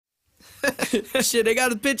Shit, they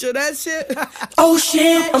got a picture of that shit? Oh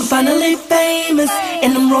shit, I'm finally famous,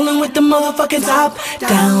 and I'm rolling with the motherfucking top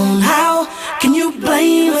down. How can you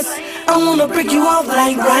blame us? I wanna break you off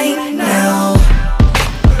like right now.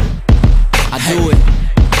 I do it.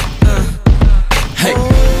 Hey.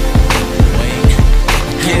 Wait.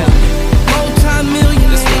 Yeah. Multi-millionaire.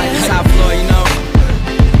 This is like the top floor, you know.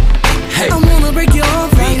 Hey. I wanna break you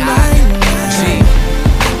off like right now. G.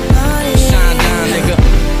 Shine down, nigga.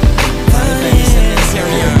 Famous in the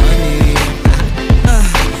interior.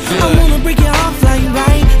 I wanna break you off like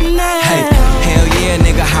right now. Hey, hell yeah,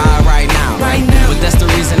 nigga, high right now. Right now. But that's the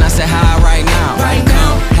reason I said high right now. Right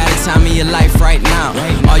now. Had the time of your life right now.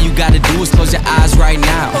 All you gotta do is close your eyes right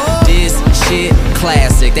now. This shit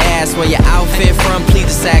classic. They ask where your outfit from, please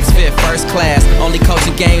the sax fit first class. Only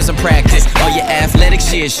coaching games and practice. All your athletic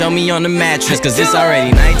shit, show me on the mattress. Cause it's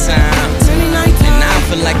already nighttime. And now I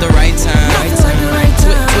feel like the right time.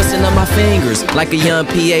 Twisting up my fingers like a young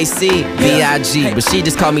PAC, B.I.G. But she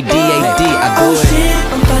just called me D.A.D. I do Oh it. shit,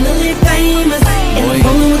 I'm finally famous, and I'm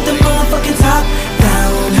rolling with the motherfucking top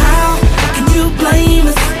down. How can you blame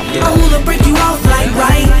us? I wanna break you off like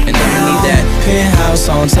right And I now. need that penthouse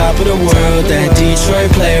on top of the world. That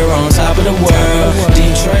Detroit player on top of the world.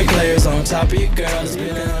 Detroit players on top of your girl. It's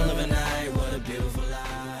been a hell of a night. What a beautiful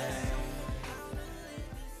life.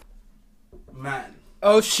 Man.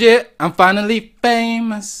 Oh shit, I'm finally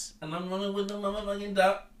famous. And I'm running with the motherfucking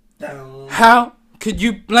top down. How could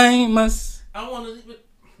you blame us? I want to leave it.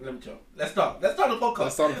 Let me chill. Let's start the podcast.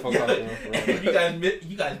 Let's start the podcast, bro.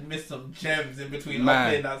 you guys missed some gems in between Man. us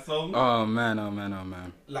playing that song. Oh man, oh man, oh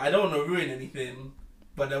man. Like, I don't want to ruin anything,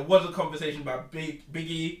 but there was a conversation about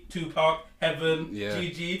Biggie, Tupac, Heaven, Yeah.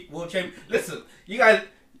 Gigi, Will Chamberlain. Listen, you guys.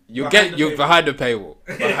 You're Behind the behind the paywall.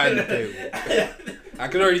 Behind the paywall. I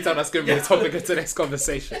can already tell that's gonna be the topic of today's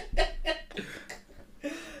conversation.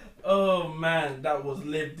 Oh man, that was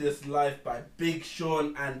Live This Life by Big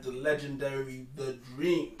Sean and the legendary The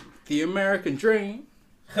Dream. The American Dream.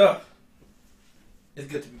 Huh. It's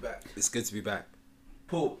good to be back. It's good to be back.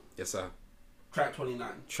 Paul, Yes, sir. track 29.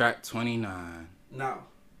 Track 29. Now,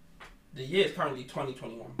 the year is currently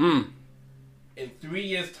 2021. In 3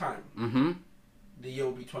 years' time, Mm-hmm. the year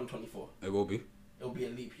will be 2024. It will be. It'll be a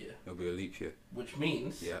leap year, It'll be a leap year. which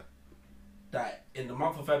means Yeah. that in the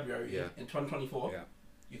month of February, Yeah. in 2024, Yeah.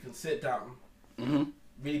 you can sit down, Mm-hmm.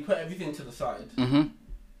 really put everything to the side, Mm-hmm.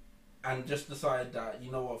 and just decide that,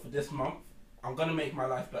 you know what, for this month, I'm going to make my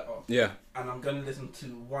life better. Yeah. And I'm going to listen to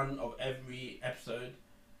one of every episode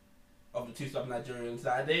of the Two Sub Nigerians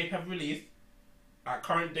that they have released at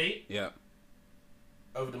current date Yeah.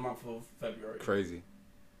 over the month of February. Crazy.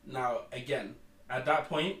 Now, again, at that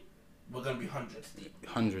point, we're going to be hundreds deep.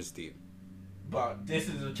 Hundreds deep. But this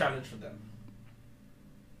is a challenge for them.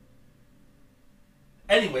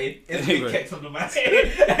 Anyway, it's Big Anyway. Kex on the mic.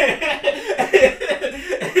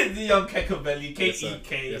 It's the young Kekabelly,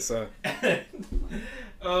 K-E-K. Yes, sir.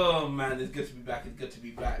 Oh man, it's good to be back. It's good to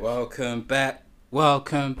be back. Welcome back.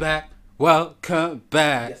 Welcome back. Welcome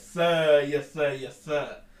back. Yes, sir. Yes, sir. Yes,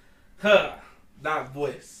 sir. Huh. That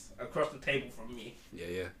voice across the table from me. Yeah,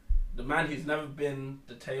 yeah. The man who's never been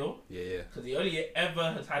the tail, Yeah, yeah. because he only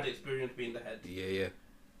ever has had experience being the head. Yeah, yeah.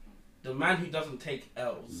 The man who doesn't take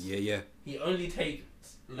L's. Yeah, yeah. He only takes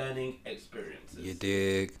learning experiences. You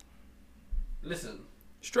dig. Listen,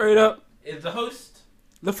 Straight up. is the host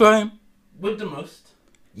The Flame. with the most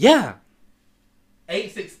Yeah.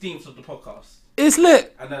 8/16 of the podcast. It's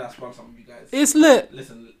lit. I know that's from some of you guys. It's lit.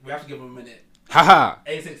 Listen, we have to give him a minute. Haha.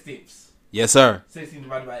 8/16. Yes, sir. 16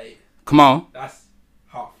 divided by 8. Come on. That's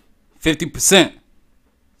half. 50%.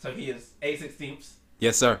 So he is 8/16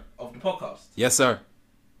 Yes, sir. of the podcast. Yes, sir.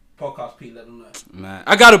 Podcast P, let them know. Man,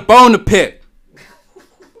 I got a bone to pick.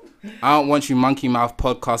 I don't want you monkey mouth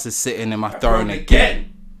podcasters sitting in my throne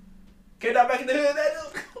again. Get that back in the hood,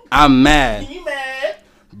 that I'm mad, You mad?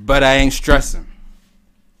 but I ain't stressing.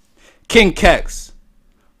 King Kex,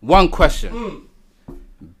 one question.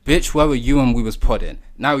 Bitch, where were you when we was podding?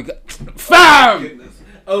 Now we got... FAM! Goodness.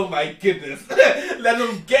 Oh my goodness. Let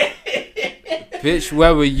them get it. Bitch,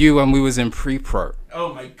 where were you when we was in pre-pro?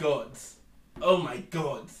 Oh my god. Oh my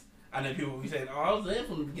god. And then people will be saying, oh, I was there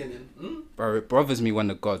from the beginning. Bro, it bothers me when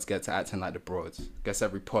the gods get to acting like the broads. Guess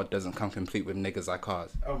every pod doesn't come complete with niggas like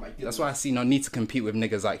ours. Oh my goodness. That's why I see no need to compete with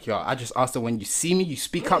niggas like y'all. I just ask that when you see me, you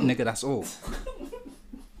speak up, nigga, that's all.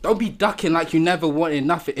 Don't be ducking like you never wanted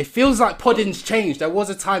nothing. It feels like podding's changed. There was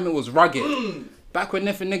a time it was rugged. Back when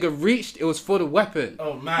if a nigga reached, it was for the weapon.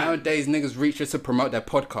 Oh man. Nowadays, niggas reach just to promote their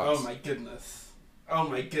podcast. Oh my goodness. Oh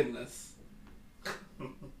my goodness.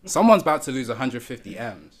 Someone's about to lose 150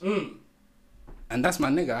 M's. And that's my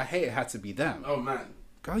nigga. I hate it had to be them. Oh man.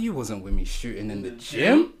 Girl, you wasn't with me shooting in the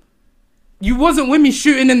gym. You wasn't with me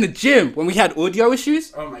shooting in the gym when we had audio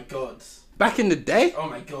issues. Oh my god. Back in the day. Oh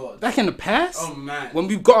my god. Back in the past. Oh man. When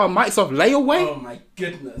we got our mics off layaway. Oh my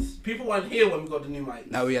goodness. People weren't here when we got the new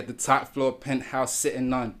mic. Now we had the top floor penthouse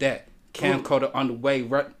sitting on deck. Camcorder on the way,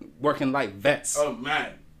 working like vets. Oh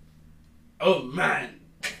man. Oh man.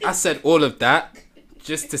 I said all of that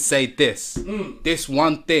just to say this. This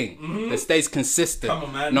one thing that stays consistent. Come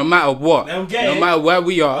on, man. No matter what. Let 'em get No it. matter where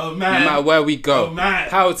we are. Oh, man. No matter where we go. Oh, man.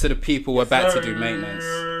 Power to the people we're about to Sir. do maintenance.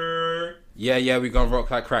 Yeah, we gonna rock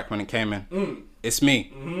like crack when it came in. It's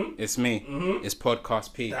me. It's me. It's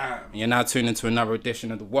Podcast P. Damn. And you're now tuned into another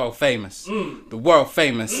edition of the world famous. The world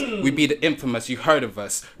famous. We be the infamous. You heard of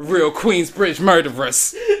us. Real Queensbridge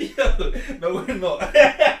murderers. Yo, no, we're not.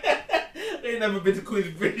 We ain't never been to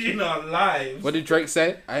Queensbridge in our lives. What did Drake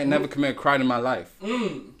say? I ain't never committed a crime in my life.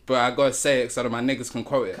 But I gotta say it so that my niggas can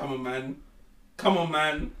quote it. Come on, man. Come on,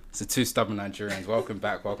 man. It's the Two Stubborn Nigerians. Welcome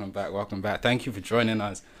back. Thank you for joining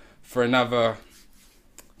us for another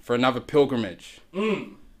pilgrimage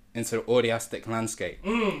into the audiastic landscape,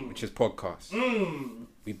 which is podcast.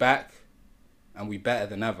 We back, and we better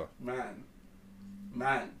than ever. Man.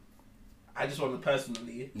 I just want to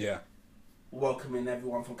personally welcome in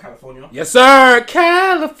everyone from California. Yes, sir.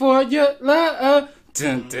 California love.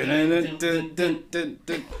 Dun, dun, dun, dun, dun, dun,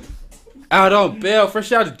 dun. Out on bail,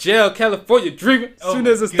 fresh out of jail, California dreaming. As soon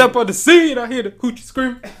as I step on the scene, I hear the hoochie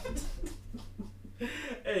scream.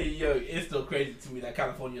 Hey, yo, it's still crazy to me that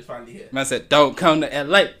California's finally here. Man said, don't come to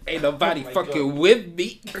LA. Ain't nobody my fucking God. with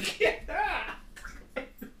me.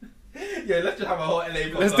 Yeah, let's just have a whole LA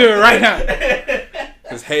podcast. Let's do it right now.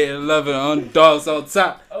 Cause hating and loving underdogs on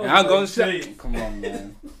top. Oh and I'm my gonna shut. days. Come on,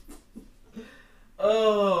 man.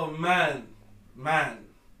 Oh, man.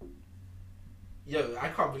 Yo, I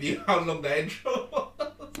can't believe how long the intro was.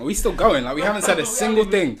 We still going. Like we haven't said a single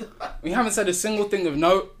thing. We haven't said a single thing of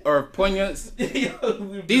note or of poignance. Yo,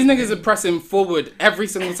 These niggas are pressing forward every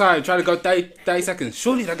single time, trying to go 30 seconds.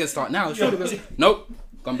 Surely they can start now. Nope.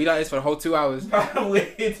 Gonna be like this for the whole 2 hours. We're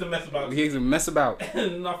here to mess about. We're here to mess about.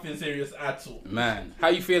 Nothing serious at all. Man, how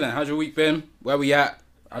you feeling? How's your week been? Where we at?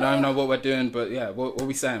 I don't even know what we're doing, but yeah, what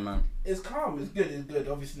we saying, man? It's calm. It's good.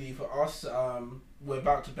 Obviously, for us, we're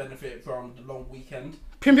about to benefit from the long weekend.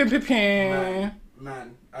 Pim. Man,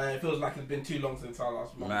 it feels like it's been too long since our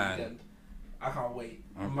last long weekend. I can't wait.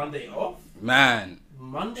 Monday off? Man.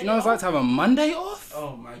 Monday Do you know what it's like to have a Monday off?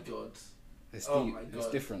 Oh my god. It's Oh deep. my God. It's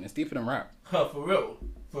different. It's deeper than rap. For real.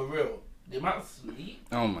 The amount of sleep.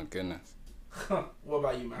 Oh my goodness. What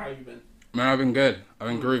about you, man? How you been? Man, I've been good. I've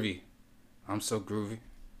been groovy. I'm so groovy.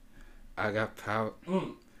 I got power.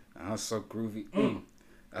 I'm so groovy.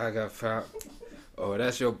 I got power. Oh,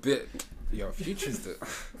 that's your bit. Yo, Future's the...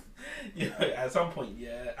 Yeah, at some point,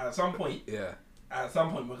 Yeah. At some point,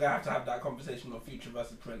 we're gonna have to have that conversation on Future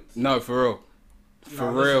versus Prince. No, for real.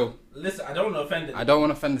 For No, real. Listen, I don't want to offend it. I don't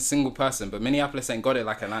want to offend a single person, but Minneapolis ain't got it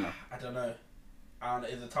like Atlanta. I don't know.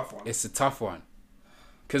 It's a tough one. It's a tough one.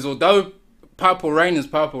 Because although Purple Rain is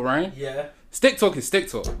Purple Rain, Yeah, stick talk is stick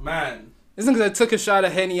talk. man. This nigga that took a shot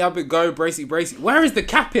of Henny, up it go, bracy. Where is the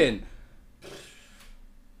capping?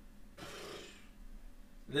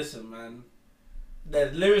 Listen, man.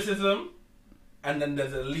 There's lyricism, and then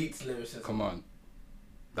there's elite lyricism. Come on.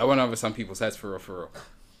 That went over some people's heads for real.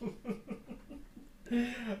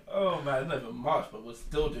 Oh man, it's not even March, but we're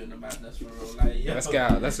still doing the madness for real. Like, yo. Let's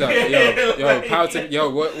go. Yo, power to, yo,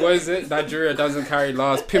 what is it? Nigeria doesn't carry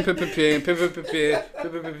laws. Pim. We'll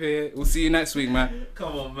see you next week, man.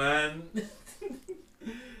 Come on, man.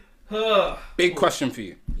 Big question for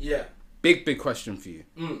you. Yeah. Big question for you.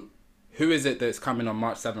 Who is it that's coming on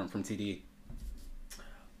March 7th from TDE?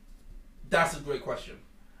 That's a great question.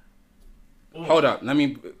 Hold up,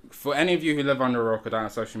 for any of you who live under a rock or down on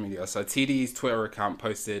social media, so TDE's Twitter account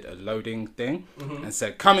posted a loading thing and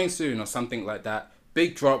said coming soon or something like that.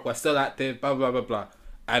 Big drop, we're still active, blah, blah, blah, blah.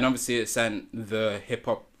 And obviously it sent the hip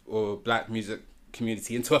hop or black music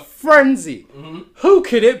community into a frenzy. Who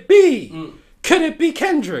could it be? Could it be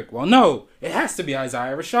Kendrick? Well, no, it has to be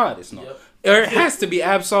Isaiah Rashad. It's not. Yep. Or it has to be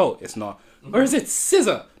Absol. It's not. Or is it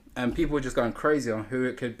SZA? And people are just going crazy on who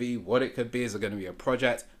it could be, what it could be. Is it going to be a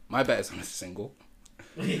project? My bet is on a single.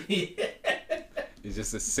 It's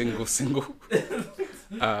just a single.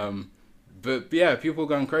 But yeah, people are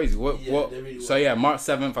going crazy. What? They really So yeah, March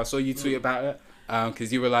 7th, I saw you tweet about it.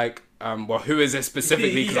 Because you were like, well, who is it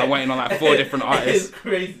specifically? Because I'm waiting on like 4 different artists. It's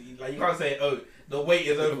crazy. Like, you can't say, oh, the wait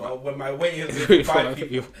is over when my wait has been 5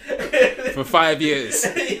 people. For 5 years.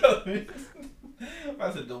 Yo,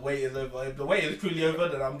 I said the wait is over. If the wait is truly over,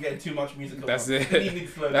 then I'm getting too much music. That's You it. need to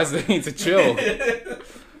slow That's down. the need to chill.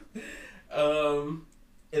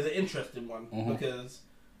 is an interesting one because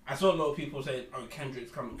I saw a lot of people saying, "Oh,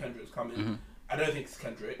 Kendrick's coming." I don't think it's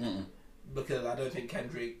Kendrick because I don't think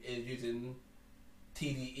Kendrick is using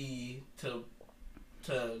TDE to.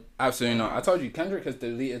 Absolutely not. I told you, Kendrick has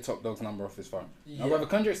deleted Top Dog's number off his phone. Yeah. Now, whether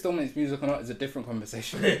Kendrick still makes music or not is a different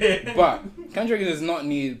conversation. But Kendrick does not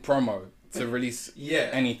need promo to release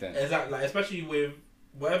anything. Exactly, like, especially with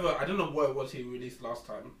whatever, I don't know what it was he released last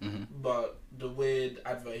time, but the weird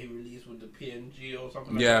advert he released with the PNG or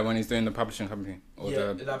something like that. When he's doing the publishing company. Or is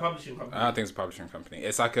that a publishing company? I don't think it's a publishing company.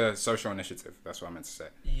 It's like a social initiative. That's what I meant to say.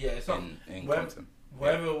 Yeah, it's not.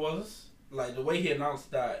 Whatever it was, like the way he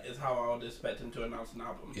announced that is how I would expect him to announce an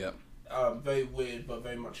album. Yep. Very weird, but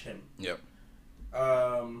very much him. Yep.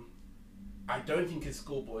 I don't think it's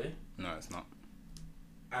Schoolboy. No, it's not.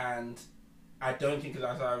 And I don't think it's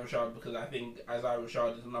Isaiah Rashad because I think Isaiah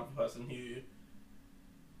Rashad is another person who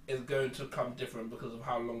is going to come different because of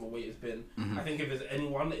how long the wait it's been. I think if it's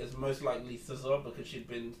anyone, it's most likely SZA because she's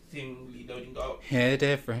been seemingly loading up. Here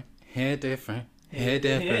different, here different, here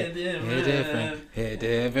different, here different, here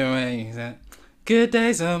different ways. Good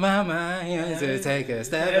days on my mind to take a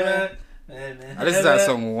step back. I listened to that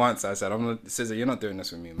song once. I said, SZA, you're not doing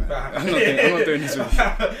this with me, man. I'm not doing this with you.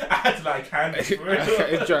 I had to like hand it for real.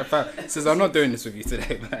 SZA, I'm not doing this with you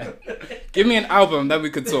today, man. Give me an album, then we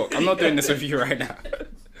could talk. I'm not doing this with you right now.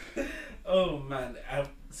 Oh man,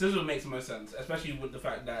 SZA makes the most sense, especially with the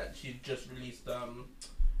fact that she just released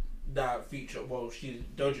that feature. Well,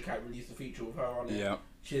 Doja Cat released a feature with her on it. Yeah.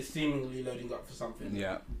 She's seemingly loading up for something.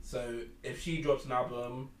 Yeah. So if she drops an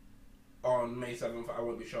album on May 7th, I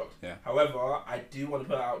won't be shocked. Yeah. However, I do want to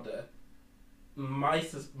put it out there. My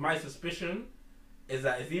suspicion is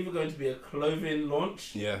that it's either going to be a clothing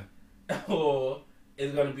launch, or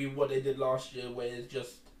it's going to be what they did last year, where it's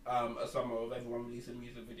just a summer of everyone releasing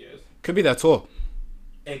music videos. Could be their tour.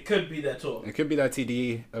 It could be their tour. It could be their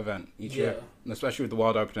TDE event each year. Especially with the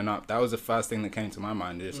world opening up. That was the first thing that came to my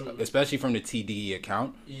mind, especially from the TDE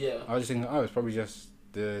account. Yeah. I was just thinking, it's probably just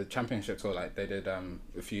the championship tour like they did a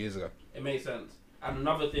few years ago. It makes sense. And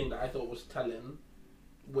another thing that I thought was telling,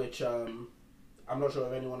 which I'm not sure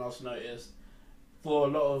if anyone else noticed, for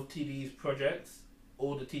a lot of TDE's projects,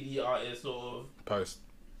 all the TDE artists sort of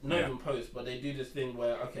not even post, but they do this thing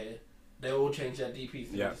where they all change their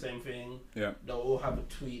DPs to do the same thing. Yeah. They'll all have a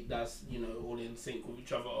tweet that's all in sync with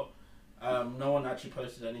each other. No one actually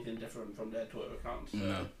posted anything different from their Twitter accounts. So.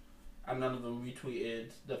 No. And none of them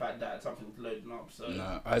retweeted the fact that something's loading up. So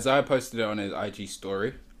no, Isaiah posted it on his IG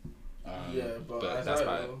story. But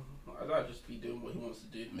Isaiah just be doing what he wants to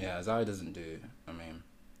do. Yeah, Isaiah doesn't do. I mean,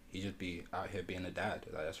 he just be out here being a dad.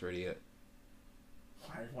 Like, that's really it.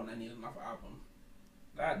 I just want any another album.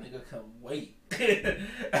 That nigga can wait. Give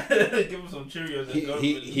him some Cheerios and go.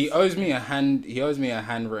 He owes me a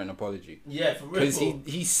handwritten apology. Yeah, for real. Because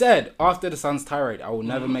he said after the Sun's tirade, I will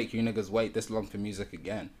never make you niggas wait this long for music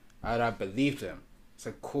again. And I believed him.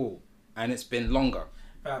 So cool. And it's been longer.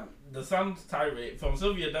 The Sun's tirade, from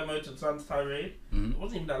Sylvia Demo to the Sun's tirade, it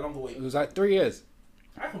wasn't even that long a wait. It was like 3 years.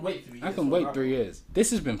 I can wait 3 years. I can wait 3 years.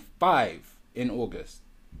 This has been 5 in August,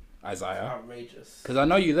 Isaiah. Outrageous. Because I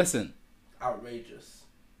know you listen. Outrageous.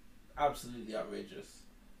 Absolutely outrageous.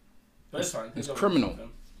 But it's fine. It's criminal.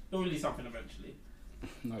 He'll release something eventually.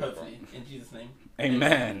 No hopefully. In Jesus' name.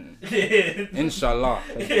 Amen. Inshallah.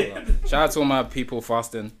 Shout out to all my people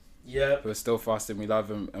fasting. Yeah. Who are still fasting. We love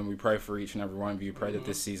them and we pray for each and every one of you. Pray that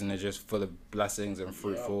this season is just full of blessings and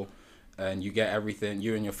fruitful. And you get everything,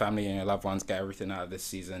 you and your family and your loved ones get everything out of this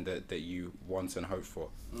season that you want and hope for.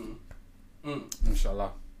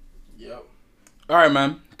 Inshallah. Yep. Alright,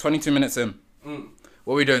 man. 22 minutes in.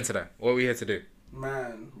 What are we doing today? What are we here to do?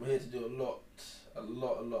 Man, we're here to do a lot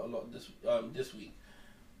this week.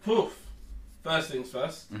 Poof. First things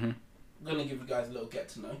first. I'm gonna give you guys a little get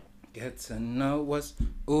to know. Get to know what's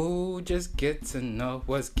just get to know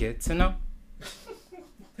what's get to know.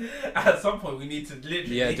 At some point we need to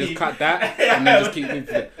literally just cut that and then just keep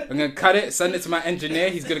moving. I'm gonna cut it, send it to my engineer,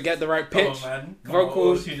 he's gonna get the right pitch. Come on, man.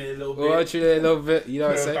 Vocals, tune it a little bit. You know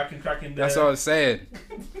what I'm saying? That's what I'm saying.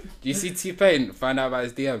 Do you see T-Pain? Find out about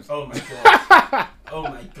his DMs. Oh my god. Oh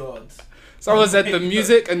my god. Someone said the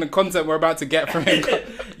music and the content we're about to get from him.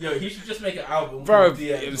 Yo, he should just make an album. Bro,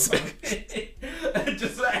 DMs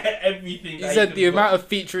just like everything. He said the amount of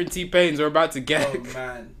featuring T-Pains we're about to get.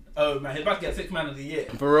 Oh man, he's about to get 6th Man of the Year.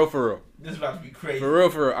 For real. This is about to be crazy. For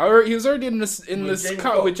real. He was already in this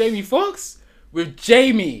cut with Jamie Foxx. With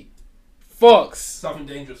Jamie Foxx. Something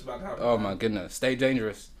dangerous about to happen. Oh my goodness, stay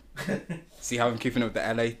dangerous. See how I'm keeping up with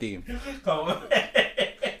the LA theme. Come on.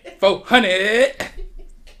 400.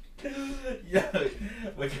 Yo,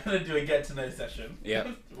 we're gonna do a get to know session. Yep.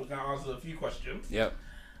 We're gonna answer a few questions. Yep.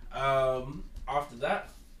 After that,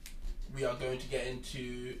 we are going to get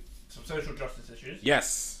into some social justice issues.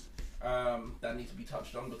 Yes. That need to be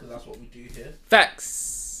touched on because that's what we do here.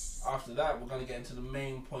 Facts. After that, we're going to get into the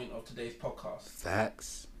main point of today's podcast.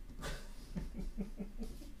 Facts.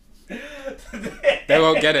 They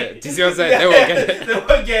won't get it. Do you see what I'm saying? They won't get it. They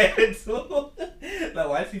won't get it. Like,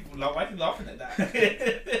 why is he laughing at that?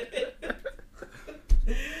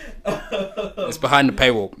 It's behind the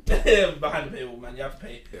paywall. Behind the paywall, man. You have to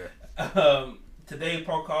pay. Yeah. Today's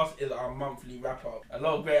podcast is our monthly wrap up. A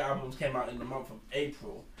lot of great albums came out in the month of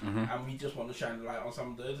April, and we just want to shine the light on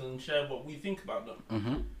some of those and share what we think about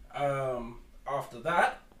them. After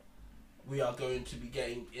that, we are going to be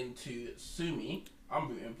getting into Sue Me. I'm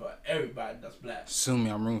rooting for everybody that's black. Sue me,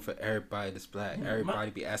 I'm rooting for everybody that's black.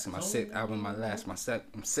 Everybody be asking my sixth album, my last,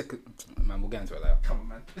 I'm sick of... Man, we'll get into it later. Come on,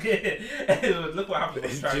 man. Look what happened.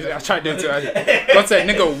 I tried to do it too early. God said,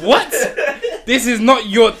 nigga, what? This is not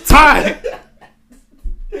your time.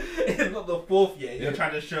 It's not the fourth year. You're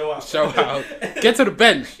trying to show up. Show out. Get to the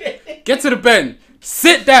bench. Get to the bench.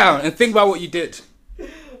 Sit down and think about what you did.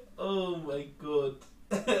 Oh my god.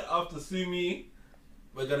 After Sue Me,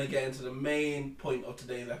 we're going to get into the main point of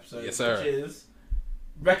today's episode. Yes, sir. Which is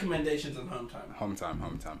recommendations and home time. Home time.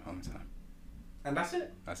 And that's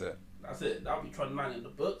it. That's it. That'll be Tron 9 in the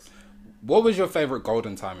books. What was your favourite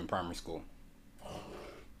golden time in primary school?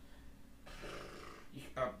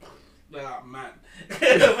 Man.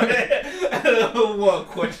 What a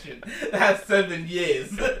question. That's 7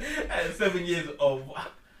 years. That's 7 years of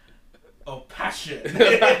passion.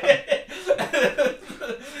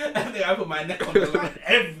 I think I put my neck on the line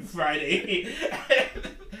every Friday.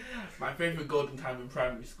 My favourite golden time in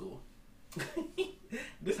primary school.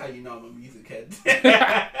 This is how you know I'm a music head. This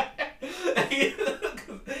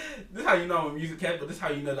is how you know I'm a music head, but this is how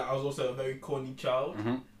you know that I was also a very corny child.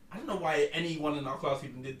 I don't know why anyone in our class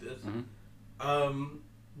even did this.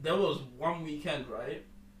 There was one weekend, right,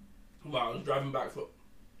 where I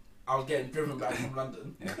was getting driven back from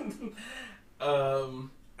London.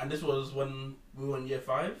 And this was when we were in year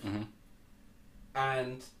 5.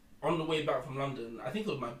 And on the way back from London, I think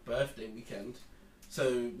it was my birthday weekend, so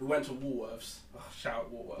we went to Woolworths. Oh, shout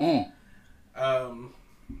out Woolworths.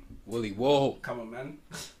 Willy Whoa. Come on, man.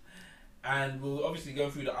 And we were obviously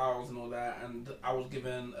going through the aisles and all that, and I was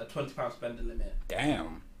given a £20 spending limit.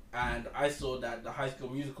 Damn. And I saw that the High School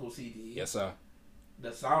Musical CD, Yes, sir. the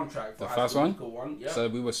soundtrack for The High first School one? Musical 1, yep. So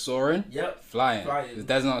we were soaring? Yep. Flying. Flying.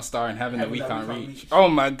 There's not a star in heaven that we Heaven can't reach. Oh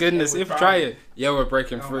my goodness, Yeah, if we're try trying. it. Yeah, we're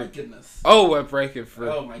breaking Oh my through. goodness. Oh, we're breaking through.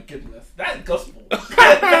 Oh my goodness. That's gospel.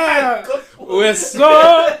 That's gospel. We're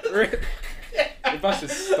so...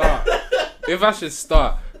 If I should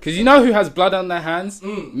start. Because you know who has blood on their hands?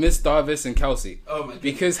 Miss Darvis and Kelsey. Oh my goodness.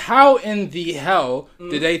 Because how in the hell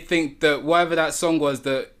did they think that whatever that song was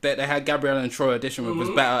that they had Gabrielle and Troy audition with was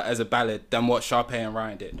better as a ballad than what Sharpay and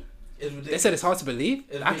Ryan did? It's ridiculous. They said it's hard to believe.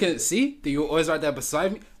 It's I couldn't ridiculous. see that you were always right there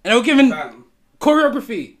beside me. And they were giving Fam.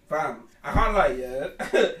 choreography. Fam. I can't lie,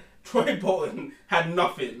 yeah. Troy Bolton had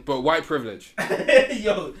nothing. But white privilege.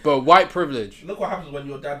 Yo, But white privilege. look what happens when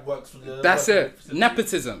your dad works for the... That's it.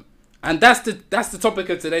 Nepotism. And that's the topic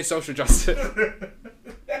of today's social justice.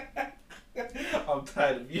 I'm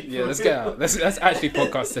tired of you. Yeah, let's get out. Let's actually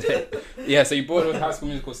podcast today. Yeah, so you bought a High School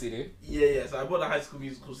Musical CD. Yeah. So I bought a High School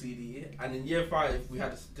Musical CD, and in year 5 we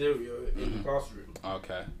had a stereo in the classroom.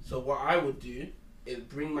 Okay. So what I would do is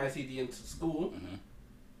bring my CD into school.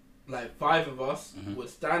 Like 5 of us would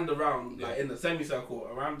stand around, like in a semicircle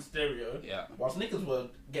around the stereo. Yeah. Whilst niggas were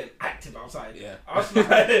getting active outside. Yeah. Us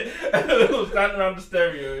like we'll stand around the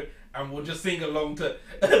stereo and we'll just sing along to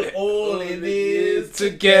all it is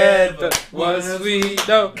Together, once we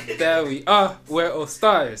know that we are, we're all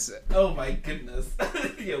stars. Oh my goodness.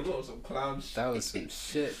 Yeah, what was some clown shit. That was some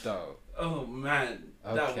shit, though. Oh man.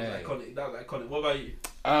 Okay. That was iconic. What about you?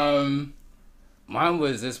 Mine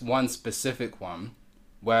was this one specific one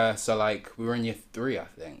where, so like, we were in year 3, I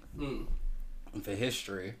think. And for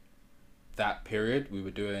history, that period, we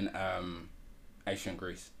were doing ancient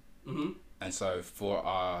Greece. And so for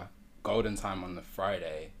our golden time on the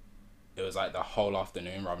Friday, it was like the whole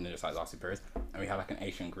afternoon rather than just like last 2 periods. And we had like an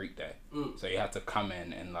ancient Greek day. So you had to come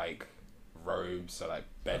in like robes, so like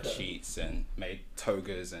bed sheets and made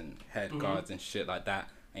togas and head guards and shit like that.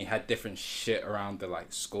 And you had different shit around the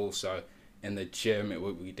like school. So in the gym,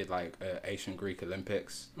 we did like Asian Greek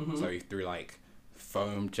Olympics. So we threw like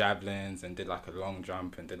foam javelins and did like a long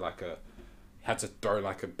jump and did like a Had to throw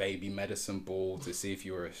like a baby medicine ball to see if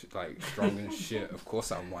you were like strong and shit. Of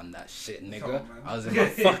course I won that shit, nigga. on, man. I was in my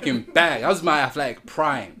fucking bag. That was my athletic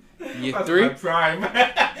prime. Year That's 3. my prime.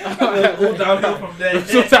 All downhill from there.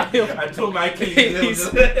 All downhill. I tore my Achilles.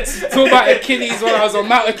 Talk about Achilles when I was on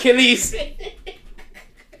Mount Achilles. The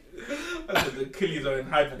Achilles are in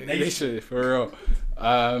hibernation. Literally, for real.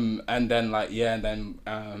 And then like in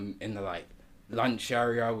the like lunch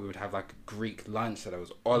area we would have like a Greek lunch, so there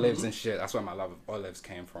was olives and shit. That's where my love of olives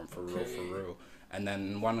came from, for real. And then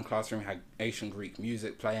in one classroom we had Asian Greek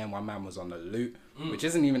music playing. One man was on the lute, which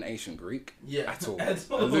isn't even Asian Greek at all.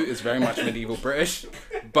 The lute is very much medieval British,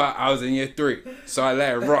 but I was in year 3, so I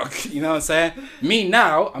let it rock. You know what I'm saying? Me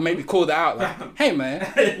now, I maybe called it out like, hey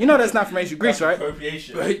man, you know that's not from Ancient Greece, right?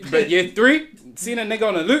 Appropriation. But year 3, seen a nigga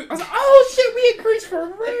on the lute, I was like, oh shit, we in Greece for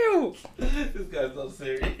real. This guy's not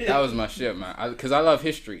serious. That was my shit, man. Because I love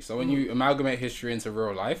history. So when you amalgamate history into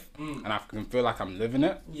real life, and I can feel like I'm living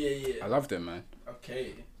it, I loved it, man.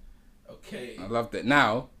 Okay. I loved it.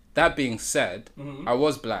 Now, that being said, I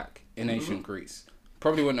was black in ancient Greece.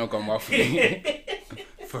 Probably wouldn't have gone well for me.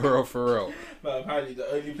 For real. But apparently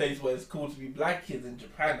the only place where it's cool to be black is in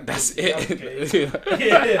Japan. That's it.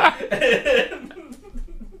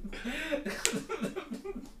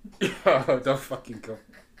 Oh, don't fucking go.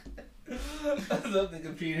 Something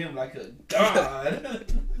can treat him like a god.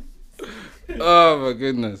 Oh my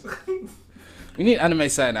goodness. We need anime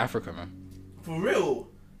set in Africa, man. For real.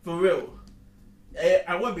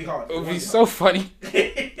 I won't be hard. It would be so funny.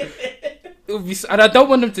 It would be, and I don't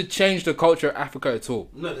want them to change the culture of Africa at all.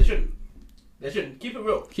 No, they shouldn't. Keep it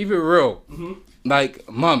real. Keep it real. Like,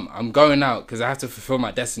 Mum, I'm going out because I have to fulfill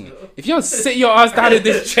my destiny. If you don't sit your ass down in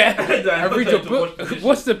this chair and read your book,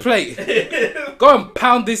 watch the plate. Go and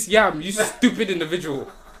pound this yam, you stupid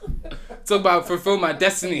individual. Talk about fulfill my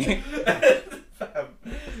destiny.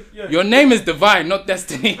 Your name is Divine, not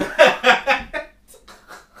Destiny.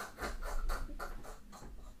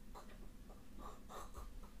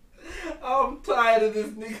 I'm tired of this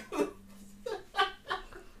nigga.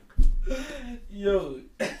 Yo,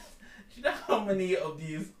 do you know how many of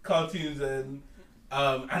these cartoons and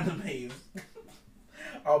animes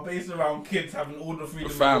are based around kids having all the freedom?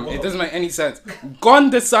 Fam, it doesn't make any sense. Gon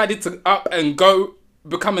decided to up and go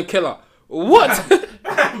become a killer. What?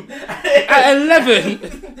 At 11?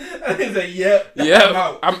 He's like, yeah,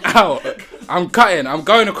 I'm out. I'm cutting. I'm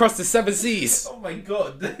going across the 7 seas. Oh my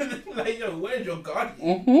god. Like, yo, where's your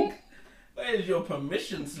guardian? Where's your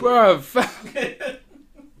permission slip? Bruv.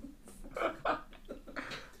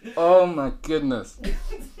 Oh my goodness.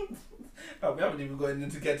 Oh, we haven't even gotten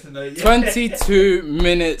into get to know yet. 22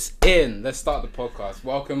 minutes in. Let's start the podcast.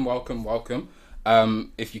 Welcome.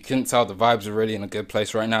 If you couldn't tell, the vibes are really in a good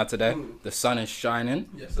place right now today. The sun is shining.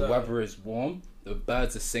 Yes, the weather is warm. The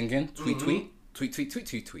birds are singing. Tweet, tweet. Tweet, tweet, tweet,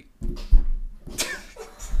 tweet, tweet.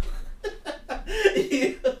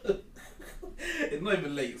 It's not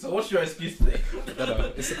even late, so what's your excuse today?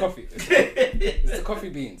 No, it's the coffee. It's the coffee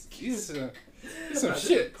beans. These are some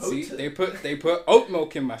shit. See, they put oat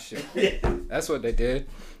milk in my shit. That's what they did.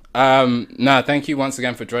 Thank you once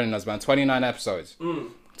again for joining us, man. 29 episodes.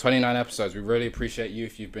 29 episodes. We really appreciate you.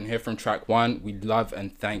 If you've been here from track 1, we love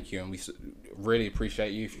and thank you. And we really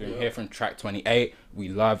appreciate you. If you've been here from track 28, we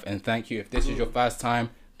love and thank you. If this is your first time,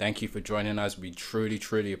 thank you for joining us. We truly,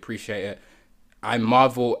 truly appreciate it. I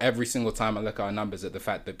marvel every single time I look at our numbers at the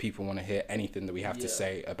fact that people want to hear anything that we have to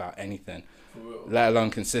say about anything, let alone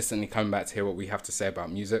consistently coming back to hear what we have to say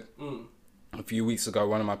about music. A few weeks ago,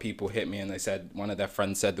 one of my people hit me and they said, one of their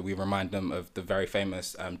friends said that we remind them of the very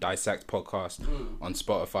famous Dissect podcast on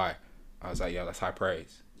Spotify. I was like, yo, that's high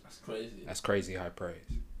praise. That's crazy. That's crazy high praise.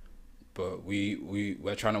 But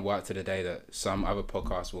we're trying to work to the day that some other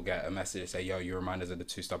podcasts will get a message say, yo, you remind us of the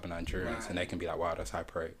 2 Stubborn Nigerians, and they can be like, wow, that's high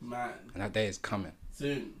praise. Man. And that day is coming.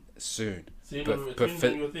 Soon. Sooner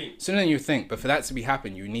than you think. Sooner than you think. But for that to be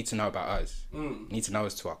happen, you need to know about us. You need to know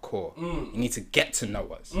us to our core. You need to get to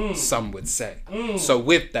know us, some would say. So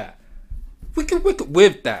with that,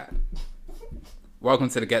 with that, welcome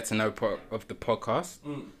to the Get to Know part of the podcast.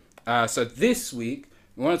 So this week,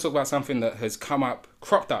 we want to talk about something that has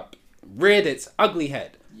cropped up, reared its ugly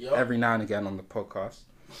head every now and again on the podcast,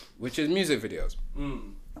 which is music videos.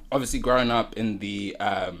 Obviously, growing up in the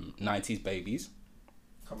 90s babies,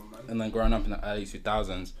 Come on, man. and then growing up in the early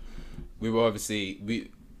 2000s,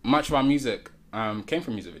 much of our music came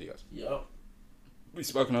from music videos. Yup. We've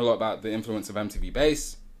spoken a lot about the influence of MTV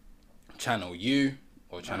Base, Channel U,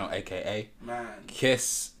 or Channel AKA,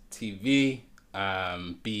 Kiss TV,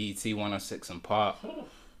 BET 106 and Part,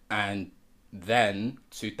 and then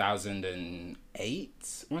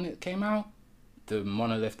 2008 when it came out, the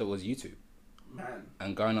monolith that was YouTube. Man.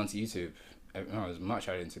 And going onto YouTube, no, it was much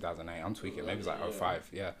earlier in 2008. I'm tweaking. Maybe it was like 05.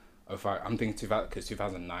 Yeah. 05. I'm thinking 2000 because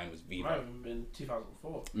 2009 was Vivo. Might have been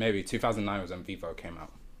 2004. Maybe 2009 was when Vivo came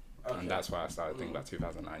out. Okay. And that's why I started thinking about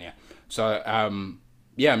 2009, yeah. So,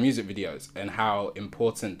 yeah, music videos and how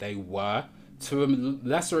important they were, to a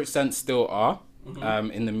lesser extent still are,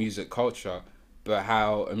 in the music culture, but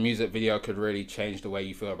how a music video could really change the way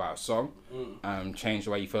you feel about a song, change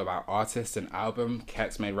the way you feel about artists and album.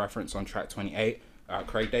 Kex made reference on track 28,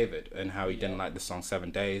 Craig David, and how he didn't like the song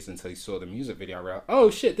 7 Days until he saw the music video. I realized, oh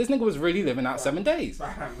shit, this nigga was really living out 7 days.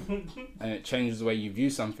 And it changes the way you view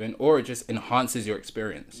something, or it just enhances your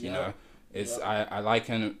experience, you know? It's I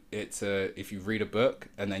liken it to if you read a book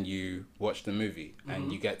and then you watch the movie and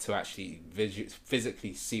you get to actually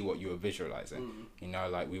physically see what you were visualizing. You know,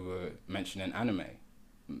 like we were mentioning anime,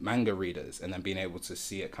 manga readers, and then being able to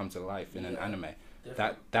see it come to life in an anime.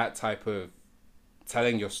 That type of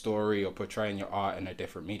telling your story or portraying your art in a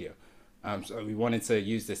different media. So we wanted to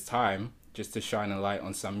use this time just to shine a light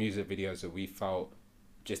on some music videos that we felt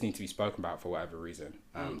just need to be spoken about for whatever reason,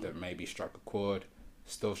 that maybe struck a chord,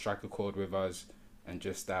 still strike a chord with us, and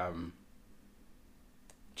just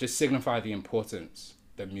signify the importance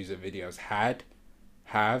that music videos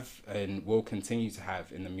have, and will continue to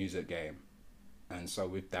have in the music game. And so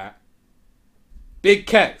with that, Big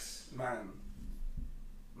Kex. Man.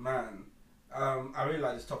 I really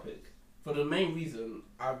like this topic for the main reason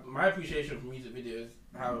my appreciation for music videos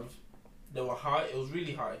they were high. It was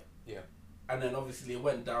really high. Yeah. And then obviously it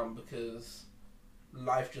went down because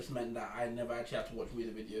life just meant that I never actually had to watch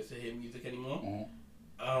music videos to hear music anymore.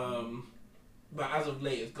 But as of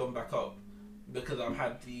late, it's gone back up because I've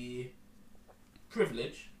had the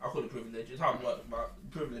privilege. I call it privilege. It's hard work, but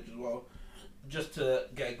privilege as well. Just to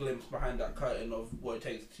get a glimpse behind that curtain of what it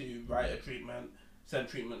takes to write a treatment, send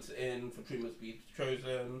treatments in for treatments to be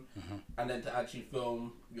chosen, and then to actually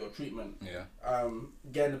film your treatment. Yeah.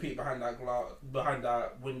 Getting a peek behind that behind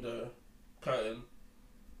that window curtain.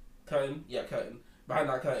 Behind that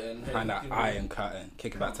curtain. Behind that iron curtain.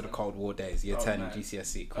 Kick it back to the Cold War days. Year 10 in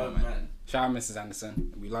GCSE. Come on, man. Shout out Mrs.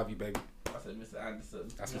 Anderson. We love you, baby. I said Mr. Anderson.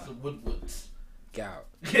 That's Mr. Woodward. Get out.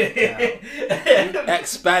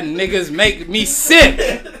 Expand niggas make me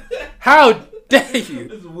sick. How dare you?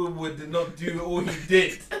 Mr. Woodward did not do all he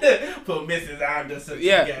did for Mrs. Anderson.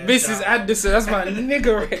 Yeah, Mrs. Anderson. That's my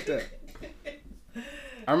nigga right there.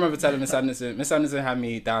 I remember telling Miss Anderson had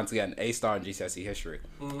me down to get an A star in GCSE history.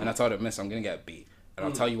 And I told her, Miss, I'm going to get a B. And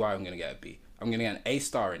I'll tell you why I'm going to get a B. I'm going to get an A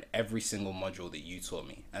star in every single module that you taught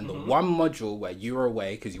me. And the one module where you were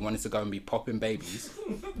away because you wanted to go and be popping babies,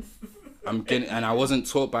 and I wasn't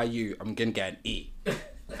taught by you, I'm going to get an E.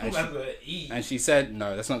 And she said,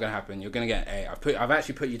 no, that's not going to happen. You're going to get an A. I've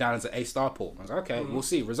actually put you down as an A star, Paul. I was like, okay, we'll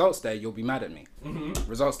see. Results day, you'll be mad at me.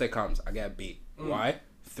 Results day comes, I get a B. Why?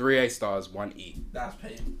 3 A stars, 1 E. That's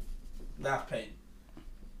pain. That's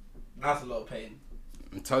a lot of pain.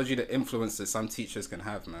 I told you the influence that some teachers can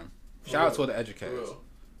have, man. Shout out to all the educators.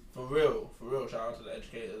 For real. Shout out to the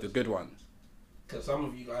educators. The good ones. Because some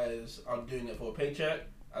of you guys are doing it for a paycheck,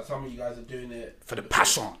 and some of you guys are doing it for the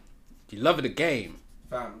passion. You love the game.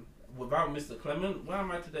 Fam, without Mr. Clement, where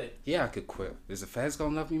am I today? Yeah, I could quit. Is the feds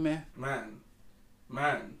gonna love me, man? Man.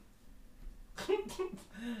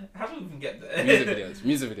 How do we even get there?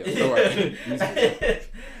 Music videos. Don't worry. Music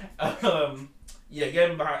videos. Yeah,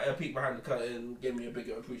 getting a peek behind the curtain gave me a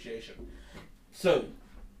bigger appreciation. So,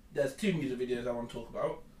 there's 2 music videos I want to talk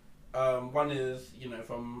about. One is,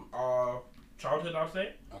 from our childhood, I'd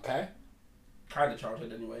say. Okay. Kind of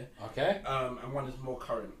childhood, anyway. Okay. And one is more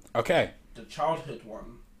current. Okay. The childhood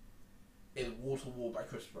one is Wall to Wall by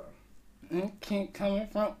Chris Brown. Keep coming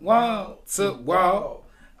from wall to wall.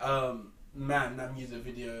 Man, that music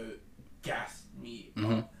video gassed me.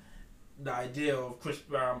 The idea of Chris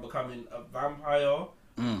Brown becoming a vampire.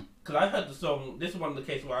 Because I heard the song, this is one of the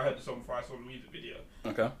cases where I heard the song before I saw the music video.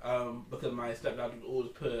 Okay. Because my stepdad would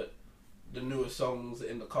always put the newest songs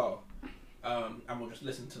in the car. And we'll just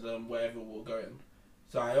listen to them wherever we're going.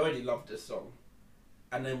 So I already loved this song.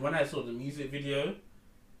 And then when I saw the music video,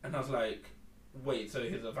 and I was like, wait, so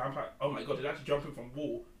he's a vampire? Oh my god, he's actually jumping from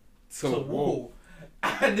wall to wall.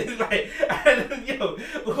 And it's like,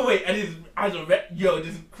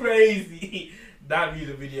 this is crazy. That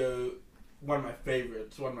music video, one of my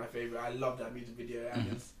favorites. I love that music video,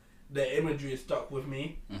 and the imagery is stuck with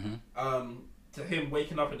me. To him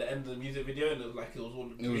waking up at the end of the music video, and it was all a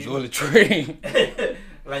dream. It was all a dream.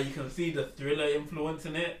 Like, you can see the Thriller influence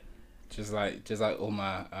in it, Just like all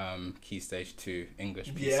my Key Stage 2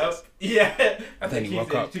 English pieces. Yep. Yeah. I Then think he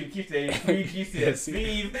woke up. Key Stage 3,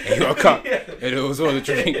 GCSEs. He woke up and it was all a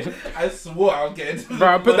dream. I swore I was getting to Bro,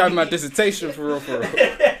 I put that in my money. dissertation for real.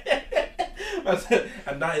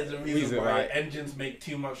 And that is the reason why right. engines make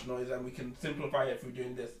too much noise, and we can simplify it through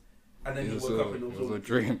doing this. And then It he was, woke all, up and it it was was all a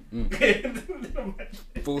dream.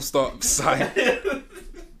 Full stop, sign.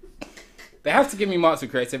 They have to give me marks of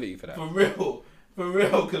creativity for that. For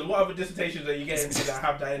real, because what other dissertations are you getting to that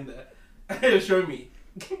have that in there? Show me.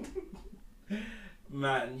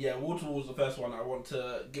 Man, yeah, Waterfall was the first one I want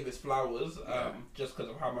to give its flowers, just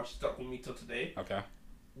because of how much stuck with me till today. Okay.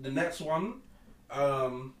 The next one,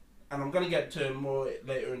 and I'm going to get to him more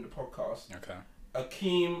later in the podcast. Okay.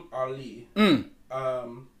 Akeem Ali.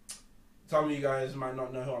 Some of you guys might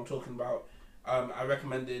not know who I'm talking about. I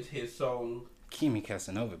recommended his song Kimi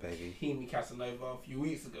Casanova, baby. Kimi Casanova a few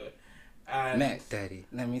weeks ago. And Mac Daddy,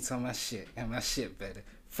 let me tell my shit, and my shit better.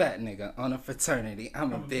 Fat nigga on a fraternity,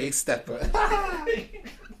 I'm a big stepper.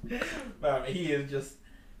 He is just,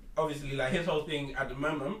 obviously, like, his whole thing at the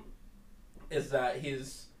moment is that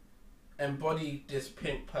he's embodied this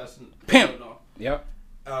pimp person. Pimp! Yep.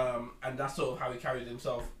 And that's sort of how he carries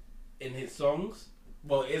himself in his songs.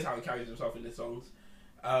 Well, it is how he carries himself in his songs.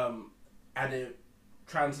 And it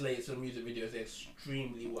translates to music videos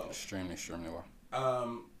extremely well. Extremely well.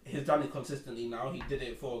 He's done it consistently now. He did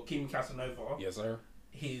it for Kimi Casanova. Yes, sir.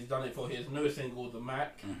 He's done it for his newest single, The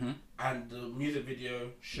Mac, and the music video,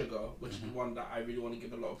 Sugar, which is the one that I really want to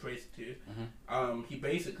give a lot of praise to. He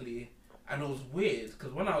basically, and it was weird,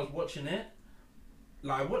 because when I was watching it,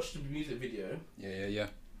 like, I watched the music video. Yeah.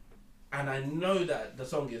 And I know that the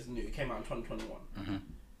song is new. It came out in 2021.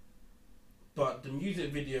 But the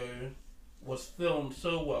music video was filmed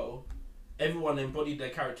so well. Everyone embodied their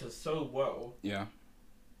characters so well. Yeah.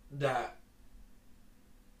 That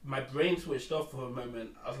my brain switched off for a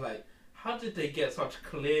moment. I was like, how did they get such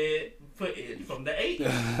clear footage from the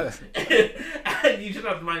 80s? And you just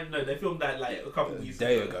have to mind, no, they filmed that like a couple weeks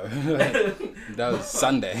ago. That was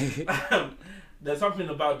Sunday. There's something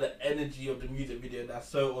about the energy of the music video that's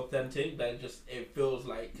so authentic that it feels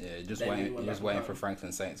like just waiting for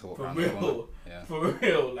Franklin Saint to walk around the corner. Yeah. For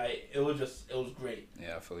real, like, it was great.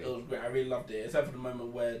 Yeah, fully. It was great. I really loved it, except for the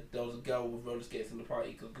moment where there was a girl with roller skates in the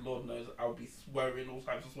party, because Lord knows I'll be swearing all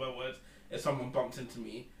types of swear words if someone bumps into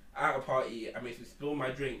me at a party and makes me spill my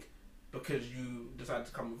drink because you decided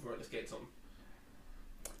to come with roller skates on.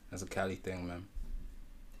 That's a Cali thing, man.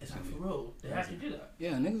 It's like, for real. They actually do that.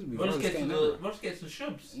 Yeah, niggas be roller skates to the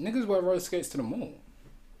shubs. Niggas wear roller skates to the mall.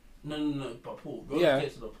 No, but Paul, roller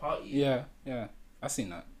skates to the party. Yeah. I seen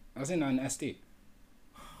that in SD.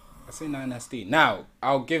 Now,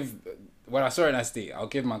 when I saw it in SD, I'll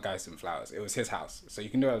give my guy some flowers. It was his house, so you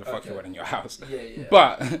can do whatever the fuck you want in your house. Yeah.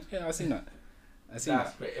 But, yeah, I seen that. That's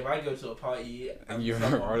great. If I go to a party and you're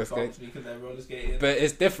roller skates because they're roller skating, but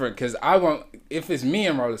it's different because if it's me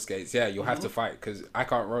in roller skates, yeah, you'll have to fight because I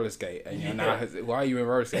can't roller skate, and you're now, why are you in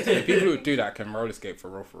roller skates? The people who do that can roller skate for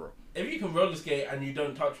real. If you can roller skate and you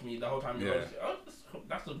don't touch me the whole time you roller skate,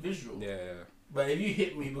 that's a visual. Yeah. But if you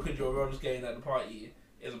hit me because you're roller skating at the party,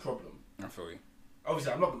 it's a problem. I feel you.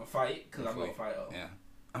 Obviously, I'm not gonna fight because I'm not a fighter. Yeah,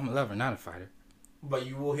 I'm a lover, not a fighter. But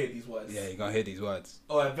you will hear these words. Yeah, you're gonna hear these words.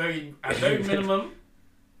 Or at very minimum,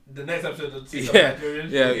 the next episode of the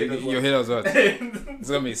you'll hear those words. It's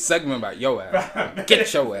gonna be a segment about your ass.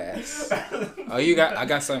 Get your ass. I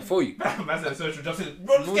got something for you. Man said social justice.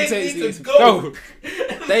 Roller skates need to go.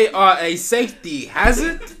 They are a safety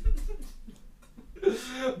hazard.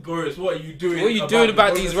 Boris, what are you doing? What are you doing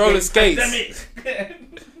about these roller skates?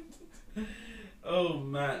 Oh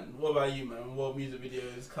man, what about you, man? What music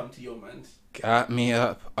videos come to your mind? Got me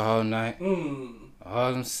up all night.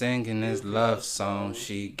 All I'm singing is love songs.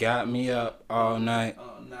 She got me up all night.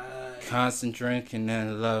 Constant drinking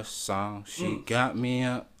and love songs. She got me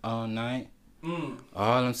up all night.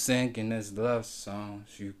 All I'm singing is love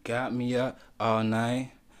songs. You got me up all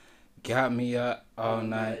night. Got me up all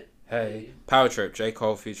night. Hey. Power Trip, J.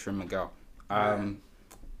 Cole featuring Miguel.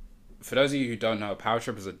 For those of you who don't know, Power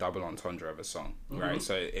Trip is a double entendre of a song, right?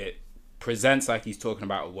 So it presents like he's talking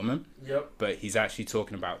about a woman, but he's actually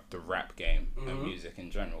talking about the rap game and music in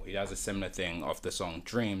general. He has a similar thing of the song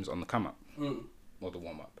Dreams on the come up, or the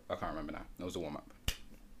warm up. I can't remember now. It was the warm up.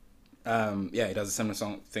 He does a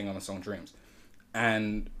similar thing on the song Dreams,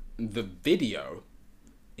 and the video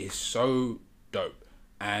is so dope.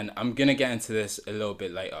 And I'm gonna get into this a little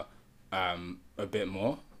bit later, a bit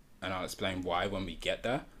more, and I'll explain why when we get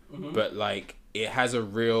there. But like, it has a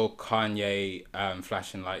real Kanye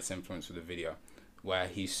flashing lights influence with the video, where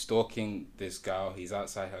he's stalking this girl. He's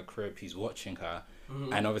outside her crib. He's watching her.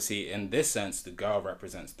 And obviously, in this sense, the girl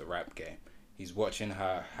represents the rap game. He's watching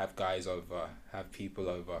her have guys over, have people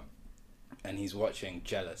over. And he's watching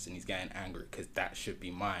jealous and he's getting angry because that should be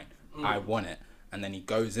mine. I want it. And then he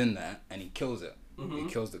goes in there and he kills it. He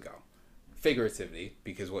kills the girl. Figuratively,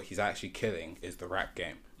 because what he's actually killing is the rap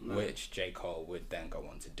game, which J. Cole would then go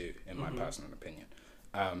on to do, in my personal opinion.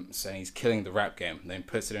 So he's killing the rap game, then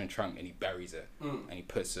puts it in a trunk and he buries it. And he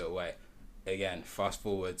puts it away. Again, fast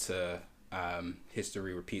forward to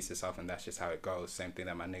history repeats itself, and that's just how it goes. Same thing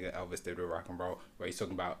that my nigga Elvis did with rock and roll, where he's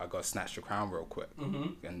talking about, I gotta snatch the crown real quick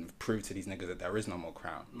and prove to these niggas that there is no more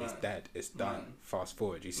crown. It's dead. It's done. Fast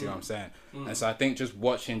forward. You see what I'm saying? And so I think just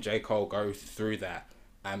watching J. Cole go through that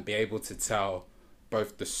and be able to tell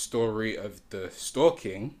both the story of the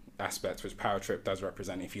stalking aspect, which Power Trip does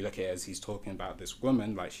represent. If you look at it as he's talking about this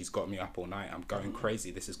woman, like, she's got me up all night, I'm going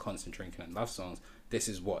crazy, this is constant drinking and love songs, this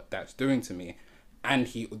is what that's doing to me. And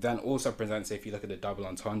he then also presents, if you look at the double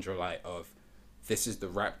entendre, like, of this is the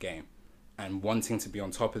rap game, and wanting to be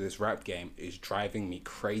on top of this rap game is driving me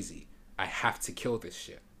crazy. I have to kill this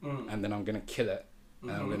shit, and then I'm gonna kill it,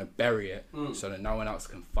 and I'm gonna bury it so that no one else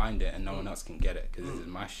can find it and no one else can get it, because this is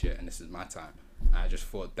my shit and this is my time. And I just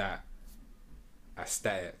thought that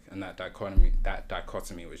aesthetic and that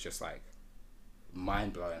dichotomy was just like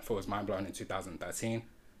mind blowing. I thought it was mind blowing in 2013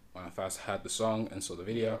 when I first heard the song and saw the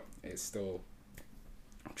video. It still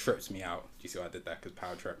trips me out. Do you see why I did that? Because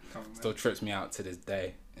Power Trip still trips me out to this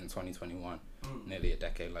day in 2021, nearly a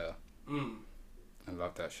decade later. I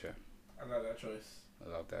love that shit. I like that choice. I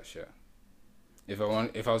love that shit. If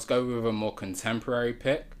I was going with a more contemporary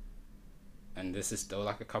pick, and this is still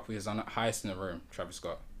like a couple years on it, Highest in the Room, Travis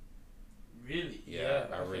Scott. Really? Yeah,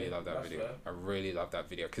 I really love that video. Fair. I really love that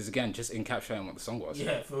video because, again, just encapsulating what the song was.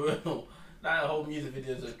 Yeah, for real. That whole music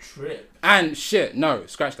video is a trip. And shit, no,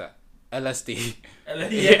 scratch that. LSD.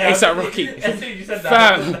 Yeah, ASAP Rocky. As soon as you said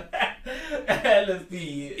that,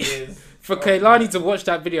 LSD is... For Kaylani to watch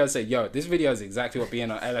that video and say, yo, this video is exactly what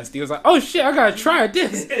being on LSD. I was like, oh shit, I gotta try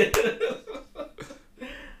this.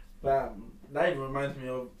 Bam. That even reminds me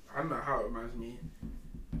of... I don't know how it reminds me.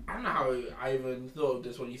 I don't know how I even thought of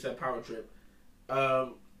this when you said Power Trip.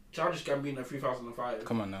 Childish Gambino 3005.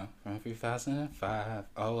 Come on now. From 2005.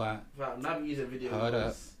 Oh, wow. That music video Hold was...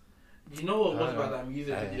 up. Do you know what was about that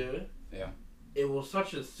music video? Yeah. It was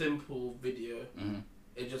such a simple video.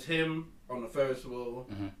 It's just him on a Ferris wheel,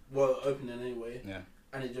 well, opening anyway. Yeah.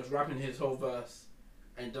 And he's just rapping his whole verse.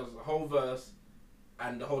 And he does the whole verse,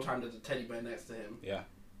 and the whole time there's a teddy bear next to him. Yeah.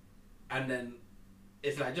 And then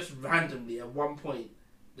it's like just randomly at one point,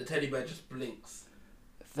 the teddy bear just blinks.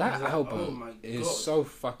 That like, album is so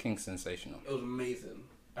fucking sensational. It was amazing.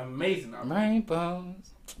 Amazing album.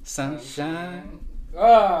 Rainbows, sunshine.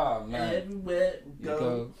 Oh, man. Everywhere we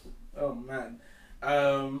go. Oh, man.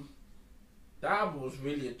 That album was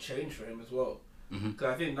really a change for him as well.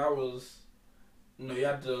 Because I think that was... You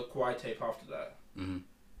had the Kawhi tape after that. And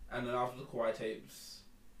then after the Kawhi tapes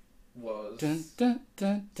was...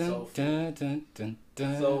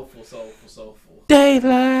 Soulful.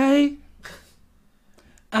 Daylight.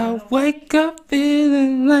 I wake up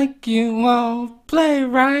feeling like you won't play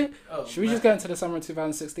right. Oh, should we just get into the summer of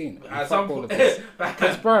 2016?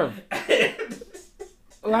 Because, bro,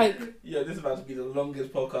 like... Yeah, this is about to be the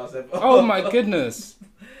longest podcast ever. Oh, my goodness.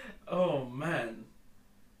 Oh, man.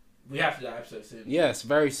 We have to do that episode soon. Yes,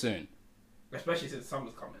 very soon. Especially since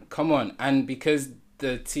summer's coming. Come on. And because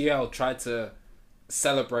the TL tried to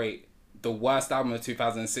celebrate the worst album of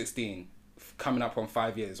 2016 coming up on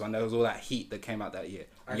 5 years when there was all that heat that came out that year.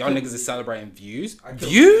 Y'all niggas are celebrating Views?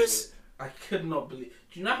 Views? I could not believe.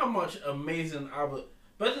 Do you know how much amazing album...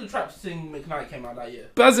 Birds in the Trap Sing McKnight came out that year?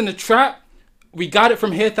 Birds in the Trap, We Got It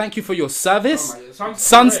From Here, Thank You For Your Service,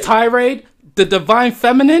 Sun's Tirade, The Divine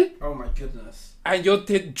Feminine. Oh my goodness. And your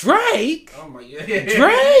Drake? Oh my god.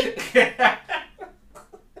 Drake?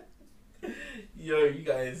 Yo, you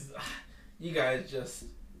guys just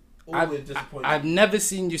always disappointed. I've never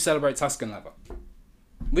seen you celebrate Tuscan Leather.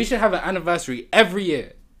 We should have an anniversary every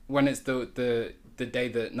year when it's the day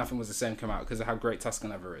that Nothing Was the Same come out because of how great Tuscan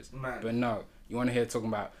Leather is. Man. But no, you want to hear talking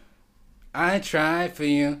about, I tried for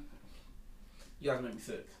you. You guys make me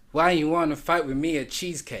sick. Why you want to fight with me at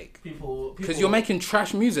Cheesecake? People. Because you're making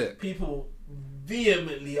trash music. People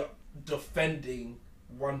vehemently defending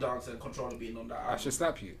One Dance and Controller being on that album. I should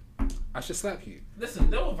slap you. Listen,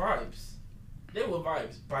 there were vibes.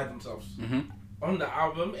 By themselves. On the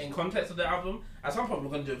album, in context of the album, at some point we're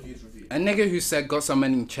going to do a Views review. A nigga who said got so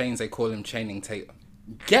many chains, they call him Chaining Tatum.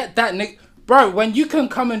 Get that nigga. Bro, when you can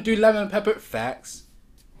come and do Lemon Pepper... Facts.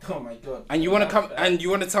 Oh my god. And you want to come and you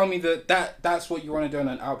want to tell me that's what you want to do on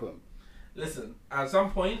an album? Listen, at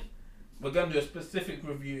some point, we're gonna do a specific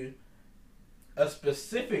review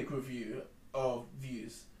of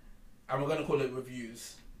views, and we're gonna call it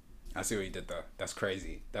reviews. I see what you did there. That's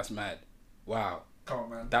crazy. That's mad. Wow. Come on,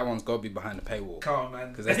 man. That one's got to be behind the paywall. Come on, man.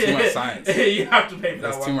 Because there's too much science. You have to pay for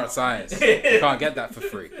that one. There's too much science. You can't get that for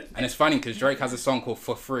free. And it's funny because Drake has a song called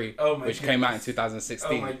For Free, which came out in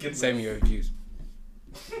 2016. Oh my goodness. Same with your reviews.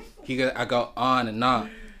 I go on and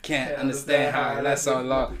on. Can't understand how I last so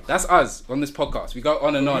long. That's us on this podcast. We go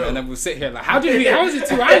on and on, and then we'll sit here like, how is it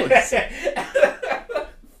 2 hours?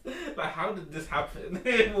 Like, how did this happen?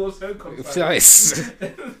 It was so concise.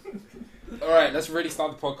 All right, let's really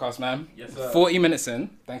start the podcast, man. Yes, sir. 40 minutes in.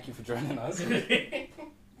 Thank you for joining us.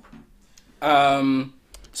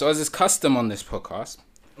 So as is custom on this podcast,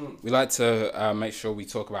 we like to make sure we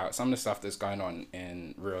talk about some of the stuff that's going on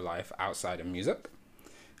in real life outside of music.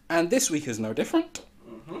 And this week is no different.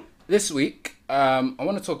 This week, I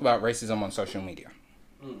want to talk about racism on social media.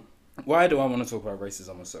 Why do I want to talk about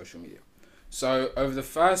racism on social media? So over the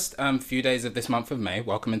first few days of this month of May,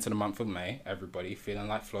 welcome into the month of May, everybody, feeling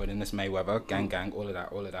like Floyd in this May weather, gang, all of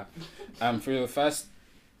that. For the first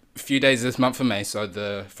few days of this month of May, so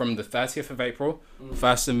from the 30th of April,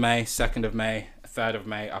 1st of May, 2nd of May, 3rd of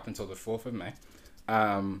May, up until the 4th of May,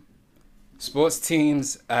 sports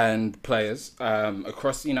teams and players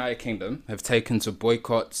across the United Kingdom have taken to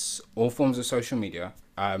boycotts all forms of social media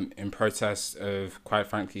in protest of, quite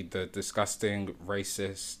frankly, the disgusting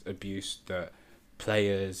racist abuse that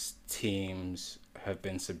players, teams have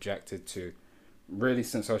been subjected to really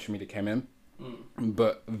since social media came in,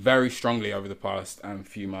 but very strongly over the past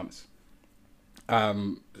few months.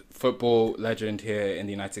 Football legend here in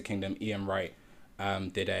the United Kingdom, Ian Wright,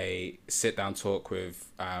 did a sit-down talk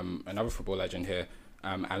with another football legend here,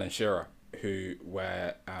 Alan Shearer,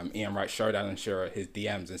 where Ian Wright showed Alan Shearer his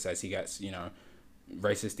DMs and says he gets,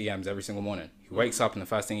 racist DMs every single morning. He wakes up and the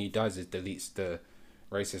first thing he does is deletes the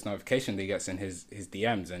racist notification that he gets in his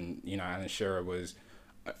DMs. And, Alan Shearer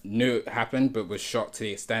knew it happened, but was shocked to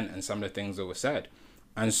the extent and some of the things that were said.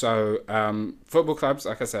 And so football clubs,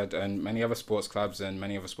 like I said, and many other sports clubs and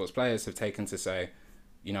many other sports players have taken to say,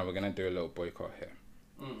 we're going to do a little boycott here.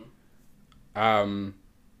 And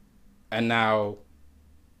now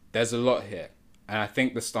there's a lot here. And I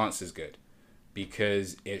think the stance is good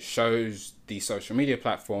because it shows the social media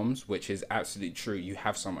platforms, which is absolutely true. You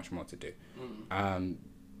have so much more to do.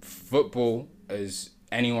 Football, as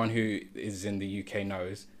anyone who is in the UK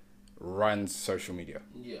knows, runs social media.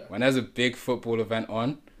 Yeah. When there's a big football event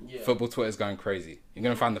on, football Twitter is going crazy. You're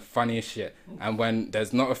going to find the funniest shit. And when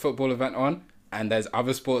there's not a football event on, and there's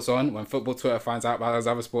other sports on, when football Twitter finds out about those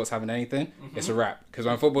other sports having anything, it's a wrap. Because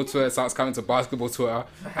when football Twitter starts coming to basketball Twitter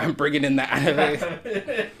and bringing in the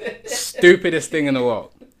anime, stupidest thing in the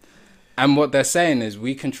world. And what they're saying is,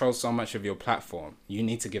 we control so much of your platform. You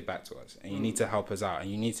need to give back to us. And you need to help us out. And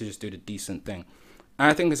you need to just do the decent thing. And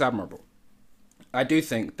I think it's admirable. I do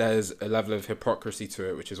think there's a level of hypocrisy to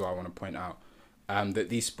it, which is what I want to point out. That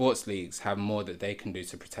these sports leagues have more that they can do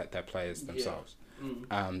to protect their players themselves.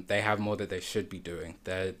 They have more that they should be doing.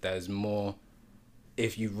 There's more.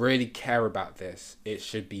 If you really care about this, it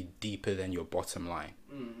should be deeper than your bottom line.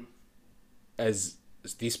 As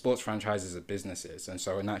these sports franchises are businesses, and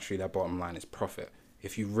so naturally their bottom line is profit.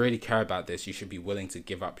 If you really care about this, you should be willing to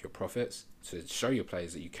give up your profits to show your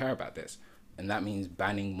players that you care about this. And that means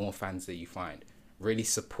banning more fans that you find. Really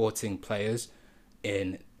supporting players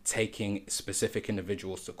in taking specific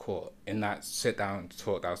individuals to court. In that sit-down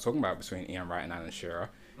talk that I was talking about between Ian Wright and Alan Shearer,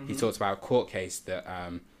 he talked about a court case that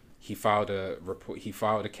he filed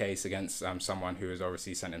a case against someone who has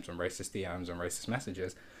obviously sent him some racist DMs and racist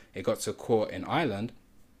messages. It got to court in Ireland,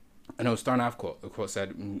 and it was thrown out of court. The court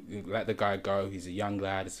said, let the guy go. He's a young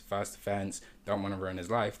lad. It's the first offence. Don't want to ruin his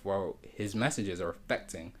life. Well, his messages are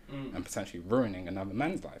affecting and potentially ruining another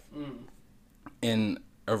man's life in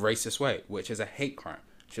a racist way, which is a hate crime,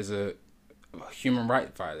 which is a human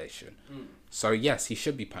rights violation. So yes, he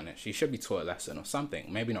should be punished. He should be taught a lesson or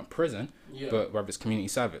something. Maybe not prison, but whether it's community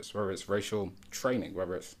service, whether it's racial training,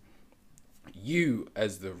 whether it's you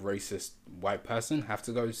as the racist white person have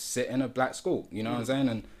to go sit in a black school. You know what I'm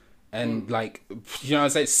saying? And like, you know what I'm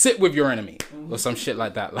saying? Sit with your enemy or some shit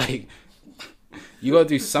like that. Like, you gotta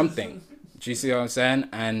do something. Do you see what I'm saying?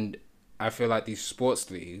 And I feel like these sports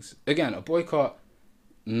leagues, again, a boycott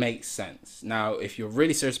makes sense. Now, if you're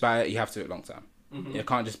really serious about it, you have to do it long term. It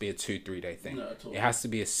can't just be a 2-3 day thing. It has to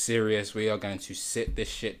be a serious, we are going to sit this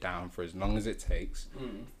shit down for as long as it takes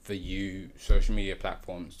for you, social media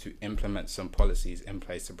platforms, to implement some policies in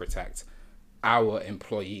place to protect our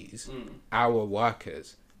employees, our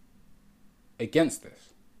workers, against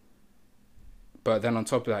this. But then on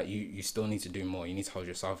top of that, you still need to do more. You need to hold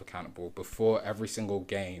yourself accountable. Before every single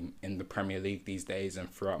game in the Premier League these days and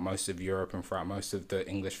throughout most of Europe and throughout most of the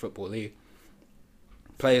English Football League,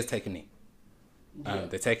 players take a knee.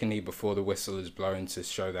 They take a knee before the whistle is blown to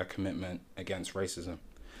show their commitment against racism.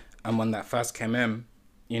 And when that first came in,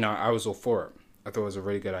 I was all for it. I thought it was a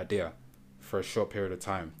really good idea for a short period of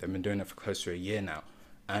time. They've been doing it for close to a year now.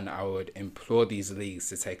 And I would implore these leagues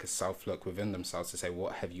to take a self-look within themselves to say,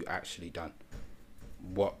 what have you actually done?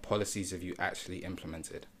 What policies have you actually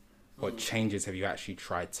implemented? What changes have you actually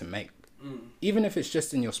tried to make? Even if it's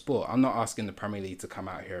just in your sport. I'm not asking the Premier League to come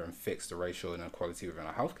out here and fix the racial inequality within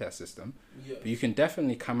our healthcare system. But you can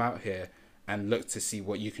definitely come out here and look to see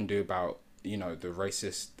what you can do about, the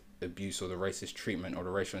racist abuse or the racist treatment or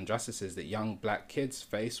the racial injustices that young black kids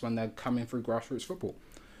face when they're coming through grassroots football.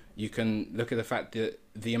 You can look at the fact that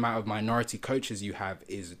the amount of minority coaches you have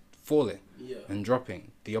is falling and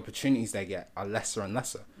dropping. The opportunities they get are lesser and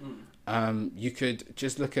lesser. You could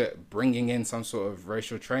just look at bringing in some sort of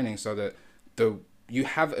racial training so that you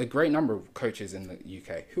have a great number of coaches in the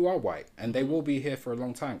UK who are white, and they will be here for a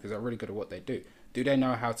long time because they're really good at what they do. Do they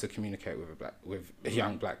know how to communicate with a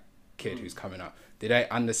young black kid who's coming up? Do they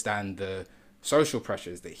understand the social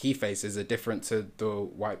pressures that he faces are different to the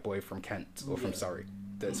white boy from Kent or from Surrey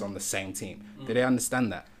that's on the same team? Do they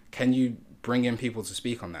understand that? Can you bring in people to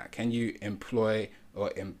speak on that? Can you employ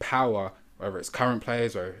or empower, whether it's current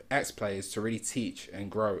players or ex-players, to really teach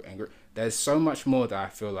and grow? There's so much more that I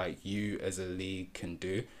feel like you as a league can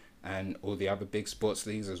do, and all the other big sports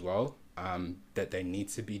leagues as well, that they need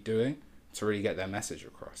to be doing to really get their message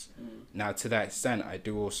across. Now, to that extent, I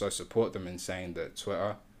do also support them in saying that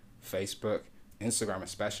Twitter, Facebook, Instagram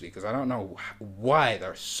especially, because I don't know why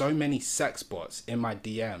there are so many sex bots in my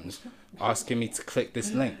DMs asking me to click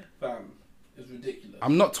this link. Fam, it's ridiculous.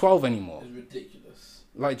 I'm not 12 anymore. It's ridiculous.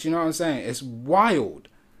 Like, do you know what I'm saying? It's wild.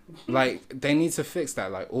 Like, they need to fix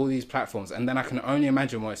that, like, all these platforms. And then I can only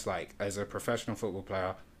imagine what it's like as a professional football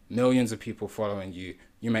player, millions of people following you.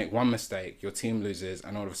 You make one mistake, your team loses,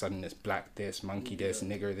 and all of a sudden it's black this, monkey this,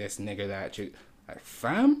 nigger that. Like,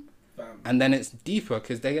 fam? And then it's deeper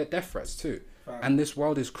because they get death threats too. And this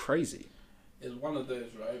world is crazy. It's one of those,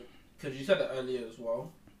 right? Because you said it earlier as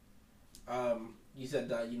well. You said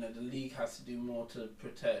that, the league has to do more to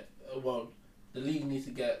protect... the league needs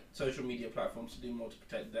to get social media platforms to do more to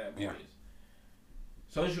protect their employees.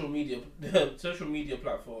 Social media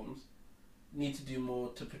platforms need to do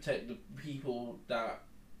more to protect the people that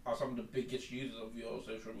are some of the biggest users of your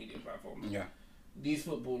social media platforms. Yeah. These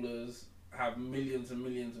footballers have millions and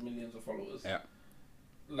millions and millions of followers. Yeah.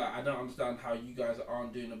 Like, I don't understand how you guys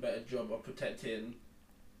aren't doing a better job of protecting...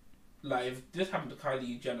 Like, if this happened to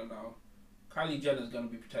Kylie Jenner now, Kylie Jenner's going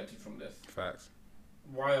to be protected from this. Facts.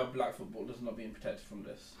 Why are black footballers not being protected from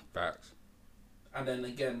this? Facts. And then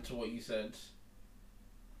again, to what you said,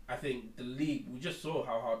 I think the league, we just saw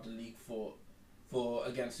how hard the league fought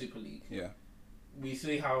against Super League. Yeah. We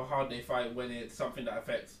see how hard they fight when it's something that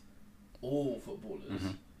affects all footballers.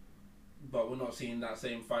 Mm-hmm. But we're not seeing that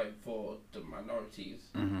same fight for the minorities.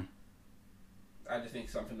 Mm-hmm. I just think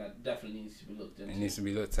it's something that definitely needs to be looked into. It needs to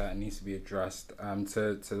be looked at. It needs to be addressed.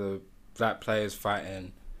 To the black players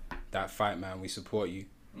fighting that fight, man, we support you.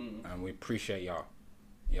 And we appreciate y'all.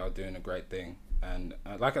 Y'all doing a great thing. And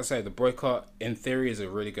like I say, the boycott, in theory, is a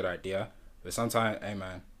really good idea. But sometimes, hey,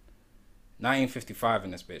 man, 1955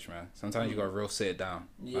 in this bitch, man. Sometimes you got to real sit it down.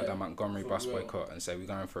 Like that Montgomery bus boycott and say, we're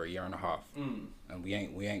going for a year and a half. And we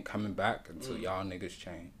ain't coming back until y'all niggas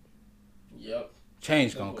change. Yep.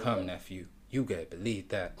 Change gonna come, nephew. You gotta believe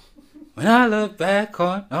that. When I look back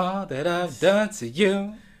on all that I've done to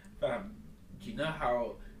you. Fam, do you know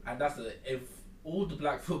how... And that's if all the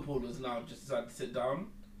black footballers now just decide to sit down...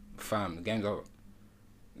 Fam, the game's over.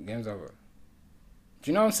 The game's over.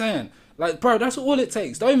 Do you know what I'm saying? Like, bro, that's all it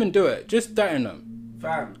takes. Don't even do it. Just threaten them.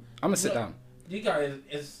 Fam. I'm gonna sit down. You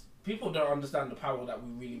guys, people don't understand the power that we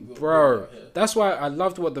really will. Bro, that's why I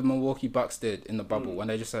loved what the Milwaukee Bucks did in the bubble when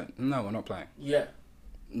they just said, no, we're not playing. Yeah.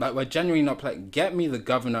 Like, we're genuinely not playing. Get me the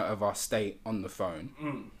governor of our state on the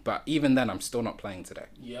phone. But even then, I'm still not playing today.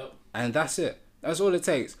 Yep. And that's it. That's all it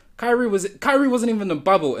takes. Kyrie wasn't even in the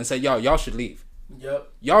bubble and said, yo, y'all should leave.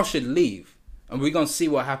 Yep. Y'all should leave. And we're going to see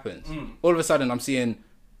what happens. All of a sudden, I'm seeing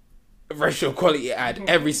a racial equality ad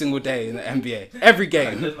every single day in the NBA. Every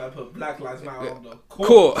game. Just like put Black Lives Matter on the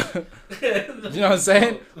court. Do you know what I'm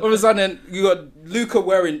saying? All of a sudden, you got Luca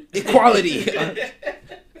wearing equality.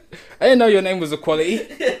 I didn't know your name was Equality.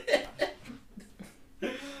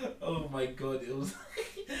 Oh my god, it was...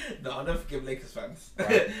 No, I'll never forgive Lakers fans.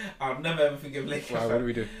 Wow. I'll never ever forgive Lakers fans. What do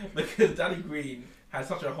we do? Because Danny Green had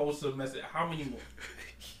such a wholesome message. How many more?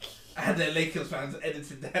 And the Lakers fans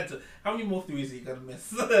edited that. How many more threes are you gonna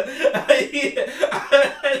miss? How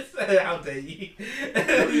dare you?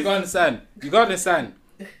 You gotta understand.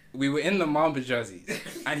 We were in the Mamba jerseys,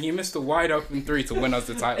 and he missed a wide open three to win us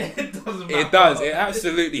the title. It doesn't matter. It does. It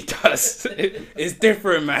absolutely does. It's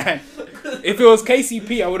different, man. If it was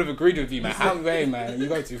KCP, I would have agreed with you, man. How way, man? You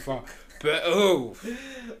go too far. But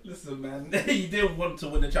listen, man. You didn't want to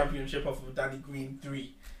win a championship off of a Danny Green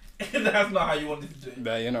 3. That's not how you wanted to do it.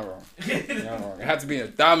 Nah, you're not wrong. You're not wrong. It had to be a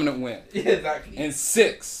dominant win. Exactly. In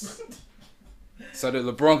 6. So that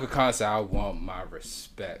LeBron could can't say, I want my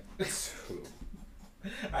respect too.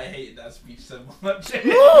 I hated that speech so much.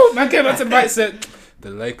 Woo! Man came up to the mic and said,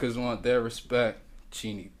 the Lakers want their respect.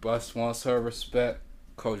 Jeannie Buss wants her respect.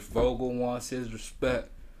 Coach Vogel wants his respect.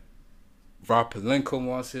 Rob Pelinka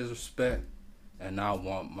wants his respect. And I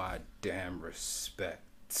want my damn respect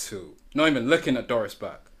too. Not even looking at Doris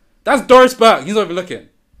Burke. That's Doris Burke. He's not even looking.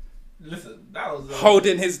 Listen, that was...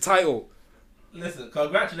 holding his title. Listen,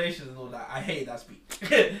 congratulations and all that. I hate that speech.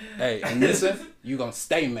 Hey, and listen, you gonna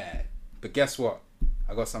stay mad. But guess what?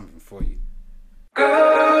 I got something for you.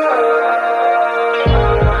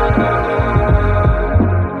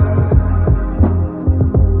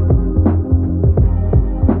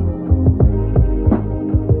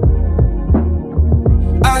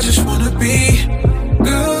 I just wanna be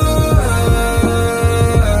good,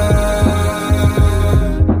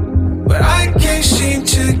 but I can't seem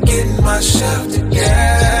to get myself together.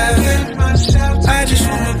 I just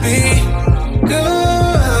wanna be good,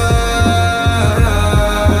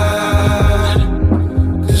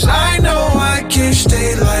 'cause I know I can't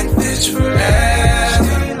stay like this forever.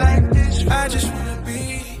 I just wanna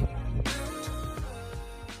be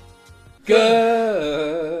Good.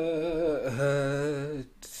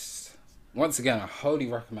 Once again, I wholly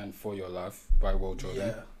recommend For Your Love by Will Jordan.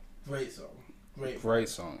 Yeah, great song. Great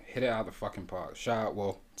song. Hit it out of the fucking park. Shout out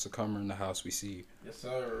Will. Tacoma in the house. We see you. Yes,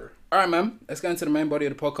 sir. Alright, man. Let's get into the main body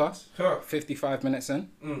of the podcast. Sure. 55 minutes in.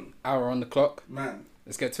 Hour on the clock. Man.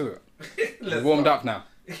 Let's get to it. Let's We're warmed up now.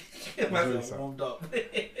 Man's warmed up.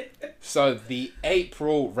 So, the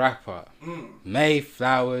April rapper. May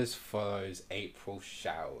flowers follows April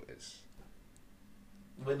showers.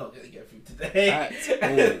 We're not going to get through today.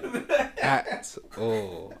 At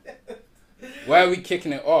all. Where are we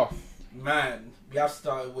kicking it off? Man, we have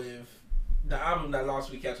started with the album that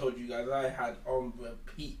last week I told you guys I had on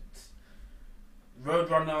repeat.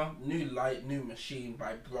 Roadrunner, New Light, New Machine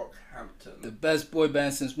by Brockhampton. The best boy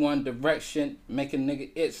band since One Direction. Make a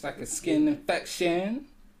nigga itch like a skin infection.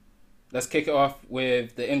 Let's kick it off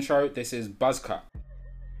with the intro. This is Buzzcut.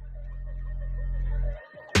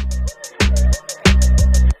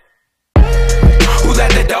 Who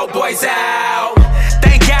let the dope boys out?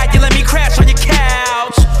 Thank God you let me crash on your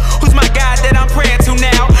couch. Who's my God that I'm praying to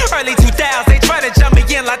now? Early 2000s, they try to jump me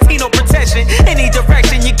in, Latino protection. Any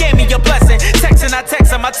direction, you gave me your blessing. Texting, I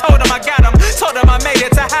text him, I told him I got him. Told him I made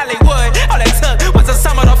it to Hollywood. All they took was a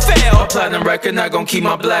summer to fail. A platinum record, not gonna keep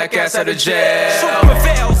my black ass out of jail. Truth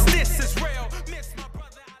prevails, this is real. Miss my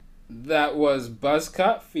brother. That was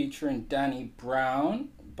Buzzcut featuring Danny Brown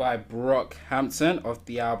by Brockhampton off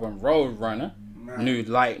the album Roadrunner. New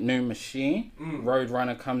Light, New Machine.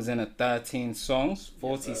 Roadrunner comes in at 13 songs,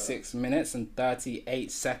 46 minutes and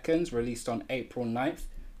 38 seconds, released on April 9th,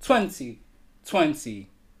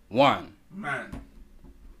 2021. Man.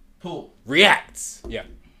 Paul. React! Yeah.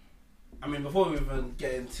 I mean, before we even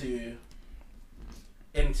get into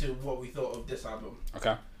what we thought of this album,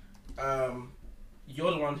 Okay.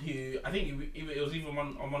 you're the one who, I think it was even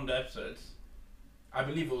on one of the episodes, I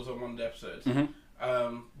believe it was on one of the episodes,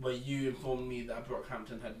 where you informed me that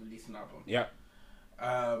Brockhampton had released an album. Yeah.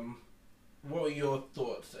 What were your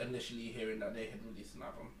thoughts initially hearing that they had released an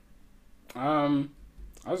album?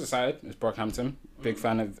 I was excited. It's Brockhampton. Big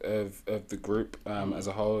fan of the group as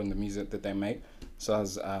a whole and the music that they make. So I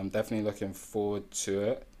was definitely looking forward to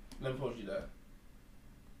it. Let me pause you there.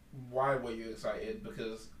 Why were you excited?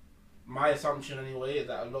 Because my assumption anyway is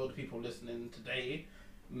that a lot of the people listening today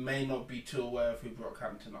may not be too aware of who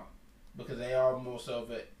Brockhampton are. Because they are more so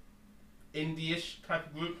of an indie-ish type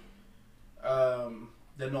of group.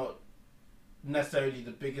 They're not necessarily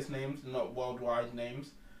the biggest names, they're not worldwide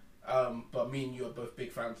names. But me and you are both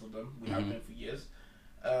big fans of them. We have been for years.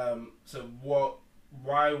 So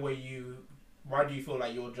why do you feel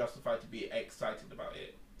like you're justified to be excited about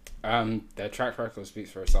it? Their track record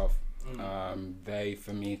speaks for itself. They,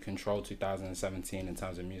 for me, control 2017 in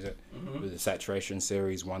terms of music with the Saturation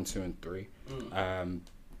Series 1, 2, and 3.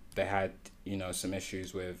 They had, some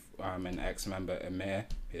issues with an ex-member, Amir,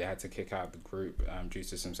 who they had to kick out of the group due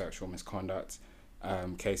to some sexual misconduct.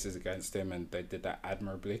 cases against him, and they did that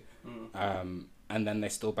admirably. And then they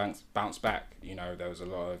still bounced back. You know, there was a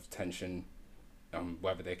lot of tension on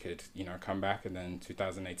whether they could, you know, come back. And then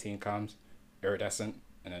 2018 comes, Iridescent,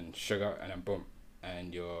 and then Sugar, and then boom,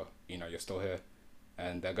 and you're still here,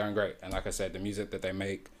 and they're going great. And like I said, the music that they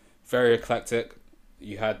make, very eclectic.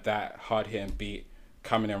 You had that hard hitting beat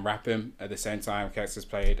coming and rapping at the same time. Kex's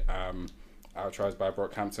played Outros by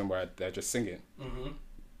Brockhampton, where they're just singing,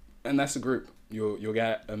 and that's a group. You'll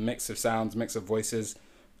get a mix of sounds, mix of voices,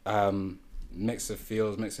 mix of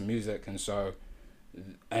feels, mix of music, and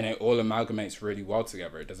it all amalgamates really well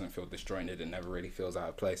together. It doesn't feel disjointed. It never really feels out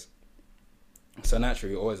of place. So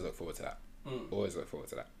naturally, you always look forward to that. Always look forward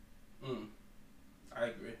to that. I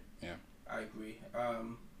agree. Yeah, I agree.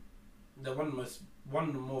 They're one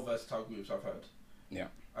of the more versatile groups I've heard. Yeah.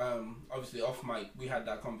 Obviously, off mic, we had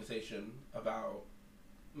that conversation about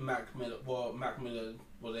Mac Miller. What Mac Miller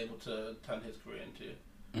was able to turn his career into,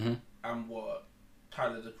 and what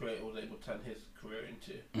Tyler the Creator was able to turn his career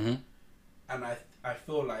into. And I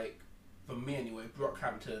feel like, for me anyway,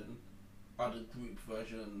 Brockhampton are the group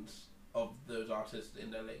versions of those artists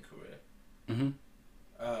in their late career.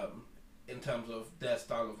 In terms of their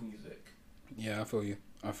style of music. Yeah, I feel you.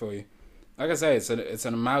 Like I say, it's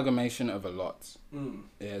an amalgamation of a lot. Yeah,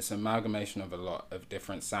 it's an amalgamation of a lot of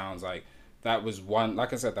different sounds. Like that was one.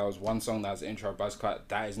 Like I said, that was one song that was intro buzzcut.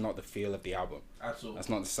 That is not the feel of the album. Absolutely. That's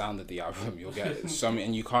not the sound of the album. You'll get some,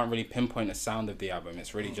 and you can't really pinpoint the sound of the album.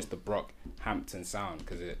 It's really just the Brockhampton sound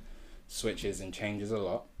because it switches and changes a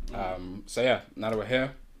lot. So yeah, now that we're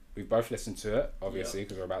here, we've both listened to it, obviously,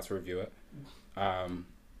 because we're about to review it.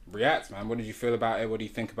 React, man. What did you feel about it? What do you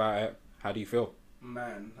think about it? How do you feel?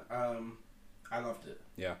 Man, I loved it.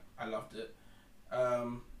 Yeah. I loved it.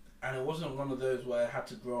 And it wasn't one of those where it had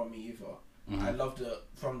to grow on me either. I loved it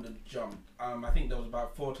from the jump. I think there was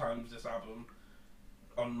about 4 times this album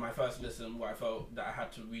on my first listen where I felt that I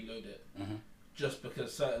had to reload it. Just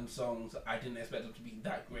because certain songs, I didn't expect them to be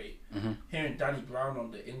that great. Hearing Danny Brown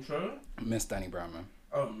on the intro. I miss Danny Brown, man.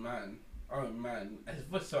 Oh, man. His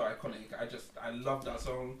voice is so iconic. I love that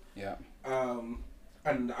song. Yeah.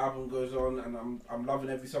 And the album goes on, and I'm loving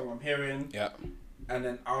every song I'm hearing. Yeah. And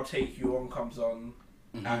then I'll Take You On comes on,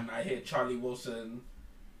 and I hear Charlie Wilson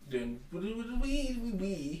doing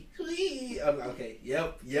wee. I'm like, okay,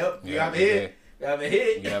 yep. We have a hit. We have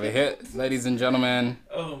a hit, ladies and gentlemen.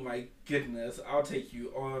 Oh my goodness, I'll Take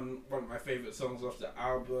You On, one of my favorite songs off the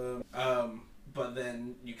album. But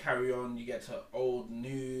then you carry on, you get to Old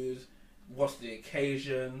News. What's the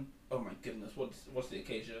Occasion? Oh my goodness, what's the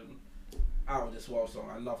Occasion? Out of This World song.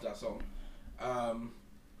 I love that song.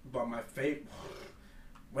 But my favorite,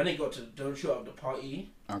 when it got to Don't Shoot Up the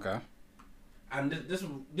Party. Okay. And this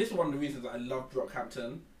is one of the reasons I love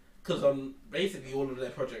Brockhampton, because on basically all of their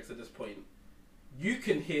projects at this point, you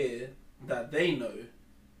can hear that they know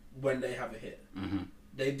when they have a hit.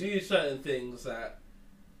 They do certain things that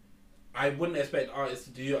I wouldn't expect artists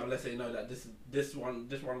to do unless they know that this one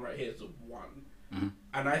right here is the one.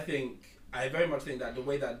 And I very much think that the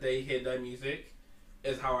way that they hear their music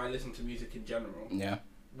is how I listen to music in general. Yeah.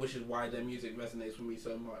 Which is why their music resonates with me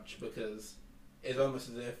so much, because it's almost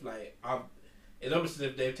as if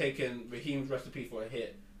they've taken Raheem's Recipe for a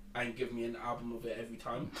Hit and give me an album of it every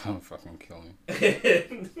time. Don't fucking kill me.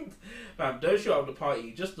 Fam, Don't Shoot Up the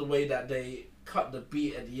Party, just the way that they cut the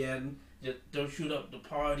beat at the end, just don't shoot up the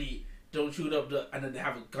party, don't shoot up and then they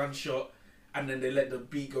have a gunshot, and then they let the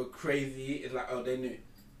beat go crazy. It's like, oh, they knew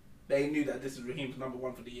that this is Raheem's number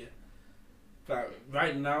 1 for the year. But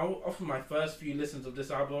right now, off of my first few listens of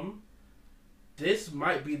this album, this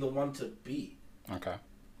might be the one to beat. Okay.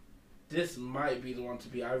 This might be the one to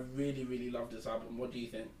beat. I really, really love this album. What do you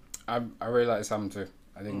think? I really like this album too.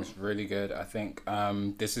 I think it's really good. I think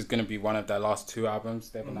this is going to be one of their last 2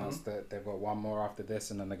 albums. They've announced that they've got one more after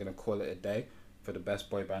this, and then they're going to call it a day for the best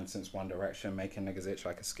boy band since One Direction, making niggas itch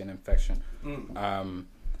like a skin infection.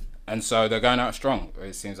 And so they're going out strong.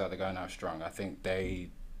 It seems like they're going out strong. I think they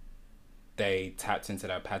tapped into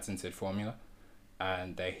their patented formula,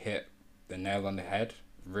 and they hit the nail on the head.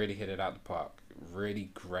 Really hit it out the park.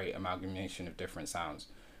 Really great amalgamation of different sounds.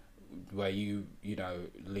 Where you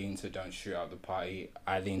lean to Don't Shoot Up the Party,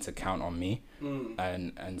 I lean to Count on Me,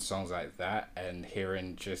 and songs like that, and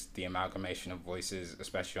hearing just the amalgamation of voices,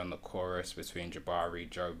 especially on the chorus between Jabari,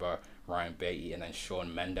 Joba, Ryan Beatty, and then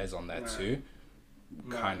Shawn Mendes on there too.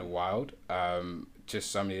 Kind of wild.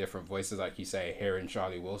 Just so many different voices, like you say, hearing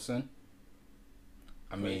Charlie Wilson.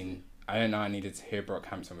 I mean, I didn't know I needed to hear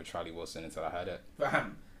Brockhampton with Charlie Wilson until I heard it.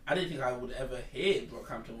 Fam, I didn't think I would ever hear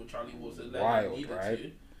Brockhampton with Charlie Wilson. Wild,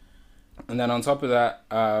 right? And then on top of that,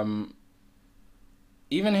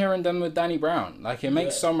 even hearing them with Danny Brown, like it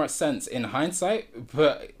makes so much sense in hindsight,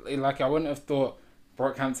 but like I wouldn't have thought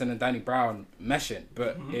Brockhampton and Danny Brown meshing,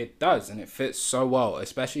 but it does, and it fits so well,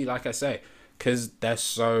 especially like I say, because they're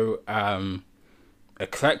so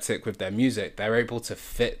eclectic with their music. They're able to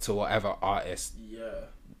fit to whatever artist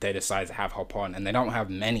they decide to have hop on, and they don't have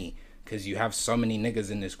many because you have so many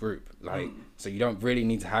niggas in this group, like so you don't really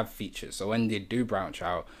need to have features. So when they do branch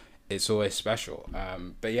out, it's always special.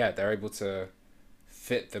 But yeah, they're able to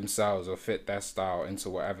fit themselves or fit their style into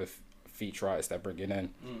whatever feature artist they're bringing in.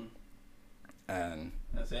 And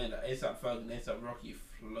I'm saying that A$AP Ferg and A$AP Rocky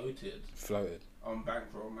floated on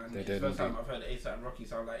Bankroll, man. They It's did the first indeed. time I've heard A$AP Rocky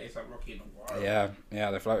sound like A$AP Rocky in a while.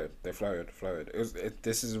 yeah, they floated.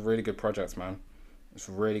 This is a really good project, man. It's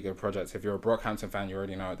a really good project. If you're a Brockhampton fan, you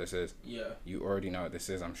already know what this is. Yeah. You already know what this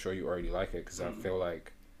is. I'm sure you already like it because I feel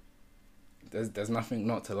like there's nothing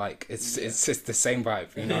not to like. It's just the same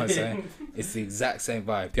vibe. You know what I'm saying? It's the exact same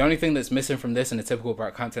vibe. The only thing that's missing from this in a typical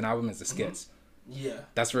Brockhampton album is the skits. Yeah.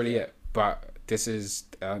 That's really it. But this is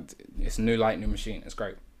it's new light, new machine. It's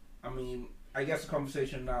great. I mean, I guess the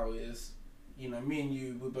conversation now is, you know, me and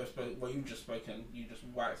you, we both spoke. Well, you've just spoken. You just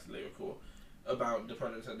waxed lyrical about the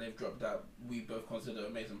projects that they've dropped that we both consider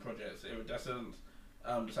amazing projects. Iridescent,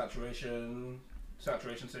 the Saturation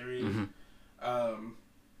series.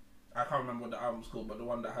 I can't remember what the album's called, but the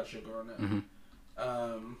one that had Sugar on it.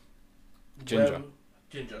 Ginger.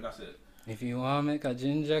 Ginger, that's it. If you want to make a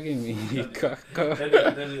ginger, give me the cocoa. Don't do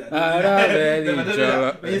that, don't do that. Don't do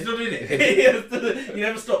that. But he's still doing it. He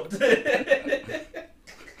never stopped.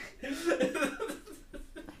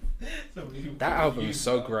 That album is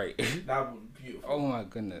so great. That album is beautiful. Oh my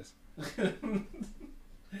goodness.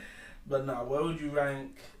 But now, where would you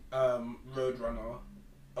rank Roadrunner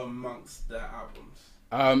amongst their albums?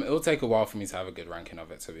 It'll take a while for me to have a good ranking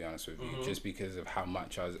of it, to be honest with you, just because of how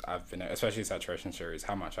much I've been, especially Saturation series,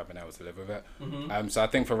 how much I've been able to live with it. So I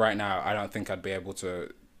think for right now, I don't think I'd be able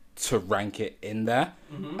to rank it in there.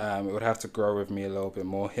 It would have to grow with me a little bit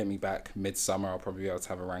more. Hit me back midsummer, I'll probably be able to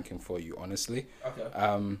have a ranking for you, honestly.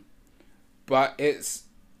 Okay. But it's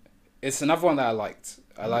another one that I liked.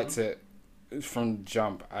 I liked it from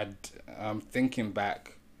jump. I'm thinking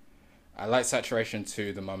back. I liked Saturation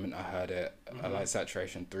 2 the moment I heard it. I liked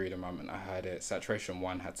Saturation 3 the moment I heard it. Saturation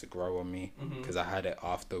 1 had to grow on me because I had it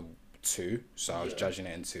after 2. So I was judging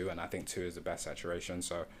it in 2, and I think 2 is the best Saturation.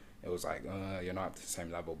 So it was like, you're not up to the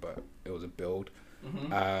same level, but it was a build.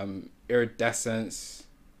 Iridescence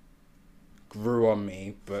grew on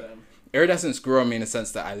me, but Iridescence grew on me in the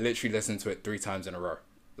sense that I literally listened to it 3 times in a row.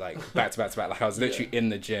 Like, back to back to back. Like, I was literally in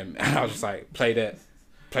the gym, and I was just like, played it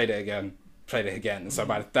again. And so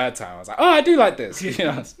by the 3rd time, I was like, oh, I do like this. You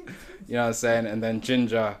know what I'm saying? And then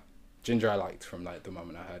Ginger I liked from like the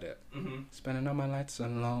moment I heard it. Spending all my nights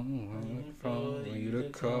alone for you to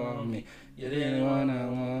call me. You're the only one I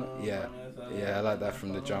want. Yeah, I like that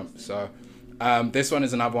from the jump. So this one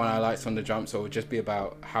is another one I liked from the jump. So it would just be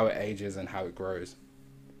about how it ages and how it grows.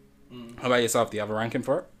 How about yourself? Do you have a ranking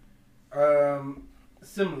for it?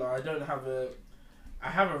 Similar. I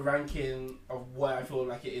have a ranking of where I feel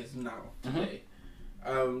like it is now, today.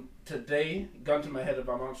 Today, gun to my head if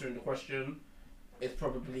I'm answering the question, it's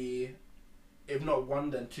probably, if not 1,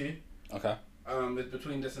 then 2. Okay. It's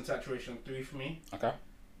between this and Saturation 3 for me. Okay.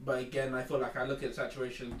 But again, I feel like I look at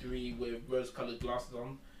Saturation 3 with rose-coloured glasses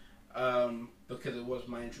on, because it was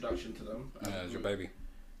my introduction to them. Yeah, it's your baby.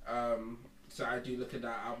 So I do look at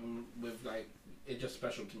that album with like, it's just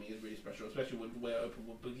special to me. It's really special, especially with Where Open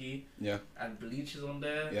with Boogie. Yeah. And Bleach is on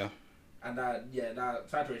there. Yeah. And that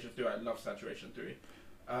Saturation 3, I love Saturation 3.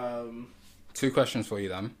 2 questions for you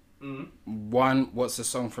then. 1, what's the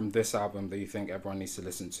song from this album that you think everyone needs to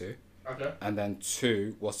listen to? Okay. And then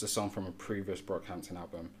 2, what's the song from a previous Brockhampton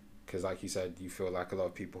album? Because like you said, you feel like a lot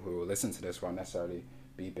of people who will listen to this won't necessarily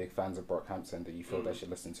be big fans of Brockhampton that you feel they should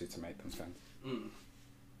listen to make them fans.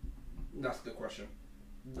 That's a good question.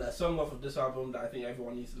 The song off of this album that I think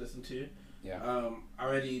everyone needs to listen to. Yeah. I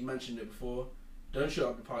already mentioned it before. Don't Shoot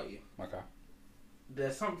Up the Party. Okay.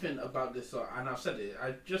 There's something about this song, and I've said it.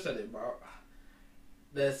 I just said it, but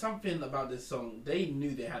there's something about this song. They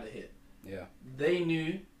knew they had a hit. Yeah. They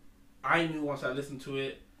knew. I knew once I listened to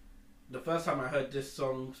it. The first time I heard this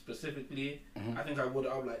song specifically, I think I would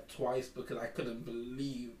up like twice because I couldn't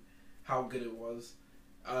believe how good it was.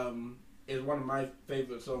 It's one of my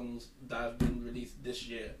favourite songs that has been released this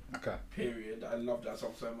year. Okay. Period. I love that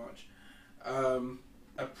song so much.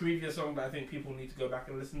 A previous song that I think people need to go back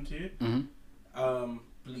and listen to.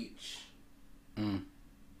 Bleach. Am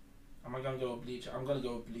I gonna go with Bleach? I'm gonna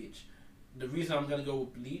go with Bleach. The reason I'm gonna go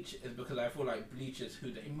with Bleach is because I feel like Bleach is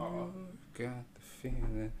who they are. Got the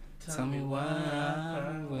feeling Tell me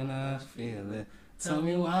why when I feel it. Tell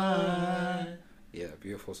me why. Yeah,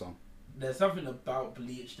 beautiful song. There's something about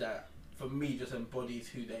Bleach that, for me, just embodies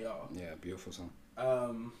who they are. Yeah, beautiful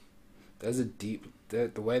song. There's a deep...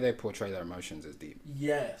 The way they portray their emotions is deep.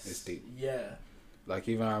 Yes. It's deep. Yeah. Like,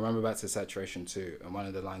 even I remember back to Saturation 2, and one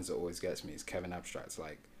of the lines that always gets me is Kevin Abstract's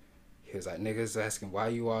like, he was like, niggas asking why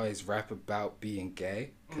you always rap about being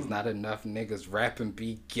gay, because not enough niggas rap and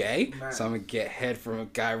be gay, Man. so I'm gonna get head from a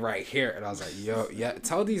guy right here. And I was like, yo, yeah,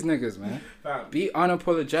 tell these niggas, man, Fam. be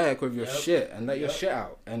unapologetic with your Yep. shit and let your Yep. shit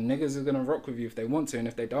out, and niggas are gonna rock with you if they want to, and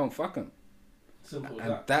if they don't, fuck them. Simple as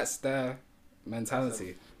And that. that's their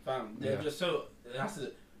mentality. Fam, they're Yeah. just so... That's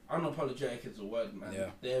it. Unapologetic is a word, man. Yeah.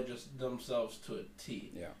 They're just themselves to a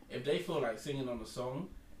T. Yeah. If they feel like singing on a song,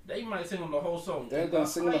 they might sing on the whole song. They're In gonna the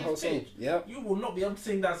sing the whole highest song. pitch. Yep. You will not be able to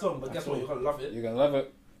sing that song, but That's guess what? all. You're gonna love it. You're gonna love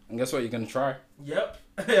it. And guess what? You're gonna try. Yep.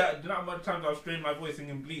 Yeah. Do you know how much times I've strained my voice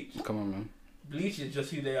singing Bleach? Come on, man. Bleach is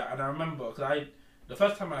just who they are, and I remember because the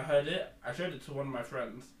first time I heard it, I showed it to one of my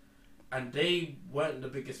friends, and they weren't the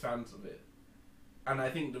biggest fans of it. And I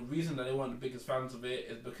think the reason that they weren't the biggest fans of it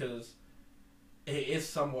is because it is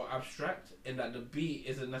somewhat abstract in that the beat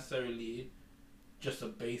isn't necessarily just a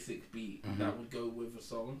basic beat that would go with a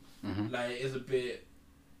song. Like, it is a bit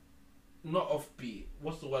not offbeat.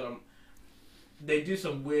 What's the word? They do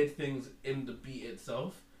some weird things in the beat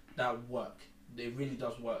itself that work. It really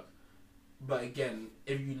does work. But again,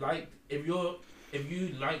 if you like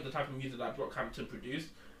the type of music that Brockhampton produced,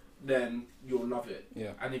 then you'll love it.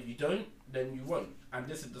 Yeah. And if you don't, then you won't. And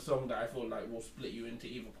this is the song that I feel like will split you into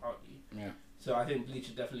either party. Yeah. So I think Bleach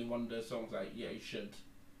is definitely one of those songs that, yeah, you should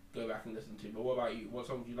go back and listen to. But what about you? What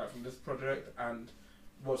song do you like from this project? And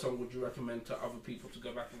what song would you recommend to other people to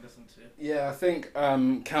go back and listen to? Yeah, I think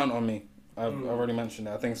Count On Me. I've already mentioned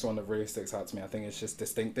it. I think it's one that really sticks out to me. I think it's just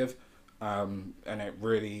distinctive. And it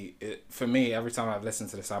really, for me, every time I've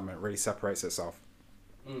listened to this album, it really separates itself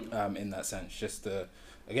in that sense. Just the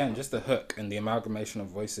hook and the amalgamation of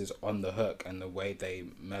voices on the hook and the way they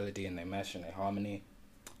melody and they mesh and they harmony.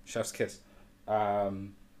 Chef's kiss.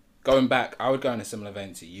 Going back, I would go in a similar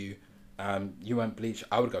vein to you. You went Bleach.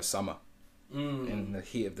 I would go Summer. In the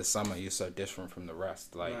heat of the summer, you're so different from the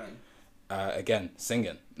rest. Like, again,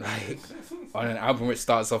 singing. Like, on an album which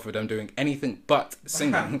starts off with them doing anything but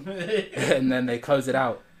singing, and then they close it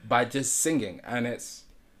out by just singing, and it's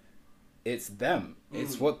them.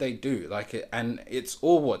 It's what they do. Like it, and it's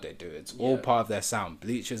all what they do. It's all part of their sound.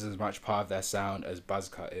 Bleach is as much part of their sound as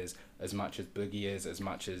Buzzcut is, as much as Boogie is, as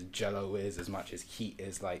much as Jello is, as much as Heat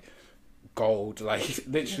is. Like Gold, like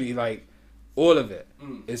literally, like all of it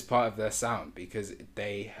is part of their sound because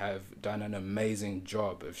they have done an amazing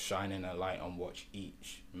job of shining a light on what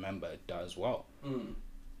each member does well.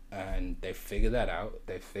 And they figured that out.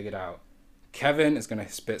 They figured out Kevin is gonna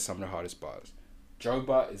spit some of the hardest bars. Joe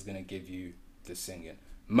Butt is gonna give you the singing.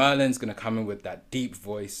 Merlin's gonna come in with that deep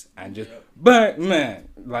voice and just Batman,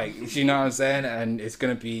 like, you know what I'm saying? And it's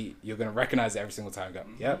gonna be, you're gonna recognize it every single time. Go,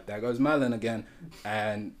 yep, there goes Merlin again,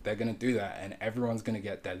 and they're gonna do that, and everyone's gonna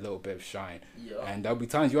get that little bit of shine. And there'll be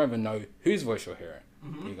times you won't even know whose voice you're hearing.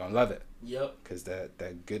 You're gonna love it. Because they're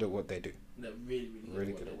good at what they do. They're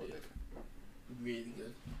really good at what they do. Really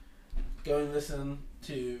good. Go and listen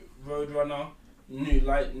to Roadrunner, New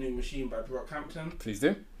Light, New Machine by Brockhampton. Please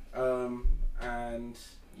do. And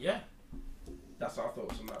yeah, that's our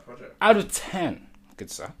thoughts on that project. Out of 10,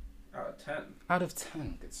 good sir. Out of 10. Out of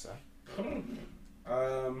 10, good sir.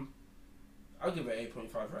 I'll give it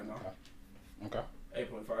 8.5 right now. Okay.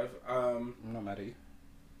 8.5. I'm not mad at you.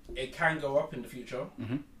 It can go up in the future.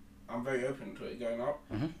 I'm very open to it going up.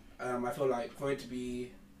 I feel like for it to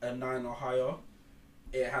be a 9 or higher,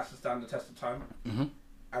 it has to stand the test of time.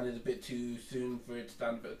 And it's a bit too soon for it to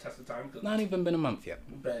stand the test of time. Not even been a month yet.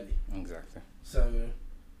 Barely. Exactly. So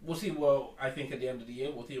we'll see what I think at the end of the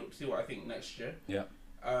year. We'll see what I think next year. Yeah.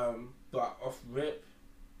 But off rip,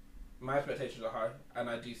 my expectations are high, and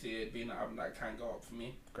I do see it being an album that can go up for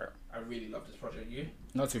me. Great. I really love this project. You?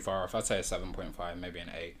 Not too far off. I'd say a 7.5, maybe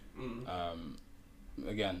an 8.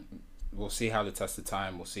 Again, we'll see how the test of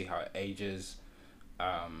time. We'll see how it ages.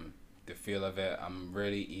 The feel of it. I'm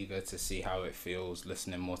really eager to see how it feels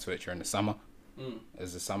listening more to it during the summer.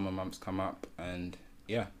 As the summer months come up, and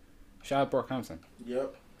yeah, shout out Brockhampton.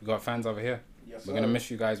 Yep. We got fans over here. Yes, We're gonna miss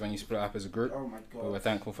you guys when you split up as a group. Oh my god. But we're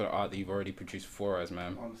thankful for the art that you've already produced for us,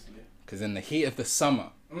 man. Honestly. Because in the heat of the summer,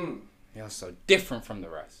 you're so different from the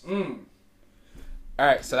rest.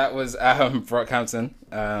 Alright, so that was Brockhampton.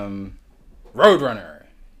 Roadrunner,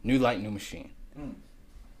 New Light, New Machine.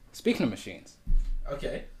 Speaking of machines.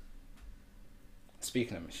 Okay.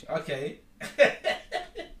 Speaking of machines. Okay.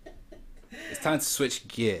 It's time to switch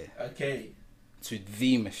gear Okay. to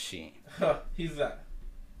The Machine. Who's that?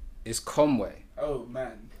 It's Conway. Oh,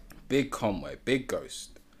 man. Big Conway. Big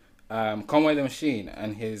Ghost. Conway the Machine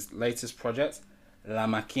and his latest project, La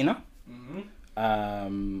Máquina.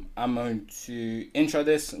 I'm going to intro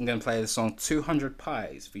this. I'm going to play the song 200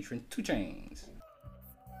 Pies featuring 2 Chainz.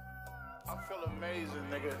 I feel amazing,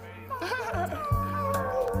 nigga.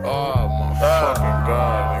 Oh my fucking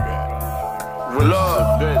god, nigga. Release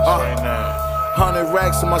a bitch right now. 100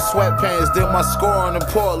 racks in my sweatpants, did my scoring in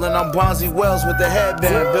Portland. I'm Bonzi Wells with the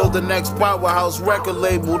headband. Build the next powerhouse record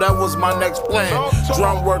label, that was my next plan.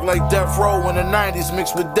 Drum work like Death Row in the 90s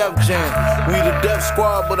mixed with Def Jam. We the Def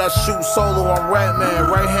Squad, but I shoot solo on Ratman.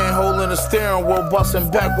 Right hand holding the steering wheel, busting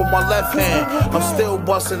back with my left hand. I'm still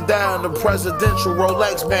busting down the presidential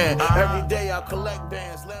Rolex band. Every day I collect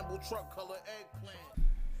bands, Lambo truck color eggplant.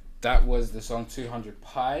 That was the song 200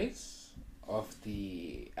 Pies off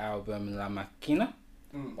the album La Máquina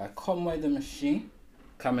by Conway the Machine,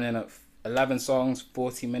 coming in at 11 songs,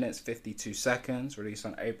 40 minutes, 52 seconds, released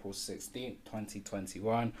on April 16th,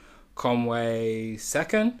 2021. Conway's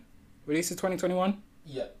second release of 2021?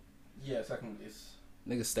 Yeah, second release.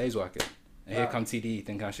 Nigga stays working. And here come TDE,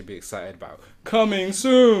 think I should be excited about coming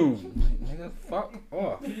soon. Like, nigga, fuck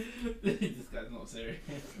off. This guy's not serious.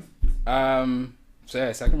 So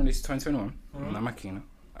yeah, second release 2021, La Máquina.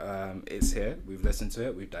 It's here. We've listened to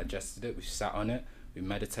it. We've digested it. We've sat on it. We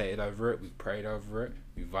meditated over it. We prayed over it.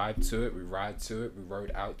 We vibed to it. We ride to it. We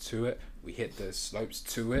rode out to it. We hit the slopes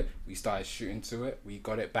to it. We started shooting to it. We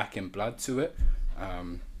got it back in blood to it.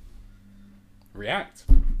 React.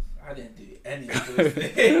 I didn't do any of those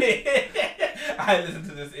things. I listened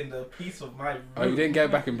to this in the peace of my room. Oh, you didn't get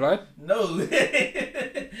it back in blood? No.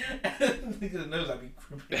 Niggas knows I be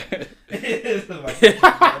crippling.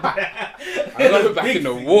 I got it back in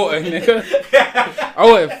the water, nigga.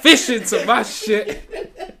 I went fishing to my shit.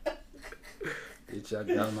 Bitch, I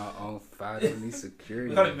got my own federally security.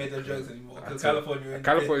 We can't even make those jokes anymore because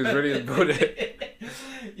California is really important.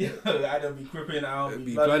 Yo, I don't be crippling, I don't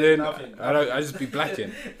be blooding, nothing. I just be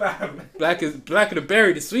blacking. Black of the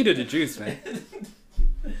berry, the sweeter the juice, man.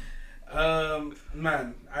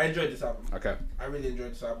 Man, I enjoyed this album. Okay. I really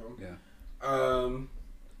enjoyed this album. Yeah.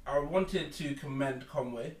 I wanted to commend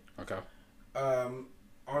Conway. Okay.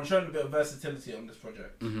 On showing a bit of versatility on this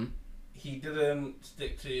project. Mm-hmm. He didn't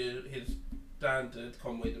stick to his standard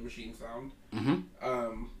Conway the Machine sound,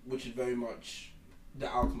 which is very much the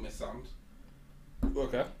Alchemist sound.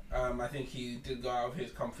 Okay. I think he did go out of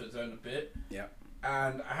his comfort zone a bit. Yeah.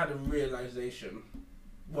 And I had a realization.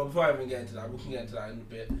 Well, before I even get into that, we can get into that in a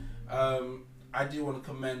bit. I do want to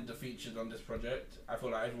commend the features on this project. I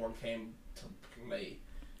feel like everyone came to play.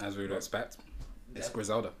 As we would expect. It's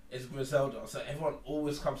Griselda. It's Griselda, so everyone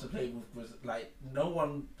always comes to play with Griselda. Like no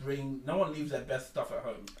one leaves their best stuff at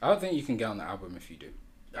home. I don't think you can get on the album if you do.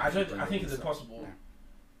 I think it's impossible,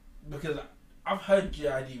 because I've heard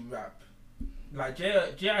JID rap, like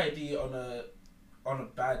JID on a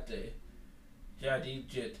bad day,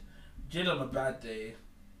 JID on a bad day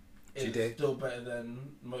is still better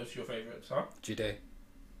than most of your favourites, huh? Jide.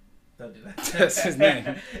 Don't do that. That's his name.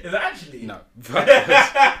 Is it actually? No.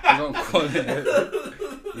 I don't call it.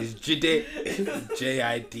 It's Jide.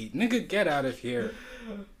 JID. Nigga, get out of here.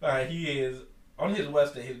 He is, on his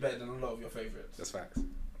worst day, he's better than a lot of your favourites. That's facts.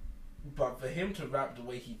 But for him to rap the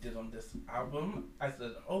way he did on this album, I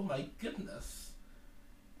said, oh my goodness.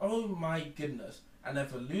 Oh my goodness. And then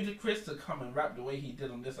for Ludacris to come and rap the way he did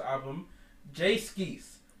on this album, Jay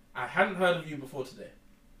Skeese, I hadn't heard of you before today.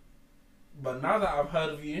 But now that I've heard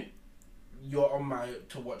of you, you're on my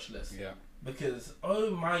to-watch list. Yeah. Because, oh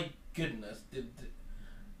my goodness,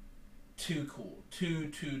 too cool.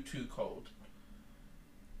 Too cold.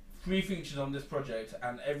 3 features on this project,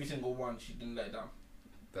 and every single one she didn't let down.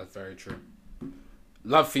 That's very true.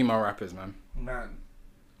 Love female rappers, man. Man.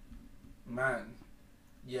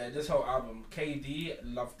 Yeah, this whole album. KD,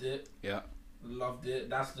 loved it. Yeah. Loved it.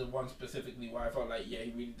 That's the one specifically where I felt like, yeah,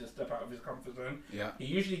 he really did step out of his comfort zone. Yeah. He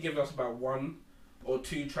usually gives us about 1 or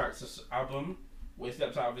 2 tracks this album where he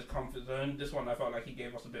steps out of his comfort zone. This one I felt like he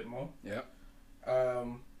gave us a bit more. Yeah.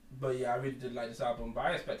 But yeah, I really did like this album, but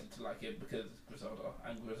I expected to like it because it's Griselda,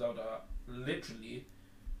 and Griselda literally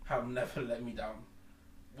have never let me down,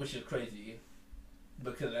 which is crazy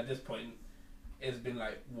because at this point it's been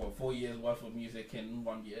like 4 years worth of music in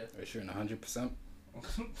 1 year. Are you shooting 100%?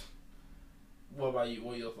 What about you?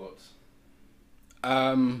 What are your thoughts?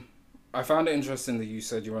 I found it interesting that you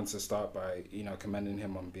said you wanted to start by, commending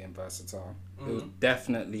him on being versatile. It was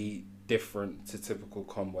definitely different to typical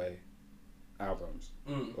Conway albums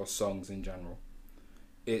or songs in general.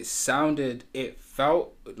 It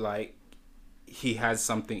felt like he has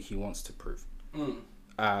something he wants to prove,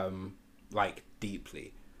 like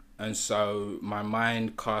deeply. And so my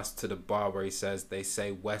mind cast to the bar where he says, they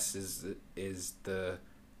say Wes is the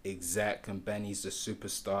exec and Benny's the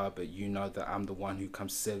superstar, but you know that I'm the one who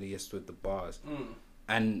comes silliest with the bars.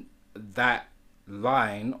 And that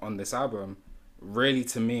line on this album really,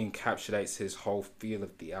 to me, encapsulates his whole feel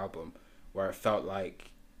of the album, where it felt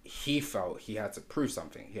like he felt he had to prove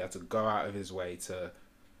something. He had to go out of his way to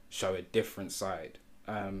show a different side,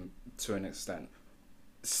 to an extent.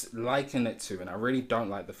 Liken it to, and I really don't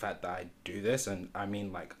like the fact that I do this, and I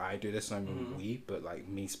mean like I do this, I mean we, but like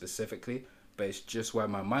me specifically, but it's just where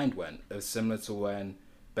my mind went. It was similar to when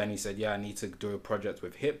Benny said, yeah, I need to do a project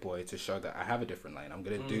with Hit Boy to show that I have a different lane. I'm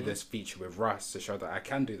going to do this feature with Russ to show that I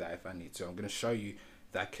can do that if I need to. I'm going to show you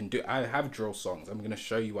that I can do, I have drill songs, I'm going to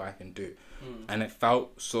show you what I can do. And it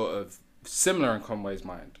felt sort of similar in Conway's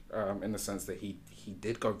mind, in the sense that he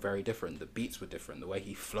did go very different. The beats were different. The way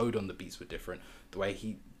he flowed on the beats were different. The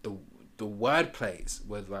way the word plays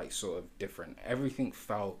were like sort of different. Everything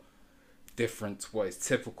felt different to what is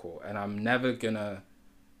typical. And I'm never gonna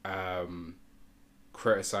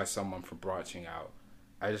criticize someone for branching out.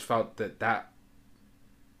 I just felt that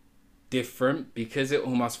different, because it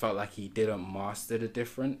almost felt like he didn't master the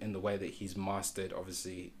different in the way that he's mastered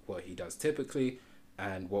obviously what he does typically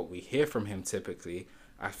and what we hear from him typically.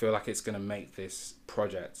 I feel like it's going to make this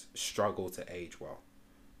project struggle to age well.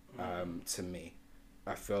 To me,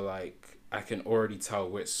 I feel like I can already tell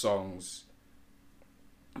which songs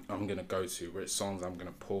I'm going to go to, which songs I'm going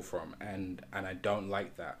to pull from, and I don't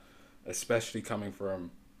like that, especially coming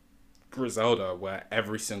from Griselda, where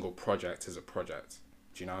every single project is a project.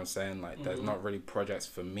 Do you know what I'm saying? Like, there's not really projects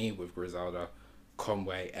for me with Griselda,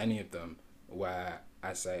 Conway, any of them, where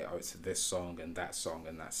I say, oh, it's this song and that's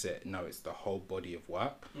it. No, it's the whole body of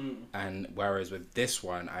work. And whereas with this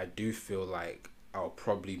one, I do feel like I'll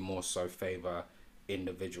probably more so favor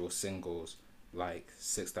individual singles like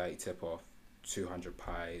 630 Tip Off, 200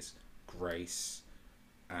 Pies, Grace,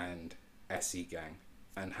 and SE Gang,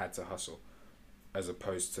 and Had to Hustle, as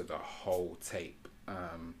opposed to the whole tape.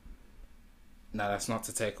 Now, that's not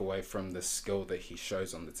to take away from the skill that he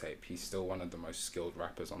shows on the tape. He's still one of the most skilled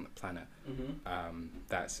rappers on the planet.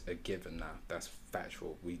 That's a given now. That's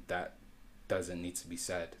factual. That doesn't need to be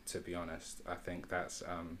said, to be honest. I think that's...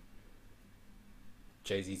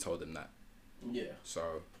 Jay-Z told him that. Yeah.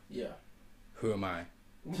 So... yeah. Who am I?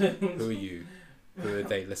 Who are you? Who are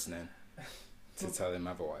they listening to tell him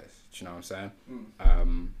otherwise? Do you know what I'm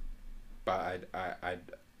saying? But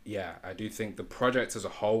I do think the project as a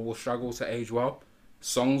whole will struggle to age well.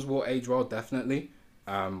 Songs will age well, definitely.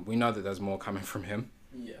 We know that there's more coming from him.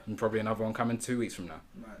 Yeah. And probably another one coming 2 weeks from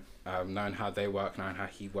now. Knowing how they work, knowing how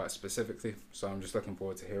he works specifically. So I'm just looking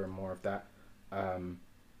forward to hearing more of that.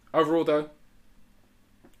 Overall, though,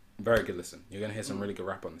 very good listen. You're going to hear some really good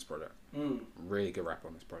rap on this project. Really good rap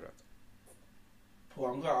on this project. Paul,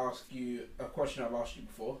 I'm going to ask you a question I've asked you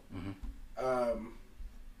before.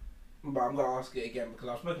 But I'm going to ask it again because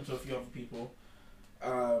I've spoken to a few other people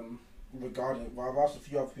regarding... Well, I've asked a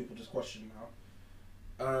few other people this question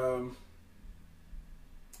now.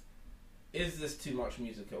 Is this too much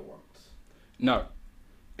music at once? No,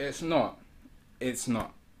 it's not. It's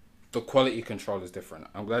not. The quality control is different.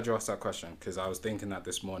 I'm glad you asked that question because I was thinking that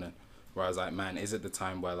this morning where I was like, man, is it the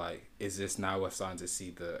time where like, is this now we're starting to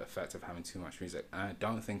see the effect of having too much music? And I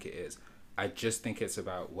don't think it is. I just think it's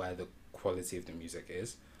about where the quality of the music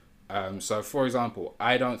is. So for example,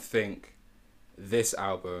 I don't think this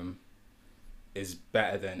album is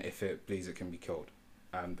better than If It Bleeds It Can Be Killed,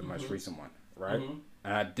 the most recent one, right?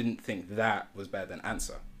 And I didn't think that was better than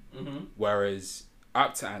Answer. Whereas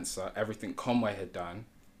up to Answer, everything Conway had done,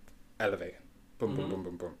 elevating. Boom, boom, boom,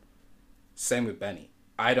 boom, boom. Same with Benny.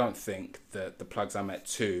 I don't think that The Plugs I Met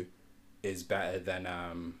 2 is better than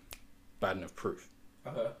Bad Enough Proof.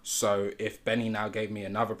 So if Benny now gave me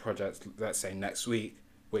another project, let's say next week,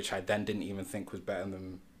 which I then didn't even think was better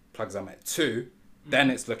than Plugs I Met 2, then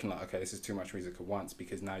it's looking like, okay, this is too much music at once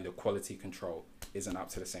because now your quality control isn't up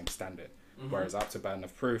to the same standard. Whereas up to Bad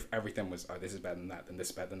Enough Proof, everything was, oh, this is better than that, then this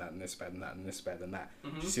is better than that, and this is better than that, and this is better than that. Do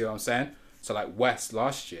you see what I'm saying? So like West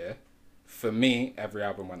last year, for me, every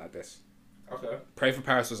album went like this. Okay. Pray for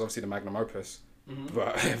Paris was obviously the magnum opus,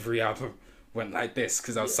 but every album went like this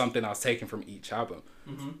because that was something I was taking from each album.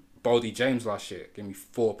 Boldy James last year gave me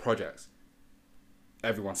 4 projects.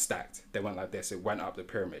 Everyone stacked. They went like this. It went up the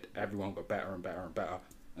pyramid. Everyone got better and better and better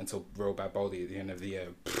until Real Bad Boldy at the end of the year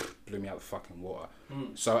blew me out the fucking water.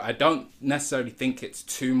 So I don't necessarily think it's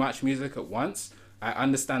too much music at once. I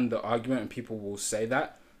understand the argument and people will say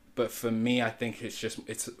that, But for me, I think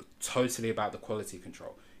it's totally about the quality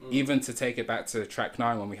control. Even to take it back to track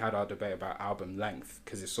 9 when we had our debate about album length,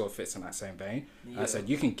 because it sort of fits in that same vein. I said,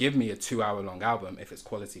 you can give me a 2-hour long album if it's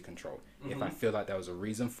quality control. If I feel like there was a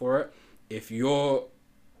reason for it. If you're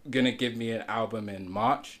going to give me an album in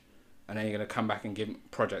March, and then you're going to come back and give me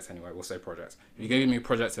projects anyway, we'll say projects. If you're going to give me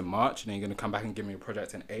projects in March, and then you're going to come back and give me a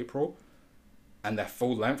project in April, and they're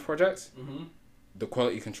full length projects, the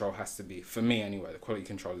quality control has to be, for me anyway, the quality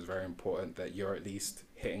control is very important, that you're at least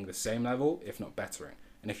hitting the same level, if not bettering.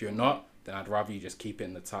 And if you're not, then I'd rather you just keep it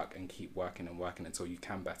in the tuck and keep working and working until you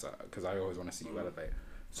can better, because I always want to see you elevate.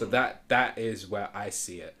 So that is where I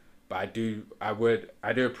see it. But I do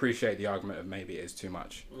appreciate the argument of maybe it is too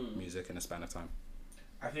much music in a span of time.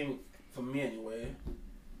 I think for me anyway,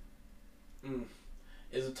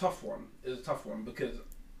 it's a tough one. It's a tough one because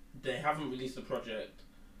they haven't released a project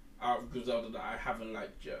out of Griselda that I haven't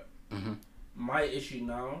liked yet. My issue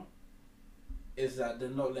now is that they're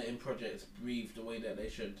not letting projects breathe the way that they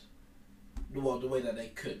should. Well, the way that they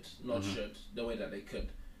could, not should, the way that they could.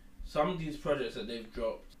 Some of these projects that they've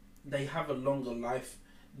dropped, they have a longer life.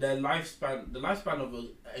 Their lifespan, the lifespan of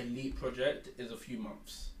an elite project is a few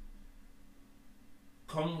months.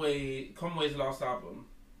 Conway's last album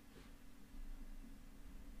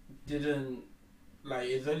didn't, like,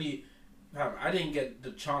 it's only, I didn't get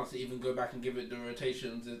the chance to even go back and give it the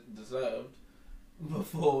rotations it deserved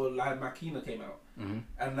before Live Makina came out.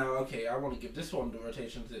 And now, okay, I want to give this one the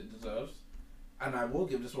rotations it deserves, and I will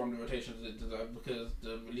give this one the rotations it deserves because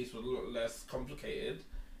the release was a lot less complicated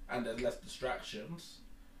and there's less distractions.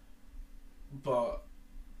 But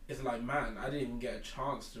it's like, man, I didn't even get a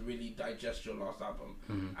chance to really digest your last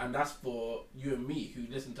album. And that's for you and me who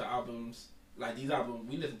listen to albums, like these albums,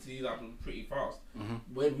 we listen to these albums pretty fast.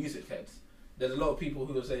 We're music heads. There's a lot of people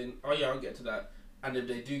who are saying, oh yeah, I'll get to that. And if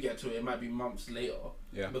they do get to it, it might be months later.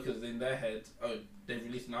 Yeah. Because in their head, oh, they've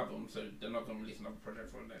released an album, so they're not going to release another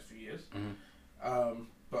project for the next few years.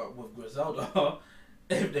 But with Griselda,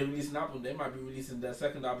 if they release an album, they might be releasing their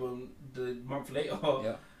second album the month later.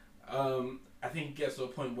 I think it gets to a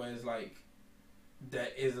point where it's like, there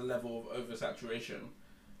is a level of oversaturation.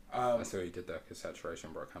 I see what you did there, because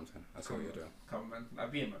saturation brought Hampton. I see what you're doing. Come on, man.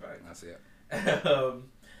 I'd be in my bag. I see it.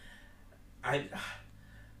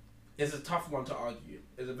 It's a tough one to argue.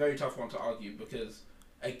 It's a very tough one to argue because,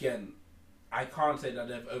 again, I can't say that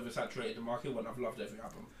they've oversaturated the market when I've loved every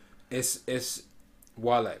album. It's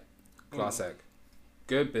Wale, classic,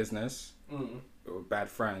 good business, or bad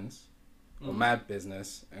friends, or mad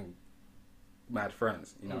business and mad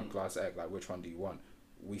friends. You know, classic. Like, which one do you want?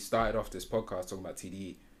 We started off this podcast talking about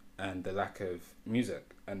TDE and the lack of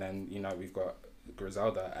music, and then we've got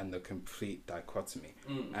Griselda and the complete dichotomy.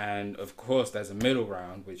 And of course there's a middle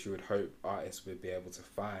ground which you would hope artists would be able to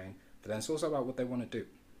find, but then it's also about what they want to do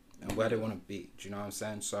and where they want to be. Do you know what I'm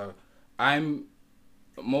saying? So I'm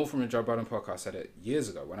more from the Joe Budden podcast, said it years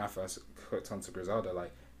ago when I first hooked onto Griselda,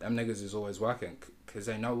 like, them niggas is always working because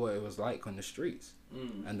they know what it was like on the streets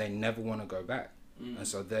and they never want to go back. And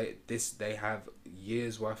so they have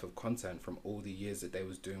years worth of content from all the years that they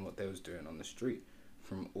was doing what they was doing on the street,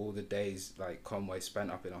 from all the days like Conway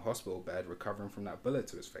spent up in a hospital bed recovering from that bullet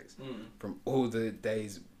to his face, from all the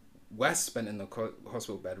days West spent in the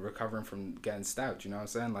hospital bed recovering from getting stabbed. You know what I'm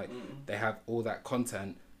saying? Like, they have all that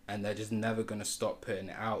content and they're just never going to stop putting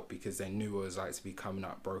it out because they knew what it was like to be coming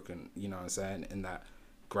up broken, you know what I'm saying, in that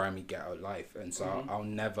grimy ghetto life. And so I'll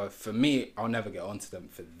never get onto them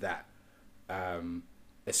for that.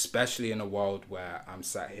 Especially in a world where I'm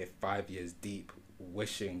sat here 5 years deep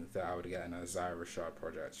wishing that I would get an Isaiah Rashad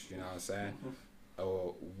project, you know what I'm saying?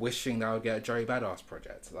 Or wishing that I would get a Joey Badass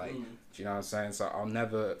project. Like, do you know what I'm saying? So I'll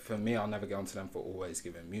never get onto them for always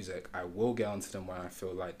giving music. I will get onto them when I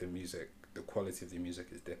feel like the quality of the music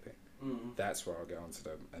is dipping. That's where I'll get onto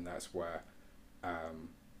them. And that's where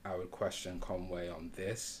I would question Conway on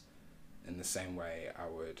this in the same way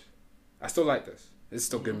I still like this. It's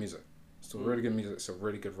still good music. Still really good music. It's a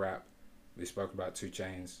really good rap. We spoke about 2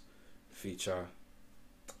 Chainz, Feature,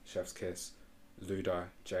 Chef's Kiss, Luda,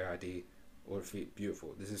 JID, all the feet,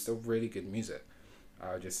 beautiful. This is still really good music.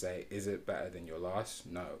 I would just say, is it better than your last?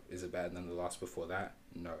 No. Is it better than the last before that?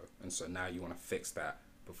 No. And so now you want to fix that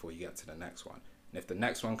before you get to the next one. And if the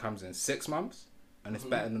next one comes in 6 months and it's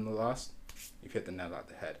better than the last, you've hit the nail out of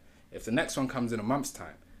the head. If the next one comes in a month's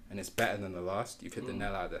time and it's better than the last, you've hit the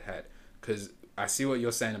nail out of the head. Because I see what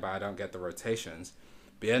you're saying about I don't get the rotations,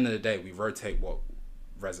 but at the end of the day, we rotate what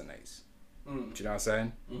resonates. Do you know what I'm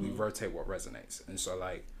saying? We rotate what resonates. And so,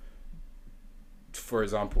 like, for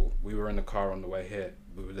example, we were in the car on the way here,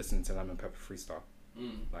 we were listening to Lemon Pepper Freestyle,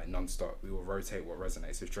 like, non-stop. We will rotate what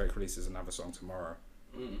resonates. If Drake releases another song tomorrow,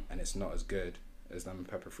 and it's not as good as Lemon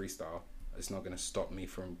Pepper Freestyle, it's not going to stop me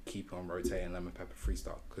from keep on rotating Lemon Pepper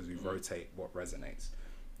Freestyle, because we rotate what resonates.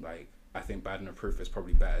 Like, I think Bad Enough Proof is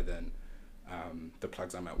probably better than the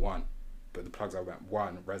Plugs I'm at 1, but the Plugs I'm at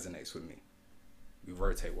 1 resonates with me. We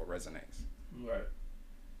rotate what resonates. Right.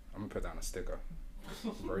 I'm gonna put down a sticker.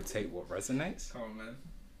 Rotate what resonates. Come on, man.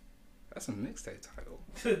 That's a mixtape title.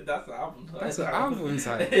 That's an album. That's an album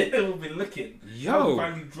title. It will be looking. Yo.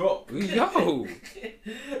 Finally drop. Yo.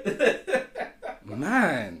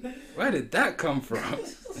 Man, where did that come from?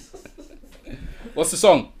 What's the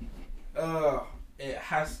song? It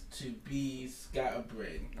has to be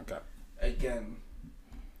Scatterbrain. Okay. Again,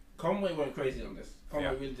 Conway went crazy on this. Conway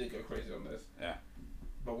Yeah. really did go crazy on this. Yeah.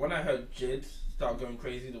 But when I heard Jid start going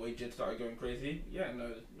crazy, the way Jid started going crazy, yeah, no,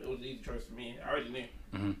 it was an easy choice for me. I already knew.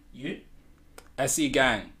 Mm-hmm. You? SE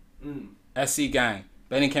Gang. SE Gang.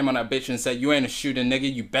 Benny came on that bitch and said, "You ain't a shooter,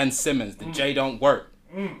 nigga. You Ben Simmons. The J don't work."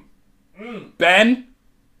 Ben.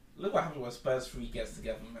 Look what happens when Spurs 3 gets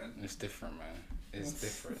together, man. It's different, man. It's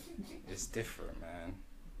different. It's different, man.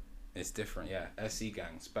 It's different, yeah. SE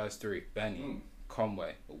Gang, Spurs 3, Benny,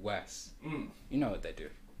 Conway, Wes. You know what they do.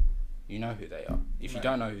 You know who they are. If you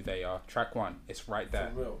don't know who they are, track 1, it's right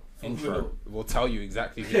there. For real. Intro. We'll tell you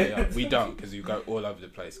exactly who they are. We don't, because we go all over the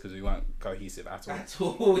place, because we weren't cohesive at all. At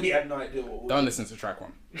all. We had no idea what we Don't listen to track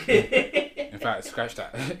 1. In fact, scratch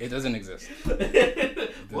that. It doesn't exist.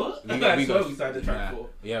 What? We started track 4.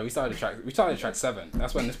 Yeah, we started track 7.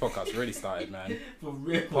 That's when this podcast really started, man. For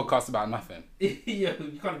real. Podcast about nothing. Yeah,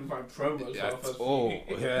 you can't even find promos. That's all.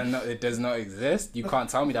 Yeah, no, it does not exist. You can't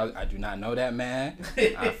tell me that. I do not know that, man.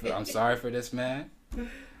 I'm sorry for this, man.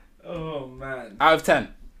 Oh man. Out of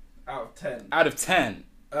 10. Out of 10. Out of 10.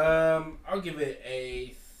 I'll give it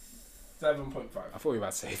a 7.5. I thought you were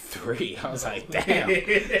about to say 3. I was like, damn.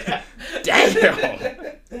 Damn.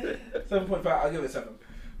 7.5. I'll give it 7.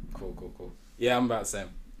 Cool. Yeah, I'm about the same.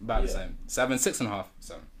 The same. 7, 6.5.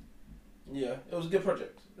 7. Yeah, it was a good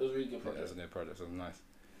project. It was a really good project. It was a good project. It was nice.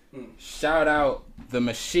 Shout out The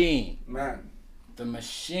Machine. Man. The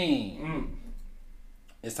Machine.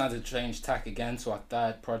 It's time to change tack again to our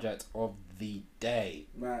 3rd project of the day.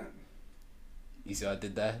 Man. You see what I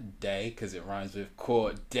did there? Day, because it rhymes with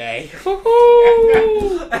court day.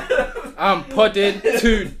 I'm podding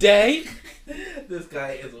today. This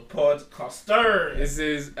guy is a podcaster. This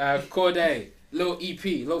is Corday, little EP,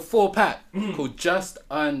 little 4-pack called Just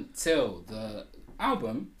Until. The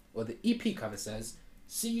album, or the EP cover says,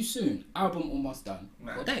 "See you soon, album almost done,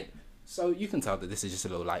 Corday." So you can tell that this is just a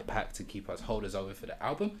little light pack to keep us holders over for the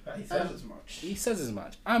album. He says as much. He says as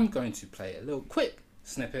much. I'm going to play a little quick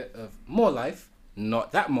snippet of More Life,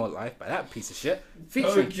 not that More Life, but that piece of shit,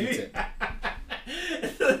 featuring Q-Tip.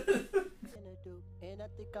 And I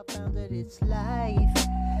think I found that it's life,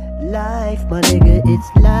 my nigga, it's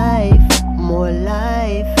life, more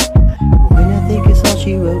life. When I think it's all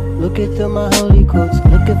she wrote, looking through my holy quotes,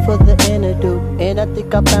 looking for the antidote. And I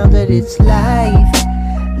think I found that it's life,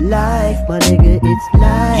 my nigga, it's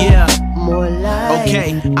life, Yeah. more life.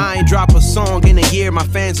 Okay, I ain't drop a song in a year, my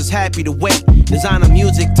fans is happy to wait. Designer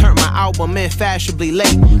music turned my album in fashionably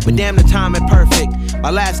late, but damn the timing perfect. My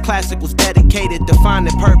last classic was dedicated to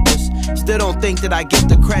finding purpose. Still don't think that I get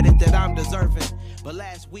the credit that I'm deserving. But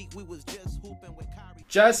last week we was just hooping with Kyrie.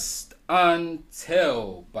 Just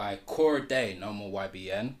Until by Corday, no more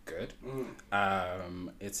YBN. Good.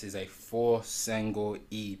 It is a 4-single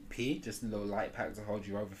EP, just a little light pack to hold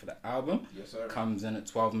you over for the album. Yes, sir. Comes in at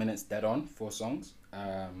 12 minutes dead on, 4 songs.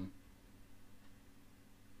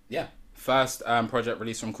 Yeah. First project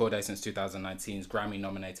released from Corday since 2019's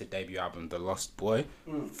Grammy-nominated debut album, The Lost Boy.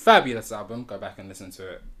 Fabulous album. Go back and listen to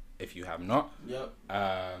it if you have not. Yep.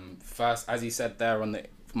 First, as he said there on the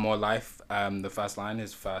More Life, the first line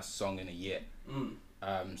is first song in a year.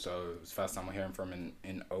 So it was the first time I'm hearing from him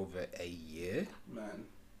in over a year. Man.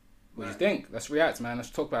 What do you think? Let's react, man.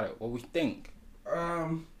 Let's talk about it. What we think.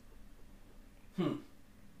 Where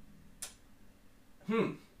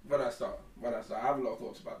do I start? I have a lot of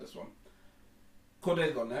thoughts about this one.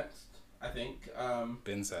 Corday's gone next, I think.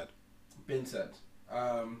 Been said.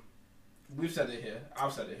 We've said it here.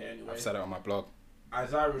 I've said it here anyway. I've said it on my blog.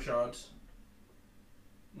 Isaiah Rashad.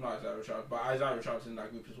 Not Isaiah Rashad, but Isaiah Rashad's in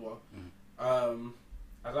that group as well.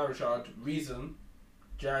 Isaiah Rashad, Reason,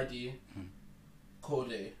 JID,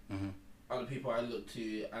 Corday are the people I look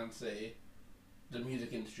to and say the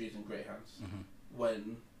music industry is in great hands.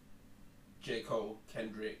 When J. Cole,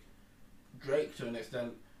 Kendrick, Drake to an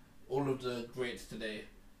extent, all of the greats today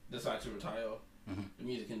decide to retire, the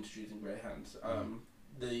music industry is in great hands.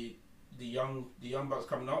 The young bucks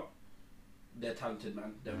coming up, they're talented,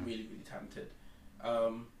 man. They're really, really talented.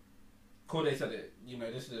 Corday said it. You know,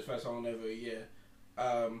 this is his first song in over a year,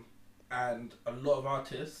 and a lot of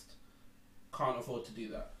artists can't afford to do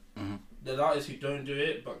that. Mm-hmm. There's artists who don't do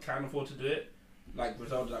it but can afford to do it, like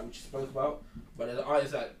Griselda, like we just spoke about. But there's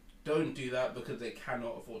artists that don't do that because they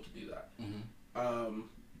cannot afford to do that. Mm-hmm.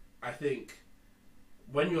 I think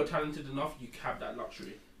when you're talented enough, you have that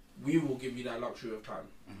luxury. We will give you that luxury of time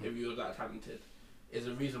if you're that talented. Is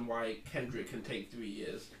a reason why Kendrick can take 3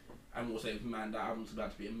 years and we'll say, man, that album's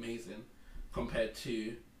about to be amazing, compared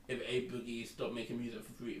to if A Boogie stopped making music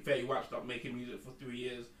for 3, Fetty Wap stopped making music for 3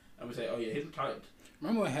 years, and we say, oh yeah, he's retired.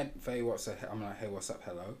 Remember when Fetty Wap said, I'm like, hey, what's up,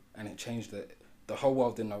 hello? And it changed it. The whole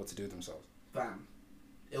world didn't know what to do with themselves. Bam.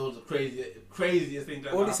 It was the craziest thing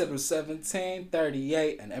that All he said was 17,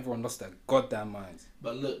 38, and everyone lost their goddamn minds.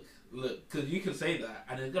 But look, because you can say that,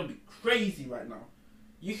 and it's going to be crazy right now.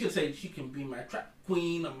 You can say she can be my trap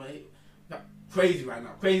queen, crazy right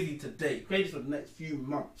now, crazy today, crazy for the next few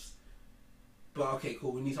months. But okay,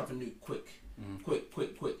 cool, we need something new, quick,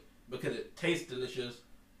 because it tastes delicious,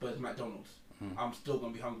 but it's McDonald's. I'm still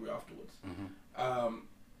going to be hungry afterwards.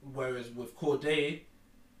 Whereas with Corday,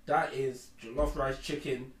 that is jollof rice,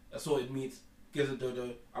 chicken, assorted meats, gizzard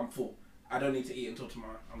dodo, I'm full. I don't need to eat until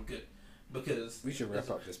tomorrow, I'm good. Because we should wrap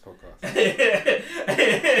up this podcast.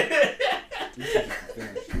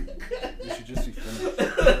 We should just be finished.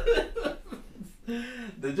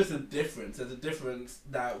 There's just a difference. There's a difference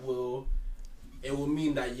that will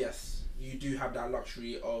mean that yes, you do have that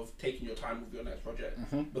luxury of taking your time with your next project,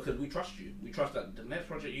 because we trust you. We trust that the next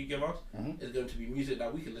project you give us is going to be music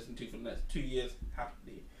that we can listen to for the next 2 years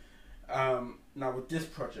happily. Now with this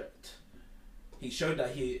project, he showed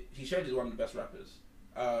that he's one of the best rappers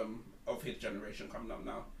of his generation coming up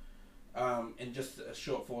now. In just a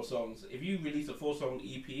short 4 songs. If you release a 4-song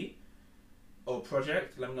EP or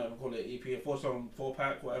project, let me know if I call it EP, a 4-song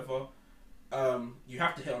 4-pack, whatever, you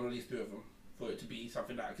have to hit on at least 3 of them for it to be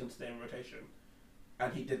something that can stay in rotation.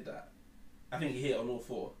 And he did that. I think he hit on all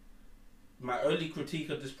 4. My only critique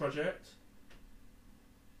of this project,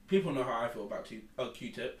 people know how I feel about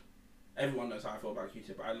Q-Tip. Everyone knows how I feel about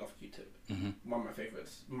Q-Tip. I love Q-Tip. One of my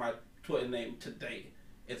favourites. My Twitter name today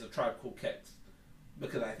is A Tribe Called Kex,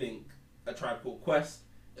 because I think A Tribe Called Quest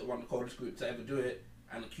is one of the coldest groups to ever do it,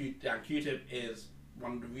 and Q-Tip is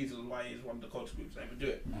one of the reasons why he's one of the coldest groups to ever do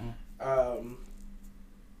it.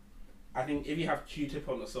 I think if you have Q-Tip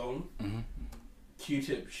on the song,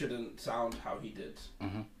 Q-Tip shouldn't sound how he did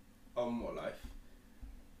on More Life.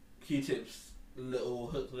 Q-Tip's little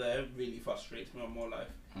hook there really frustrates me on More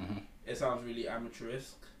Life. It sounds really amateurish,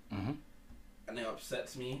 and it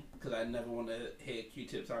upsets me because I never want to hear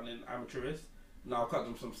Q-Tip sounding amateurish. Now I'll cut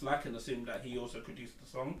them some slack and assume that he also produced the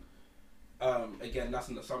song. Again, that's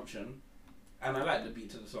an assumption, and I like the beat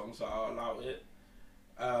to the song, so I'll allow it.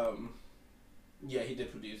 Yeah, he did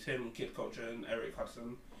produce him, Kid Culture, and Eric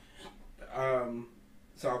Hudson.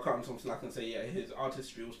 So I'll cut him some slack and say, yeah, his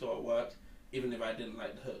artistry will still at work, even if I didn't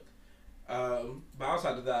like the hook. But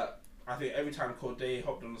outside of that, I think every time Corday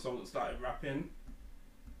hopped on the song and started rapping,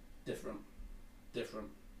 different.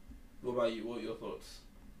 What about you? What are your thoughts?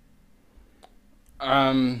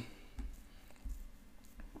 I'm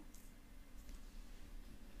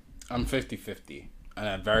 50-50. And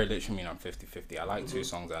I very literally mean I'm 50-50. I like 2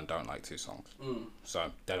 songs and don't like 2 songs. So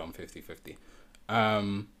I'm dead on 50-50. I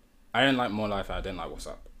didn't like More Life and I didn't like What's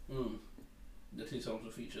Up. The 2 songs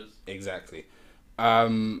were features. Exactly.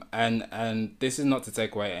 And this is not to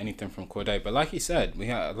take away anything from Corday, but like he said,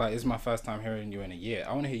 this is my first time hearing you in a year.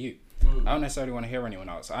 I want to hear you. I don't necessarily want to hear anyone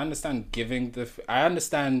else. I understand I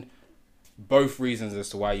understand both reasons as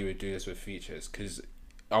to why you would do this with features, because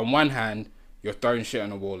on one hand, you're throwing shit on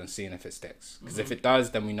the wall and seeing if it sticks. Because if it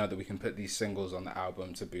does, then we know that we can put these singles on the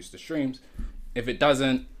album to boost the streams. If it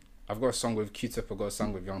doesn't, I've got a song with Q-Tip, I've got a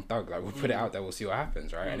song with Young Thug. Like, we'll put it out there, we'll see what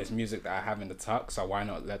happens, right? And it's music that I have in the tuck, so why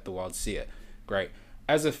not let the world see it? Great.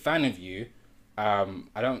 As a fan of you, I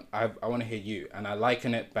want to hear you. And I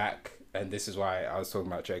liken it back, and this is why I was talking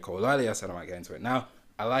about J. Cole earlier, I said I might get into it now.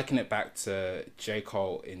 I liken it back to J.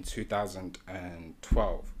 Cole in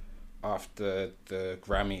 2012. After the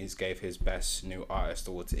Grammys gave his Best New Artist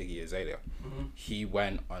award to Iggy Azalea. He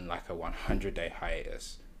went on like a 100-day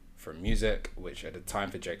hiatus from music, which at the time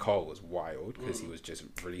for J. Cole was wild because he was just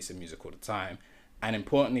releasing music all the time. And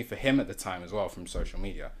importantly for him at the time as well, from social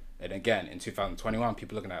media. And again, in 2021,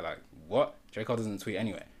 people looking at it like, what? J. Cole doesn't tweet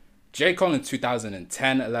anyway. J. Cole in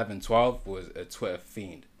 2010, 11, 12 was a Twitter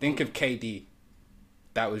fiend. Think of KD.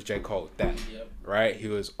 That was J. Cole then, right? He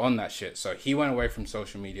was on that shit. So he went away from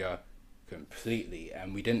social media completely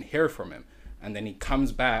and we didn't hear from him, and then he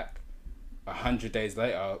comes back 100 days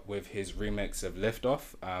later with his remix of Lift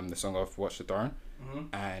Off, the song off Watch the Throne,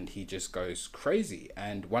 and he just goes crazy.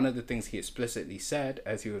 And one of the things he explicitly said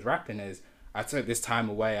as he was rapping is, I took this time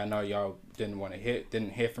away. I know y'all didn't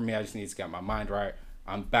hear from me. I just need to get my mind right.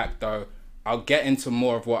 I'm back though. I'll get into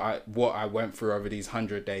more of what I went through over these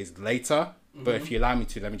 100 days later. But if you allow me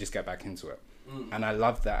to, let me just get back into it. And I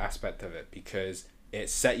love that aspect of it because it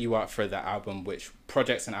set you up for the album, which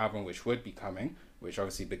would be coming, which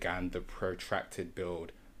obviously began the protracted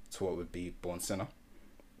build to what would be Born Sinner.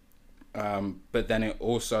 But then it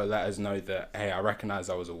also let us know that, hey, I recognize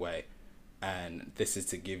I was away, and this is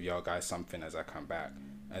to give y'all guys something as I come back.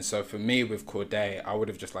 And so for me with Cordae, I would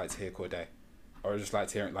have just liked to hear Cordae. Or just liked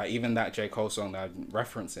to hear it. Like even that J. Cole song that I'm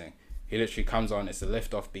referencing, he literally comes on, it's a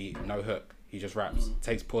lift off beat, no hook. He just raps,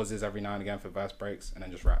 takes pauses every now and again for verse breaks, and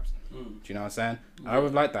then just raps. Do you know what I'm saying? I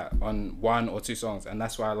would like that on 1 or 2 songs, and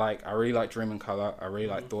that's why I really like Dream in Colour. I really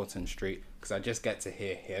like Thornton Street because I just get to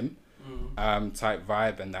hear him type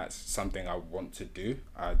vibe, and that's something I want to do.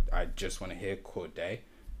 I just want to hear Cordae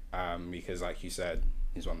because, like you said,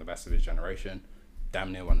 he's one of the best of his generation,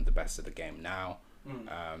 damn near one of the best of the game now.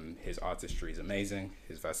 His artistry is amazing,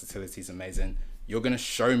 his versatility is amazing. You're gonna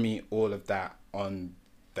show me all of that on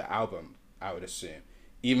the album, I would assume.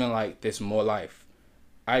 Even like this More Life,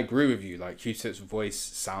 I agree with you, like Q-Tip's voice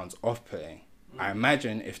sounds off-putting. I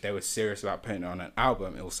imagine if they were serious about putting it on an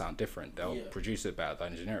album, it will sound different. They'll produce it better, they'll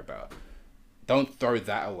engineer it better. Don't throw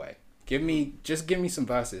that away. Give me some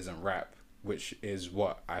verses and rap, which is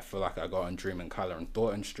what I feel like I got on Dream in Colour and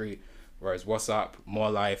Thornton Street. Whereas What's Up,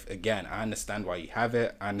 More Life, again, I understand why you have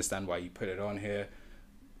it. I understand why you put it on here.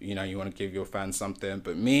 You know, you want to give your fans something.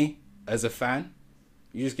 But me, as a fan,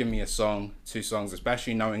 you just give me a song, 2 songs,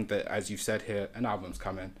 especially knowing that, as you've said here, an album's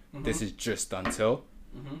coming. This is just until.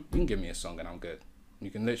 You can give me a song and I'm good.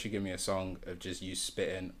 You can literally give me a song of just you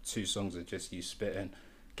spitting, 2 songs of just you spitting,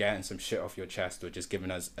 getting some shit off your chest, or just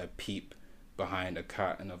giving us a peep behind a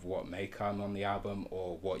curtain of what may come on the album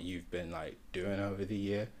or what you've been like doing over the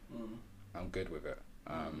year. I'm good with it.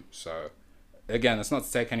 So again, it's not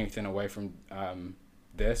to take anything away from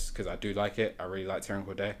this, because I do like it. I really like hearing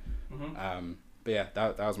Cordae. But yeah,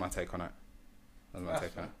 that was my take on it.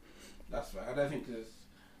 That's fair.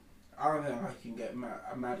 I don't think I can get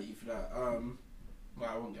mad at you for that. Well,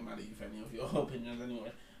 I won't get mad at you for any of your opinions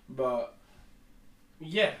anyway. But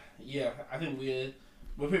yeah, I think we're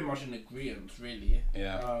pretty much in agreement, really.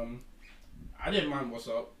 Yeah. I didn't mind What's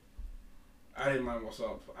Up.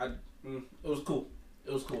 It was cool.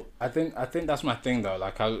 I think that's my thing though.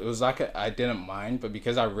 Like I didn't mind, but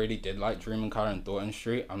because I really did like Dream in Colour and Thornton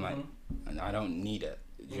Street, I'm like, I don't need it.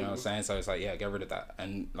 You know what I'm saying? So it's like, yeah, get rid of that.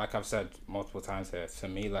 And like I've said multiple times here, to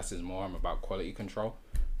me, less is more. I'm about quality control,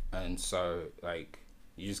 and so like,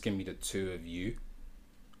 you just give me the 2 of you,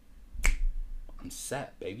 I'm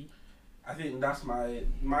set, baby. I think that's my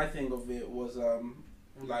thing of it was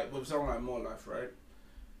like with something like More Life, right?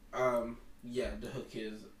 Yeah, the hook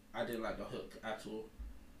is. I didn't like the hook at all.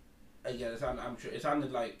 Again, it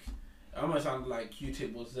sounded like, it almost sounded like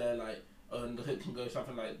Q-Tip was there, like, and the hook can go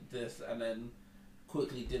something like this, and then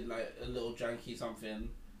quickly did like a little janky something,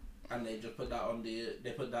 and they just put that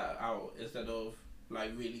out instead of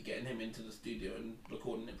like really getting him into the studio and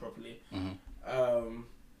recording it properly.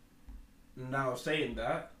 Now saying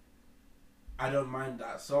that, I don't mind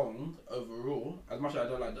that song overall. As much as I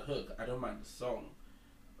don't like the hook, I don't mind the song.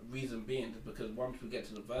 Reason being is because once we get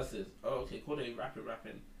to the verses, okay, Cordae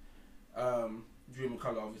rapping. Dream in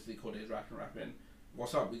Colour, obviously Cordae's rapping.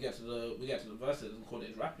 What's Up? We get to the verses and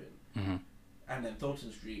Cordae's rapping. And then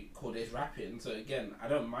Thornton Street, Cordae's rapping. So again, I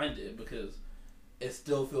don't mind it because it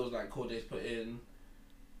still feels like Cordae's put in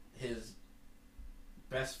his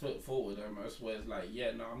best foot forward almost. Where it's like,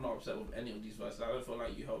 yeah, no, I'm not upset with any of these verses. I don't feel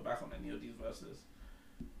like you held back on any of these verses.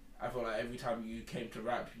 I feel like every time you came to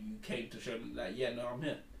rap, you came to show me like, yeah, no, I'm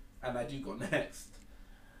here. And I do go next.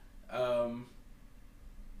 But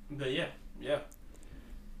yeah.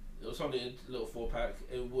 It was only a little 4-pack.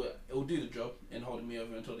 It will do the job in holding me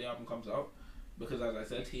over until the album comes out. Because as I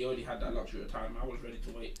said, he already had that luxury of time. I was ready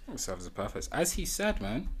to wait. It serves a purpose. As he said,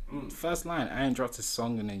 man, first line, I ain't dropped a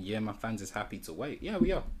song in a year. My fans is happy to wait. Yeah,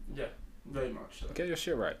 we are. Yeah, very much so. Get your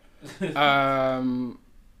shit right. I want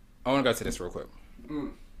to go to this real quick.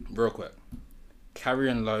 Real quick.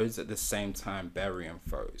 Carrying loads at the same time, burying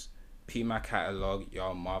foes. Peep my catalogue,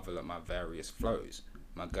 y'all marvel at my various flows.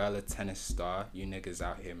 My girl a tennis star, you niggas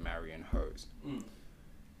out here marrying hoes.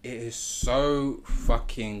 It is so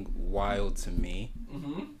fucking wild to me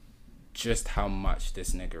just how much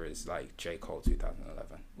this nigga is like J. Cole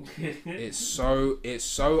 2011. It's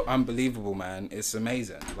so unbelievable, man. It's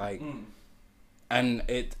amazing. Like, and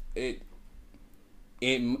it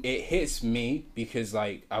it hits me because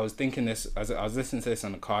like I was thinking this as I was listening to this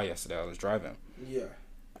in the car yesterday. I was driving. Yeah.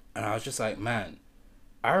 And I was just like, man,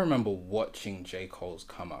 I remember watching J. Cole's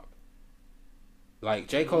come up. Like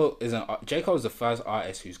J. Cole is the first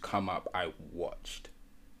artist who's come up I watched.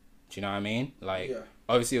 Do you know what I mean? Like, yeah.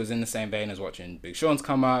 Obviously it was in the same vein as watching Big Sean's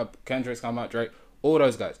come up, Kendrick's come up, Drake, all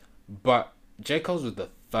those guys. But J. Cole's was the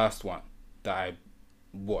first one that I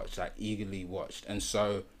watched, I eagerly watched. And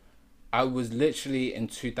so I was literally in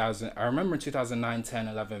 2000, I remember in 2009, 10,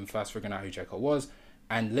 11, first figuring out who J. Cole was,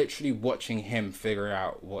 and literally watching him figure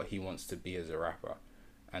out what he wants to be as a rapper.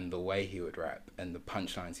 And the way he would rap, and the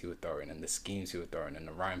punchlines he would throw in, and the schemes he would throw in, and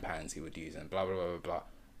the rhyme patterns he would use, and blah, blah, blah, blah, blah.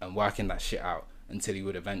 And working that shit out until he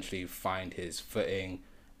would eventually find his footing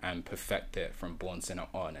and perfect it from Born Sinner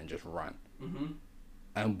on and just run. Mm-hmm.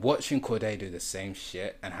 And watching Cordae do the same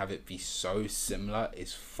shit and have it be so similar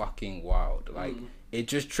is fucking wild. Like, it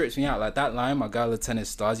just trips me out. Like, that line, my girl, Lieutenant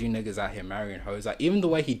Stars, you niggas out here marrying hoes. Like, even the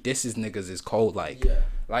way he disses niggas is cold. Like, yeah.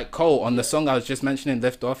 Like Cole, on the song I was just mentioning,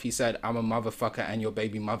 Lift Off, he said, I'm a motherfucker and your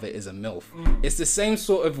baby mother is a MILF. It's the same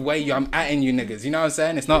sort of way I'm atting you niggas. You know what I'm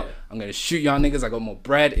saying? It's not, I'm going to shoot y'all niggas, I got more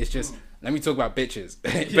bread. It's just, let me talk about bitches.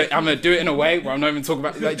 But I'm going to do it in a way where I'm not even talking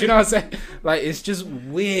about, like, do you know what I'm saying? Like, it's just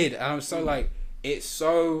weird. And I'm so like, it's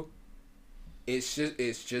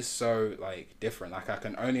just so like different. Like, I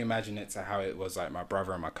can only imagine it to how it was like my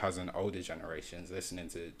brother and my cousin, older generations, listening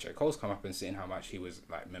to J. Cole's come up and seeing how much he was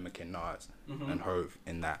like mimicking Nas and Hove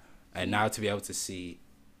in that. And now to be able to see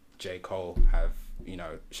J. Cole have, you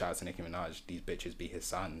know, shout out to Nicki Minaj, these bitches be his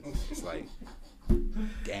sons. It's like,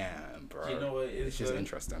 damn, bro. Do you know what it is? It's just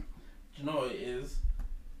interesting. Do you know what it is?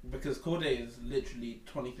 Because Cordae is literally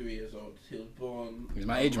 23 years old. He was born. He's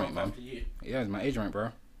my age rank, man. After you. Yeah, he's my age rank, bro.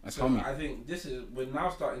 That's so homie. I think we're now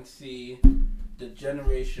starting to see the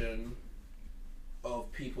generation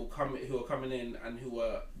of people who are coming in and who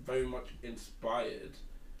are very much inspired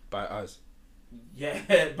by us.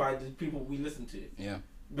 Yeah, by the people we listen to. Yeah.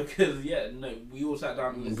 Because we all sat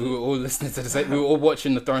down and listened. We were all listening to the same. We were all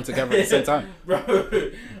watching The Throne together at the same time. Bro,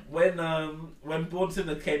 when Born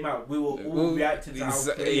Sinner came out, we were all reacting to how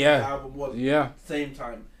great the album was. Yeah. Same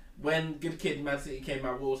time. When Good Kid, Mad City came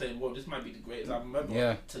out, we were all saying, "Well, this might be the greatest album ever."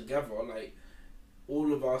 Yeah. Together, like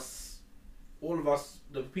all of us,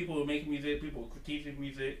 the people who are making music, people who are critiquing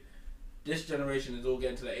music. This generation is all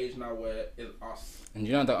getting to the age now where it's us. And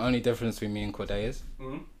you know the only difference between me and Cordae is?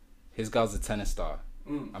 Mm-hmm. His girl's a tennis star.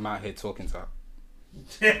 I'm out here talking to her.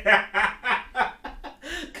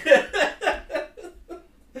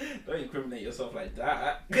 Don't incriminate yourself like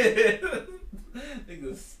that.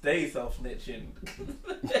 Niggas stay self-snitching.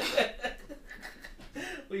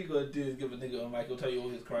 What you gotta do is give a nigga a mic, he'll tell you all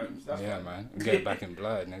his crimes. That's fine. Man. Get back in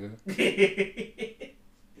blood, nigga.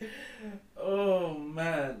 Oh,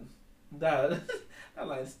 man. That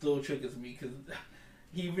line still triggers me because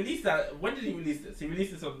he released that. When did he release this? He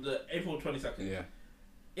released this on the April 22nd. Yeah.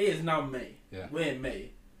 It is now May. Yeah. We're in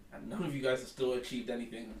May. And none of you guys have still achieved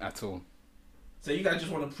anything. At all. So you guys just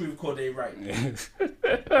want to prove Cordae right.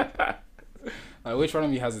 Which one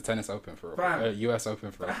of you has a tennis open for US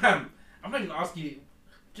Open for Fam, I'm not even asking you.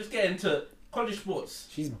 Just get into college sports.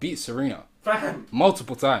 She's beat Serena. Fam.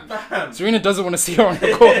 Multiple times. Fam. Serena doesn't want to see her on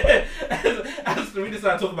the court. As Serena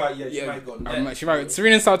started talking about, she might go net.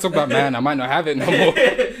 Serena started talking about, man, I might not have it no more.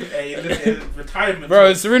 Hey, listen, retirement.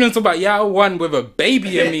 Bro, Serena talking about, I won with a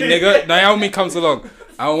baby in me, nigga. Naomi comes along.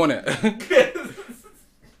 I don't want it.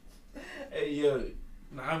 Hey, yo.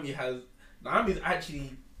 Naomi's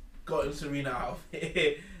actually gotten Serena out of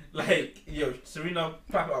here. Like, yo, Serena,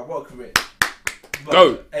 clap it up, what a career. But,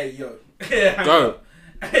 go. Hey, yo. Go.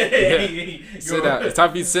 Sit down. It's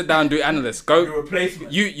time for you to sit down and do analyst. Go. Your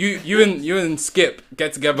replacement. You and Skip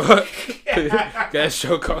get together. Get a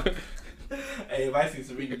show going. Hey, if I see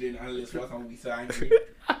Serena doing analyst work, I'm gonna be so angry.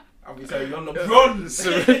 I'll be saying, you're LeBron.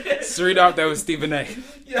 Serena out there with Stephen A.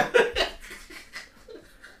 Yeah.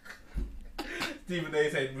 Stephen A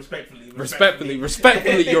saying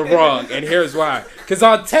respectfully, you're wrong, and here's why. Because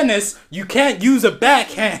on tennis, you can't use a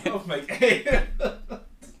backhand. Oh my god.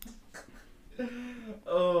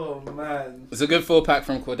 Oh man. It's a good 4-pack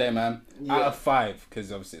from Cordae, man. Yeah. Out of 5,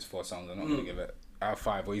 because obviously it's 4 songs. I'm not gonna give it. Out of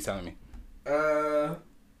 5, what are you telling me? I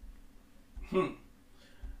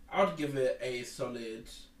would give it a solid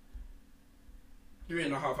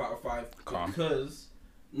 3.5 out of 5. Calm. Because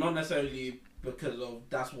not necessarily because of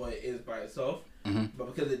that's what it is by itself,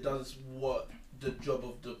 but because it does what the job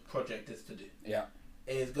of the project is to do. Yeah.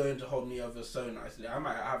 It is going to hold me over so nicely. I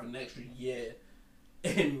might have an extra year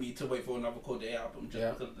in me to wait for another Cordae album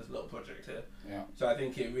just because of this little project here. Yeah. So I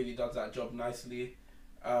think it really does that job nicely.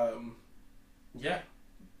 Yeah,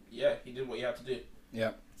 he did what he had to do.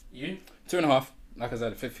 Yeah. You? 2.5. Like I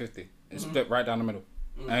said, 50-50. It's split right down the middle.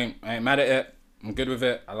 I ain't mad at it. I'm good with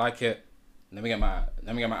it. I like it. Let me get my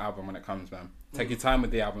album when it comes, man. Take your time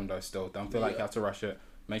with the album though. Still, don't feel like you have to rush it.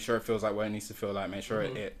 Make sure it feels like what it needs to feel like. Make sure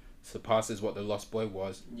it surpasses what the Lost Boy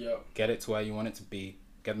was. Yeah. Get it to where you want it to be.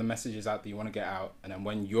 Get the messages out that you want to get out, and then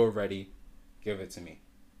when you're ready, give it to me.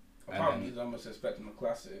 Apparently, he's almost expecting a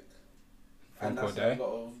classic. And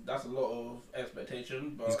that's a lot of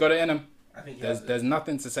expectation. But he's got it in him. I think there's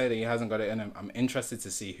nothing to say that he hasn't got it in him. I'm interested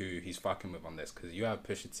to see who he's fucking with on this, because you have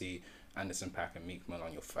Pusha T, Anderson .Paak, and Meek Mill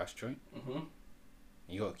on your first joint.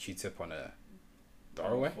 You got a Q-Tip on a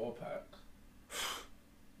Doorway. 4-pack.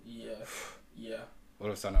 Yeah. All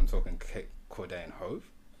of a sudden, I'm talking Cordae and Hove.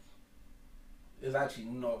 It's actually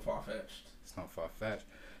not far fetched. It's not far fetched.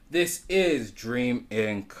 This is Dream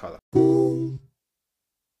in Color.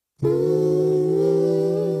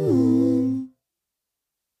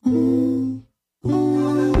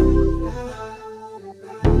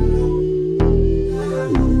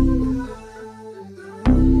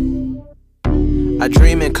 I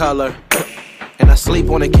dream in color, and I sleep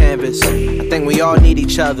on a canvas. I think we all need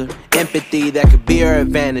each other. Empathy, that could be our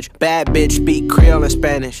advantage. Bad bitch speak Creole and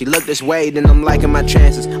Spanish. She look this way, then I'm liking my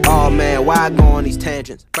chances. Oh man, why I go on these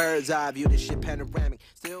tangents? Bird's eye view, this shit panoramic.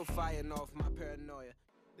 Still fighting off my paranoia.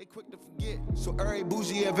 They quick to forget. So every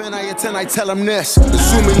bougie event I attend, I tell them this.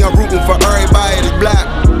 Assuming I'm rooting for everybody that's black.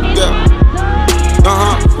 Yeah.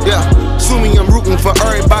 Yeah. Assuming I'm rooting for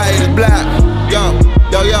everybody that's black. Yo.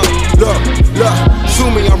 Look.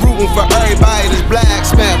 Assuming I'm rooting for everybody that's black.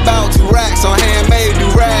 Spent about 2 racks on handmade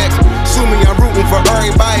do-rags. Assuming I'm rooting for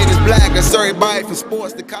everybody that's black. That's everybody from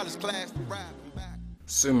sports to college class to rap.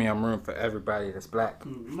 Assuming I'm rooting for everybody that's black.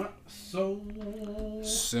 So.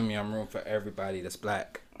 Assuming I'm rooting for everybody that's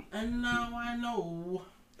black. And now I know.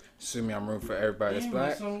 Assuming I'm rooting for everybody that's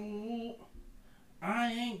black. So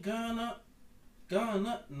I ain't gonna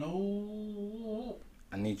know.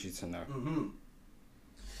 I need you to know.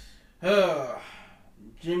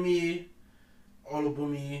 Jimmy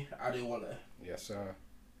Olubunmi Adewale. Yes, sir.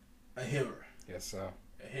 A hero. Yes, sir.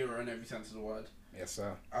 A hero in every sense of the word. Yes,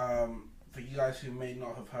 sir. For you guys who may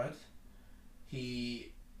not have heard,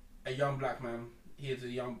 a young black man. He was a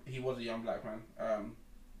young black man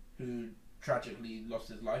who tragically lost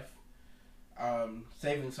his life,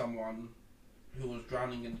 saving someone who was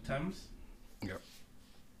drowning in the Thames. Yep.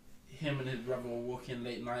 Him and his brother were walking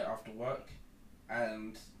late night after work,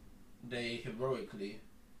 and they heroically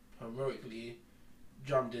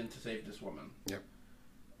jumped in to save this woman. Yep.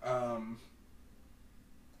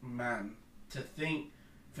 Man, to think,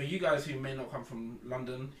 for you guys who may not come from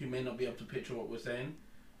London, who may not be able to picture what we're saying,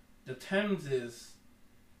 the Thames is,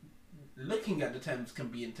 looking at the Thames can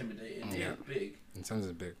be intimidating. Yeah. It's big. The Thames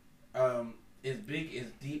is big. It's big,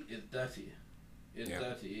 it's deep, it's dirty. It's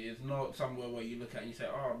dirty. It's not somewhere where you look at and you say,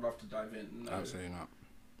 oh, I'd love to dive in. No. Absolutely not.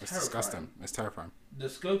 It's Terrifying. disgusting. It's terrifying. The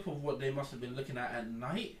scope of what they must have been looking at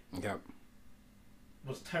night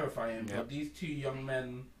was terrifying. Yep. But these 2 young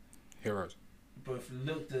men, heroes, both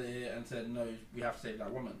looked at it and said, no, we have to save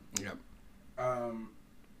that woman. Yep.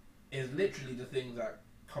 It's literally the things that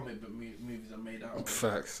comic book movies are made out of.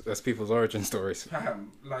 Facts. That's people's origin stories.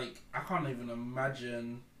 Like, I can't even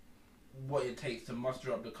imagine what it takes to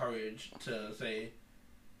muster up the courage to say,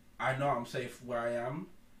 I know I'm safe where I am,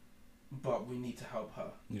 but we need to help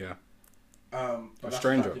her. Yeah. But that's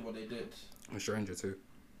stranger. exactly what they did. A stranger too.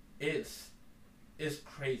 It's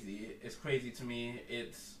crazy. It's crazy to me.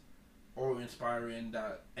 It's awe-inspiring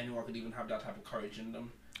that anyone could even have that type of courage in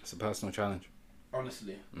them. It's a personal challenge.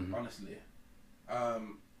 Honestly. Now,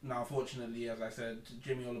 unfortunately, as I said,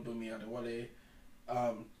 Jimmy Olubunmi Adewale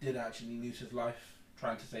did actually lose his life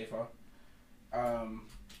trying to save her.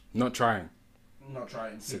 Not trying.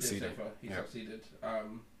 Succeeded. He did save her. He succeeded.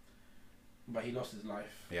 But he lost his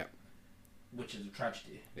life. Yeah. Which is a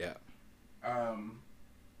tragedy. Yeah.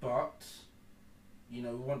 But, we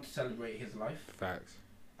want to celebrate his life. Facts.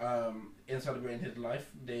 In celebrating his life,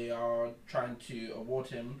 they are trying to award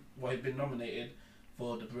him, he's been nominated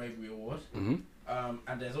for the Bravery Award.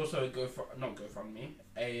 And there's also a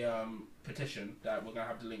petition that we're going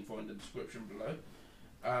to have the link for in the description below.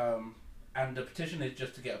 And the petition is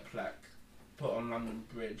just to get a plaque put on London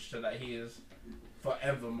Bridge so that he is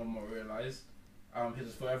forever memorialised. He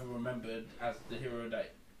is forever remembered as the hero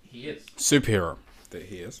that he is. Superhero that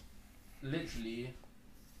he is. Literally,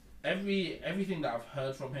 everything that I've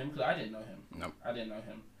heard from him, because I didn't know him. Nope. I didn't know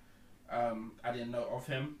him. I didn't know of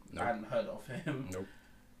him. Nope. I hadn't heard of him. Nope.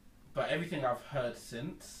 But everything I've heard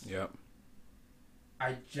since,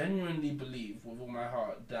 I genuinely believe with all my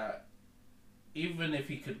heart that even if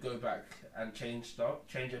he could go back and change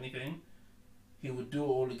anything, he would do it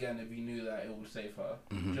all again if he knew that it would save her.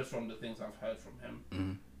 Just from the things I've heard from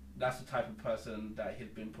him. That's the type of person that he's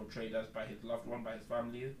been portrayed as by his loved one, by his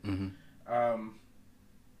family.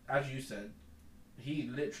 As you said, he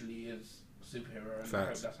literally is a superhero, and I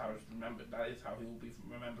hope that's how it's remembered. That is how he will be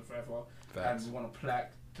remembered forever. And we want a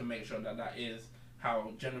plaque to make sure that that is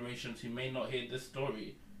how generations who may not hear this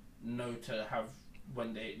story know to have,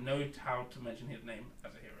 when they know how to mention his name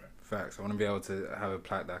as a hero. Facts. I want to be able to have a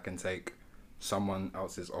plaque that I can take someone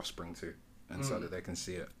else's offspring to, and so that they can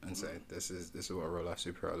see it and say, this is what a real life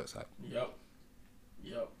superhero looks like. Yep,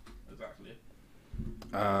 exactly.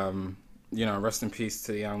 You know, rest in peace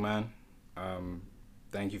to the young man.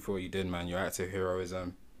 Thank you for what you did, man. Your act of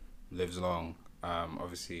heroism lives long.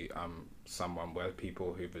 Obviously, I'm someone where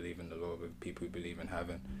people who believe in the Lord, with people who believe in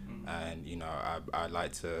heaven, and you know, I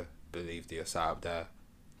like to believe that you're sat up there,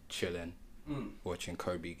 chilling, watching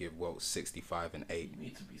Kobe give Wilt 65 and 8. You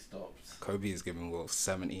need to be stopped. Kobe is giving Wilt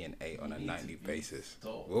 70 and 8 on a nightly basis.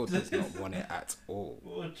 Wilt does not want it at all.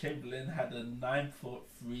 Wilt Chamberlain had a 9'3"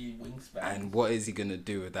 wingspan. And what is he gonna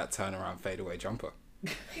do with that turnaround fadeaway jumper?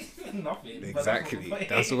 Nothing. Exactly.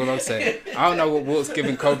 That's what I'm saying. I don't know what Wilt's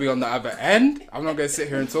giving Kobe on the other end. I'm not gonna sit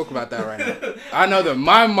here and talk about that right now. I know that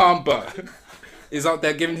my Mamba is out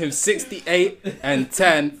there giving him 68 and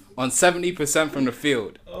 10 on 70% from the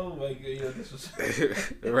field. Oh my god, yeah, this was...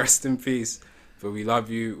 Rest in peace. But we love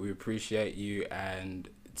you, we appreciate you, and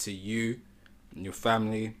to you and your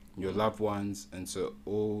family, your loved ones, and to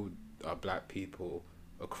all our black people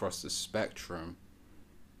across the spectrum,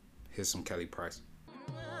 here's some Kelly Price.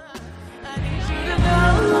 I need you to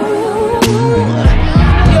know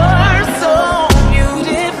you're so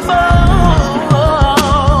beautiful.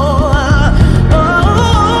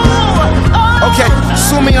 Okay,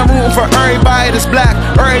 sue me, I'm rooting for everybody that's black.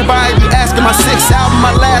 Everybody be asking my 6th album,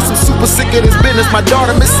 my last. I'm super sick of this business. My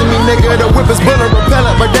daughter missing me, nigga. The whip is bullet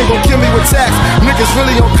repellent, but they gon' kill me with tax. Niggas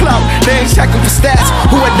really on clout, they ain't checking for stats.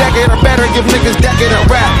 Who a decade or better, give niggas decade of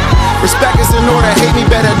rap. Respect is in order, hate me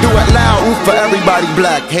better, do it loud. Root for everybody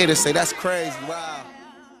black. Haters say that's crazy, wow.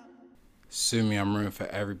 Sue me, I'm rooting for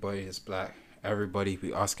everybody that's black. Everybody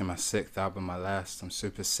be asking my 6th album, my last. I'm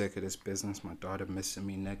super sick of this business. My daughter missing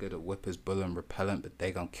me, nigga. The whip is bullet and repellent, but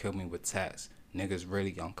they gon' kill me with tax. Niggas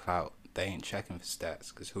really on clout. They ain't checking for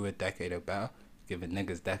stats. Cause who a decade about? Giving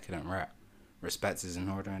niggas decadent rap. Respect is in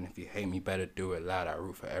order, and if you hate me, better do it loud. I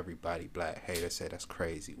root for everybody black. Haters say that's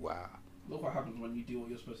crazy. Wow. Look what happens when you do what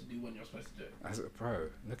you're supposed to do when you're supposed to do it. I said,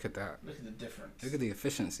 bro, look at that. Look at the difference. Look at the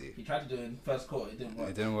efficiency. He tried to do it in the first quarter, it didn't work.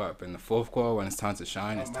 It didn't work, but in the 4th quarter, when it's time to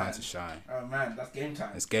shine, it's time to shine. Oh man, that's game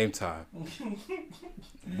time. It's game time.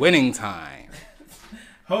 Winning time.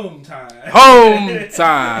 Home time. Home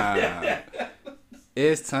time.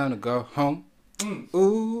 It's time to go home.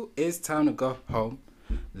 Ooh, it's time to go home.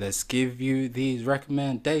 Let's give you these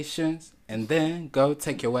recommendations and then go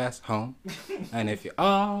take your ass home. And if you're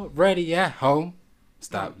already at home,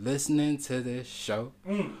 stop listening to this show.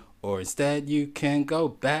 Or instead you can go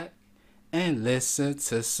back and listen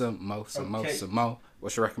to some more.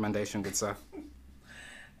 What's your recommendation, good sir?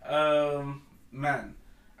 Man,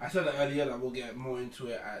 I said that earlier that we'll get more into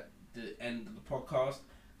it at the end of the podcast.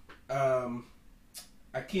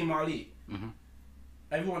 Akeem Ali.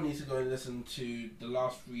 Everyone needs to go and listen to the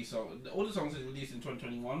last 3 songs. All the songs he's released in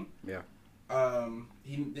 2021. Yeah.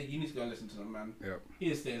 You need to go and listen to them, man. Yep.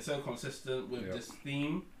 He is staying so consistent with this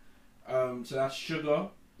theme. So that's Sugar.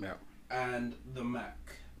 Yeah. And The Mac.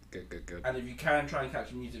 Good. And if you can, try and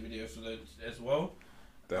catch music videos for those as well.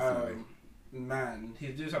 Definitely. Man,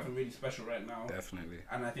 he's doing something really special right now. Definitely.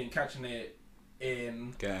 And I think catching it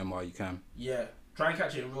in... Get him while you can. Yeah. Try and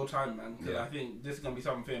catch it in real time, man. Because Yeah. I think this is going to be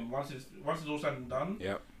something for him. Once it's all said and done,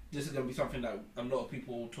 this is going to be something that a lot of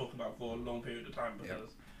people will talk about for a long period of time. Because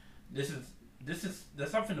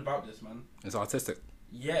there's something about this, man. It's artistic.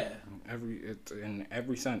 Yeah. In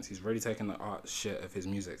every sense, he's really taking the art shit of his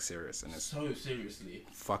music serious, and it's so seriously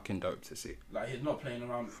fucking dope to see. Like, he's not playing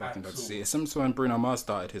around. Fucking dope to see. It's similar to when Bruno Mars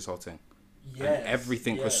started his whole thing. Yeah. And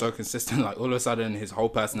everything was so consistent. Like, all of a sudden, his whole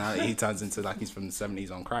personality, he turns into like he's from the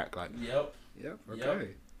 70s on crack. Like, okay.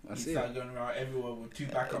 I see. He started going around everywhere with 2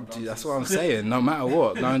 backup dancers. Dude, that's what I'm saying. No matter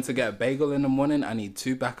what, going to get a bagel in the morning, I need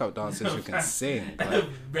 2 backup dancers who can sing. Like,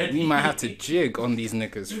 we might have to jig on these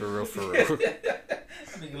niggas for real.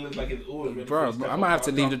 Nigga looks like it's always ready. Bro, I might have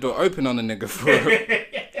to leave the door open on the nigga for real.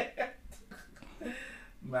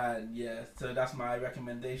 Man, yeah. So that's my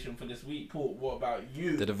recommendation for this week. Paul, what about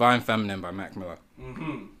you? The Divine Feminine by Mac Miller.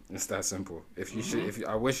 It's that simple. If you should,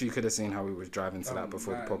 I wish you could have seen how we was driving to that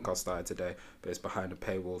before the podcast started today, but it's behind a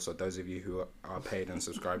paywall. So those of you who are paid and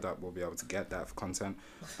subscribed up will be able to get that for content.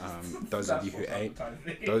 Those of you who ain't,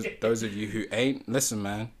 those of you who ain't, listen,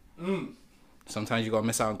 man. Sometimes you gotta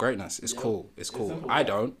miss out on greatness. It's cool. It's cool. I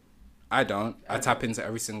don't. I tap into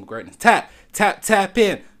every single greatness. Tap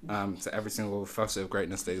in. To every single facet of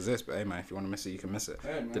greatness that exists. But hey, man, if you want to miss it, you can miss it.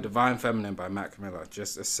 Hey, The Divine Feminine by Mac Miller.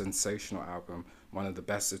 Just a sensational album. One of the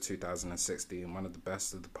best of 2016. One of the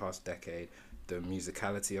best of the past decade. The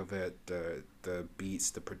musicality of it, the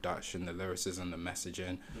beats, the production, the lyricism, the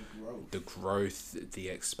messaging, the growth, the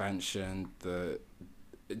expansion,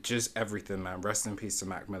 just everything, man. Rest in peace to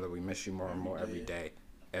Mac Miller. We miss you more and more every day,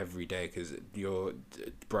 because you're,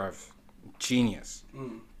 bruv, genius.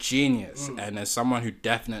 And as someone who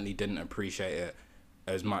definitely didn't appreciate it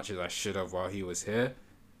as much as I should have while he was here,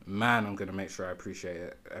 man, I'm gonna make sure I appreciate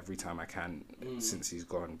it every time I can since he's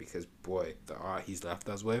gone, because boy, the art he's left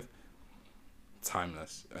us with,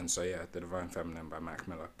 timeless. And so yeah, The Divine Feminine by Mac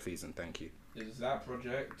Miller, please and thank you. It's that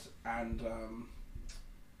project and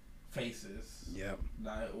Faces. Yeah.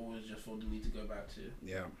 That I always just feel the need to go back to.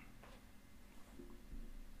 Yeah.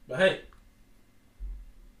 But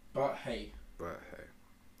hey.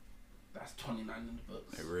 That's 29 in the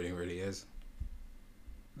books. It really, really is.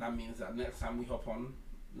 That means that next time we plug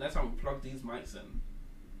these mics in,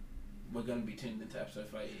 we're going to be tuned into episode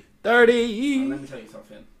 30. And let me tell you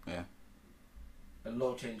something. Yeah. A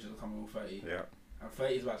lot of changes are coming with 30. Yeah. And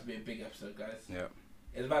 30 is about to be a big episode, guys. Yeah.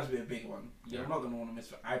 It's about to be a big one. You're not going to want to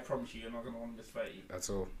miss. I promise you, you're not going to want to miss 30. That's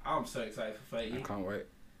all. I'm so excited for 30. I can't wait.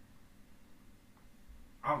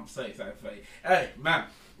 I'm so excited for 30. Hey, man.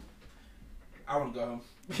 I want to go home.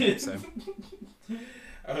 Same.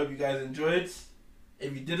 I hope you guys enjoyed.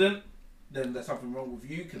 If you didn't, then there's something wrong with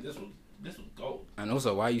you, because this was gold. And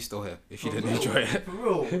also, why are you still here if you didn't enjoy it? For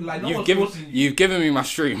real. Like, you've given me my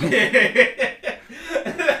stream.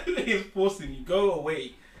 He's forcing you. Go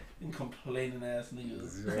away. And complaining ass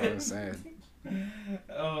niggas. You know what I'm saying?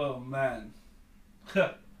 Oh, man.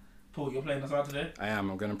 Paul, you're playing us out today? I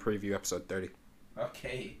am. I'm going to preview episode 30.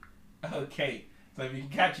 Okay. So if you can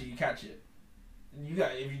catch it, you catch it.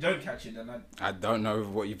 If you don't catch it, then I don't know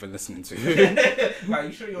what you've been listening to. Like,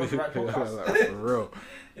 you sure you're on the right podcast? Like, for real.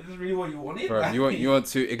 Is this really what you wanted? Bro, like... you want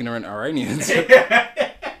two ignorant Iranians? Hey,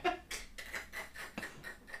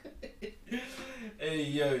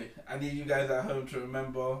 yo. I need you guys at home to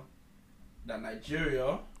remember that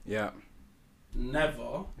Nigeria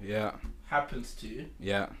never happens to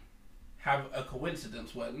have a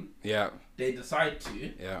coincidence when they decide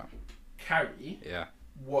to carry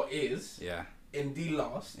what is in the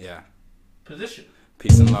last position.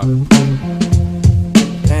 Peace and love.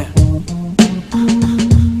 Damn.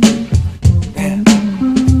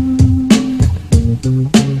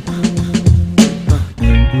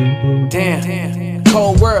 Damn.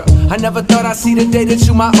 Cold world. I never thought I'd see the day that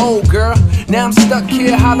you my old girl. Now I'm stuck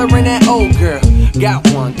here hollering at old girl. Got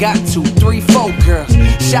one, got two, three, four girls.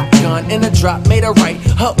 Shotgun in a drop, made a right.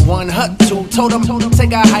 Hut one, hut two. Told them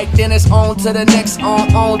take a hike, then it's on to the next,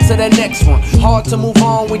 on to the next one. Hard to move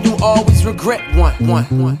on when you always regret one.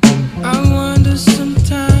 I wonder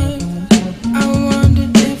sometimes, I wonder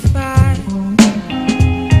if I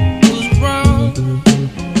was wrong.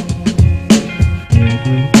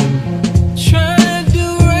 Trying to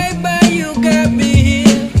do right by you got me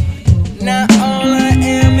here. Now all I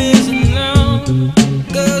am is alone.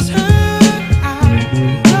 'Cause I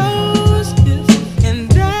knows this and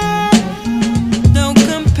that don't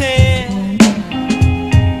compare.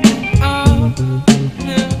 Oh,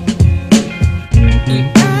 no. And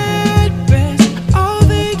I'd rest all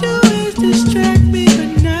the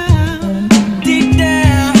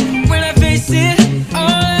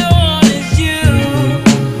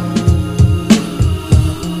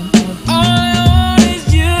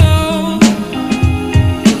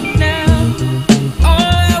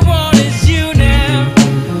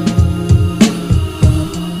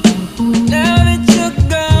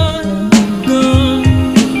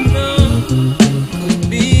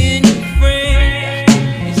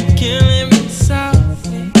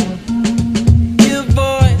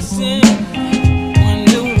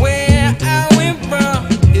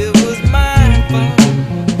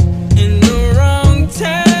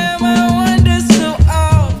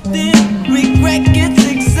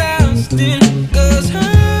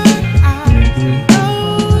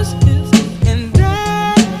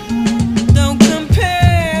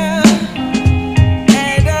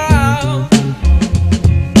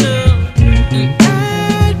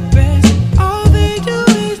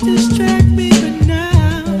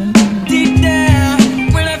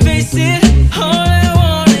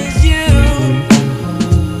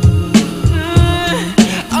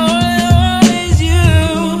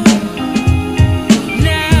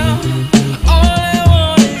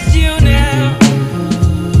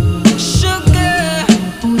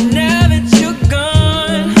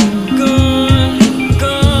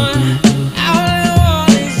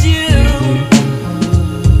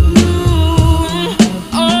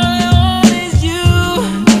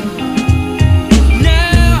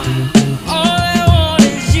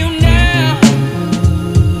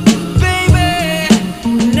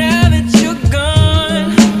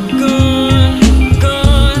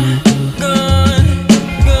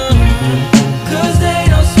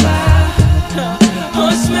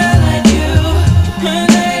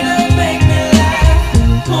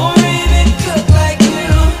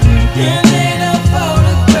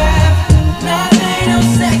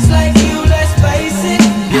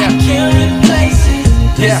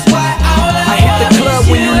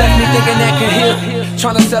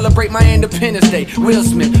tryna celebrate my Independence Day. Will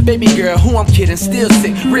Smith, baby girl, who I'm kidding, still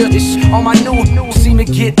sick. Real ish on my new see me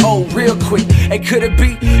get old real quick. Hey, could it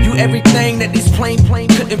be you everything that these plain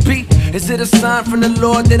couldn't be? Is it a sign from the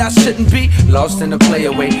Lord that I shouldn't be? Lost in the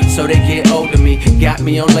playaway, so they get old to me. Got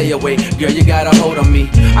me on layaway, girl, you got a hold on me.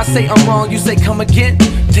 I say I'm wrong, you say come again.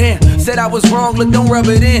 Damn, said I was wrong, look, don't rub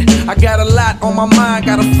it in. I got a lot on my mind,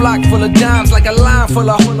 got a flock full of dimes, like a line full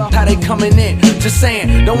of how they coming in. Just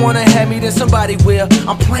saying, don't wanna have me, then somebody will.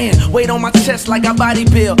 I'm playing, weight on my chest like a body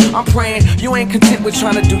bill. I'm praying, you ain't content with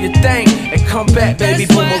trying to do your thing and come back, baby,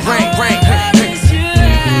 boomerang, rank.